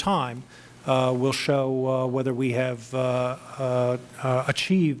 over time, will show whether we have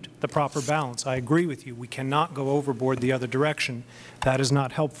achieved the proper balance. I agree with you. We cannot go overboard the other direction. That is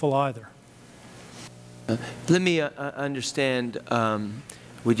not helpful either. Let me understand.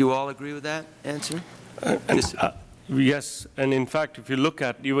 Would you all agree with that answer? Yes, and in fact, if you look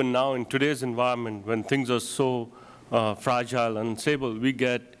at even now in today's environment, when things are so fragile and unstable, we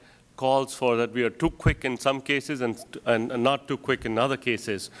get calls for that we are too quick in some cases and not too quick in other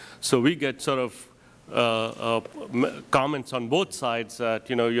cases. So we get sort of comments on both sides that,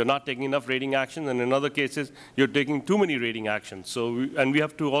 you know, you're not taking enough rating action, and in other cases, you're taking too many rating actions. So we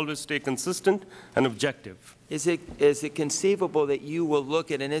have to always stay consistent and objective. Is it conceivable that you will look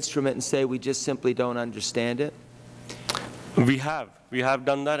at an instrument and say, we just simply don't understand it? We have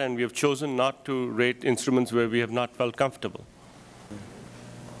done that, and we have chosen not to rate instruments where we have not felt comfortable.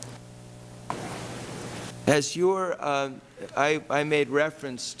 As your, I made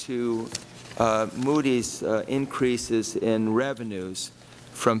reference to Moody's increases in revenues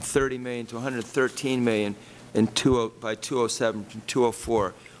from 30 million to 113 million in by 2007 from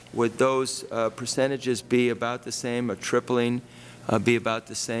 2004. Would those percentages be about the same, or tripling be about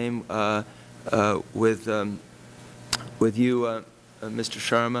the same with you, Mr.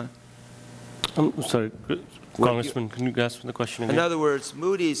 Sharma? I'm sorry, Congressman, can you ask the question again? In other words,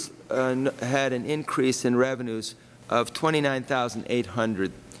 Moody's had an increase in revenues of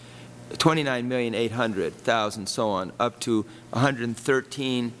 29,800,000, so on, up to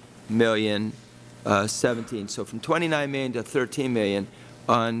 113,017,000. So from 29 million to 13 million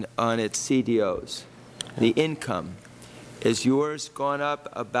on its CDOs. The income. Is yours gone up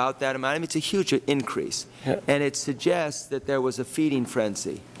about that amount? I mean, it's a huge increase. Yeah. And it suggests that there was a feeding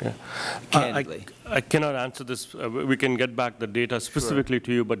frenzy, candidly. I cannot answer this. We can get back the data specifically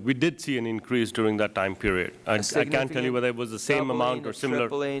to you, but we did see an increase during that time period. I can't tell you whether it was the same amount or similar.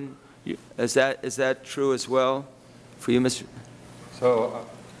 Tripling. Is that true as well for you, Mr.? So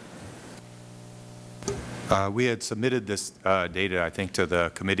we had submitted this data, I think, to the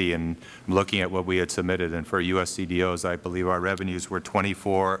committee, and looking at what we had submitted, and for U.S. CDOs, I believe our revenues were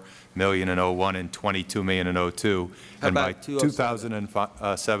 24 million in 01 and 22 million in 02. And by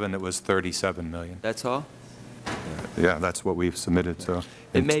 2007, it was 37 million. That's all? Yeah, that's what we've submitted. So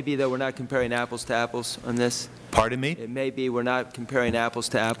it may be that we're not comparing apples to apples on this. Pardon me? It may be we're not comparing apples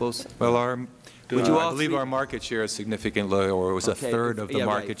to apples. Well, I believe our market share is significantly lower. It was a third of the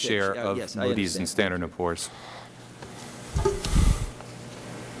market share of Moody's and Standard & Poor's.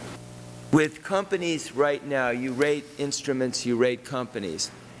 With companies right now, you rate instruments, you rate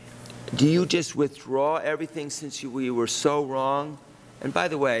companies. Do you just withdraw everything since we were so wrong? And by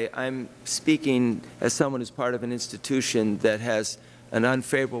the way, I'm speaking as someone who's part of an institution that has an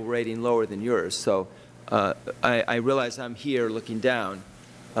unfavorable rating lower than yours. So I realize I'm here looking down.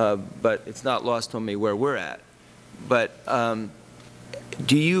 But it's not lost on me where we're at. But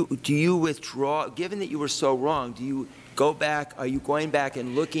do you withdraw, given that you were so wrong, do you go back, are you going back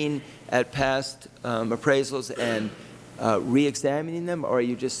and looking at past appraisals and re-examining them, or are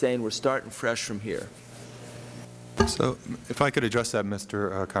you just saying we're starting fresh from here? So if I could address that,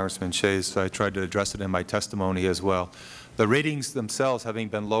 Mr. Congressman Shays, I tried to address it in my testimony as well. The ratings themselves, having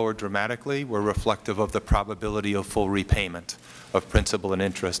been lowered dramatically, were reflective of the probability of full repayment of principal and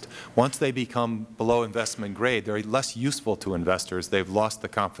interest. Once they become below investment grade, they're less useful to investors. They've lost the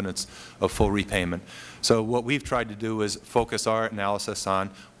confidence of full repayment. So what we've tried to do is focus our analysis on,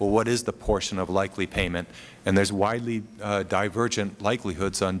 well, what is the portion of likely payment? And there's widely divergent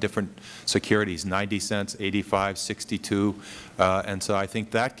likelihoods on different securities, 90 cents, 85, 62. And so I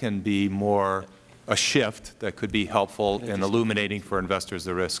think that can be more a shift that could be helpful in illuminating for investors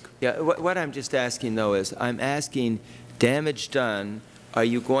the risk. Yeah, what I'm just asking, though, is I'm asking, damage done, are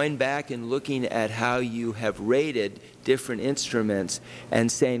you going back and looking at how you have rated different instruments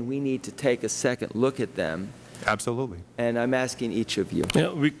and saying we need to take a second look at them? Absolutely. And I'm asking each of you.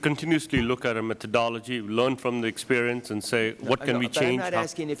 Yeah, we continuously look at our methodology, learn from the experience, and say, what can we change? I'm not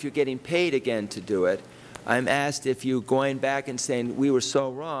asking if you're getting paid again to do it. I'm asked if you're going back and saying, we were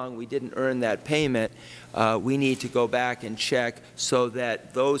so wrong, we didn't earn that payment, we need to go back and check so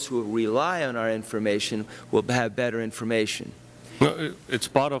that those who rely on our information will have better information. No, it's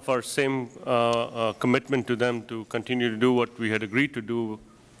part of our same commitment to them to continue to do what we had agreed to do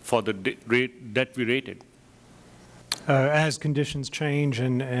for the debt we rated. As conditions change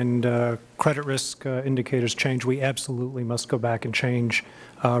and credit risk indicators change, we absolutely must go back and change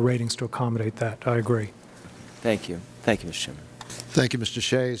ratings to accommodate that. I agree. Thank you. Thank you, Mr. Chairman. Thank you, Mr.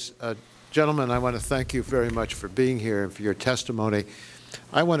 Shays. Gentlemen, I want to thank you very much for being here and for your testimony.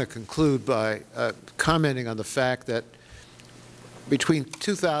 I want to conclude by commenting on the fact that between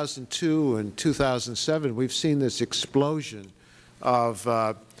 2002 and 2007, we've seen this explosion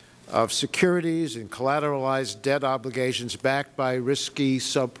of securities and collateralized debt obligations backed by risky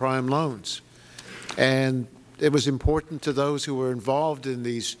subprime loans. And it was important to those who were involved in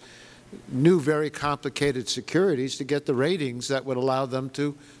these new, very complicated securities to get the ratings that would allow them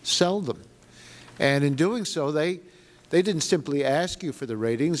to sell them. And in doing so, they didn't simply ask you for the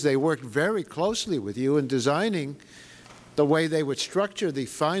ratings. They worked very closely with you in designing the way they would structure the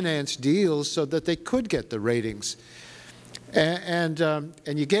finance deals so that they could get the ratings. And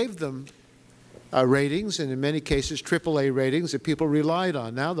you gave them ratings, and in many cases AAA ratings that people relied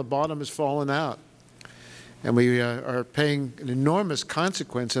on. Now the bottom has fallen out, and we are paying an enormous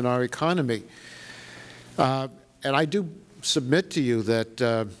consequence in our economy. And I do submit to you that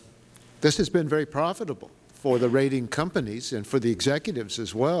this has been very profitable for the rating companies and for the executives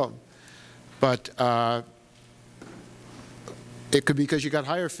as well. But it could be because you got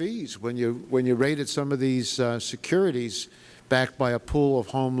higher fees when you rated some of these securities backed by a pool of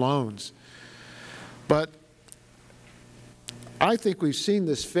home loans. But I think we've seen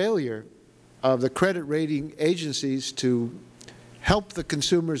this failure of the credit rating agencies to help the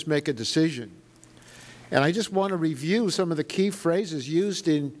consumers make a decision. And I just want to review some of the key phrases used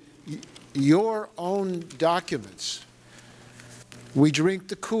in your own documents. We drink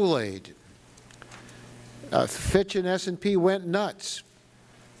the Kool-Aid. Fitch and S&P went nuts.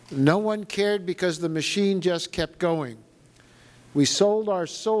 No one cared because the machine just kept going. We sold our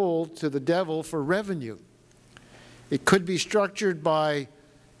soul to the devil for revenue. It could be structured by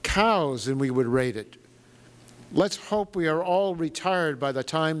cows and we would rate it. Let's hope we are all retired by the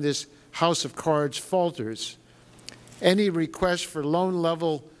time this house of cards falters. Any request for loan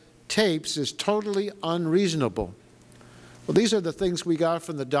level tapes is totally unreasonable. Well, these are the things we got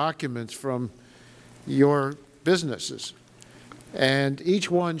from the documents from your businesses. And each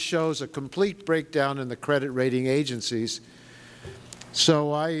one shows a complete breakdown in the credit rating agencies.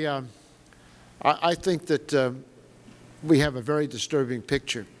 So I think that we have a very disturbing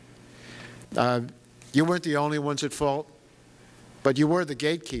picture. You weren't the only ones at fault, but you were the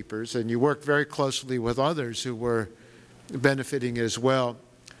gatekeepers, and you worked very closely with others who were benefiting as well.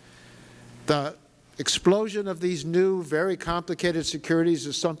 The explosion of these new, very complicated securities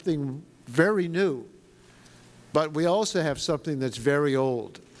is something very new, but we also have something that's very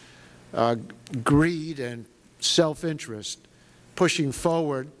old, greed and self-interest, pushing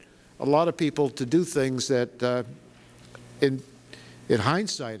forward a lot of people to do things that in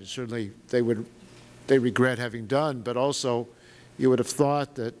hindsight, certainly they regret having done, but also you would have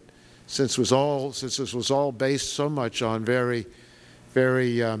thought that since this was all based so much on very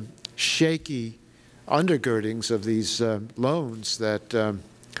shaky undergirdings of these loans, that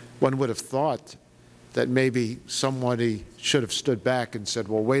one would have thought that maybe somebody should have stood back and said,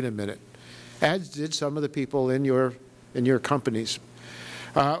 well, wait a minute, as did some of the people in your companies.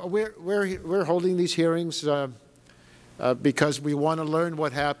 We're holding these hearings because we want to learn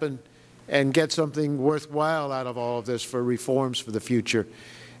what happened and get something worthwhile out of all of this for reforms for the future.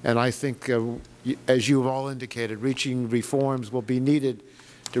 And I think, as you've all indicated, reaching reforms will be needed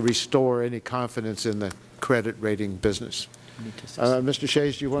to restore any confidence in the credit rating business. Mr.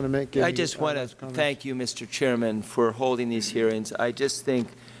 Shays, do you want to make any I just want to thank you, Mr. Chairman, for holding these hearings. I just think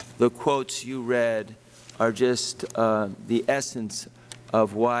the quotes you read are just the essence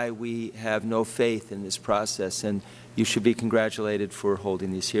of why we have no faith in this process, and you should be congratulated for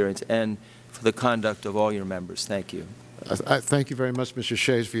holding these hearings and for the conduct of all your members. Thank you. Thank you very much, Mr.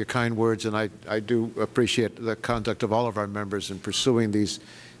 Shays, for your kind words, and I do appreciate the conduct of all of our members in pursuing these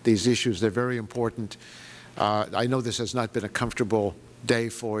issues. They're very important. I know this has not been a comfortable day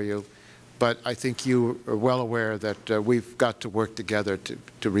for you, but I think you are well aware that we've got to work together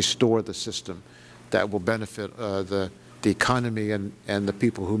to restore the system that will benefit the economy and the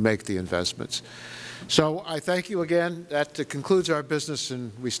people who make the investments. So I thank you again. That concludes our business,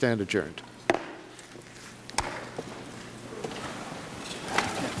 and we stand adjourned.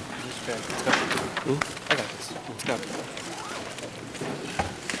 I got this. Let's go.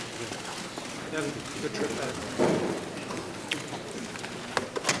 Good trip back.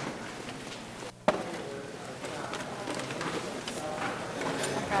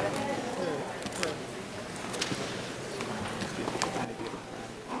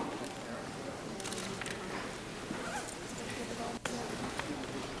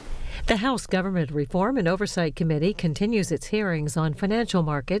 The House Government Reform and Oversight Committee continues its hearings on financial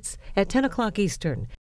markets at 10 o'clock Eastern.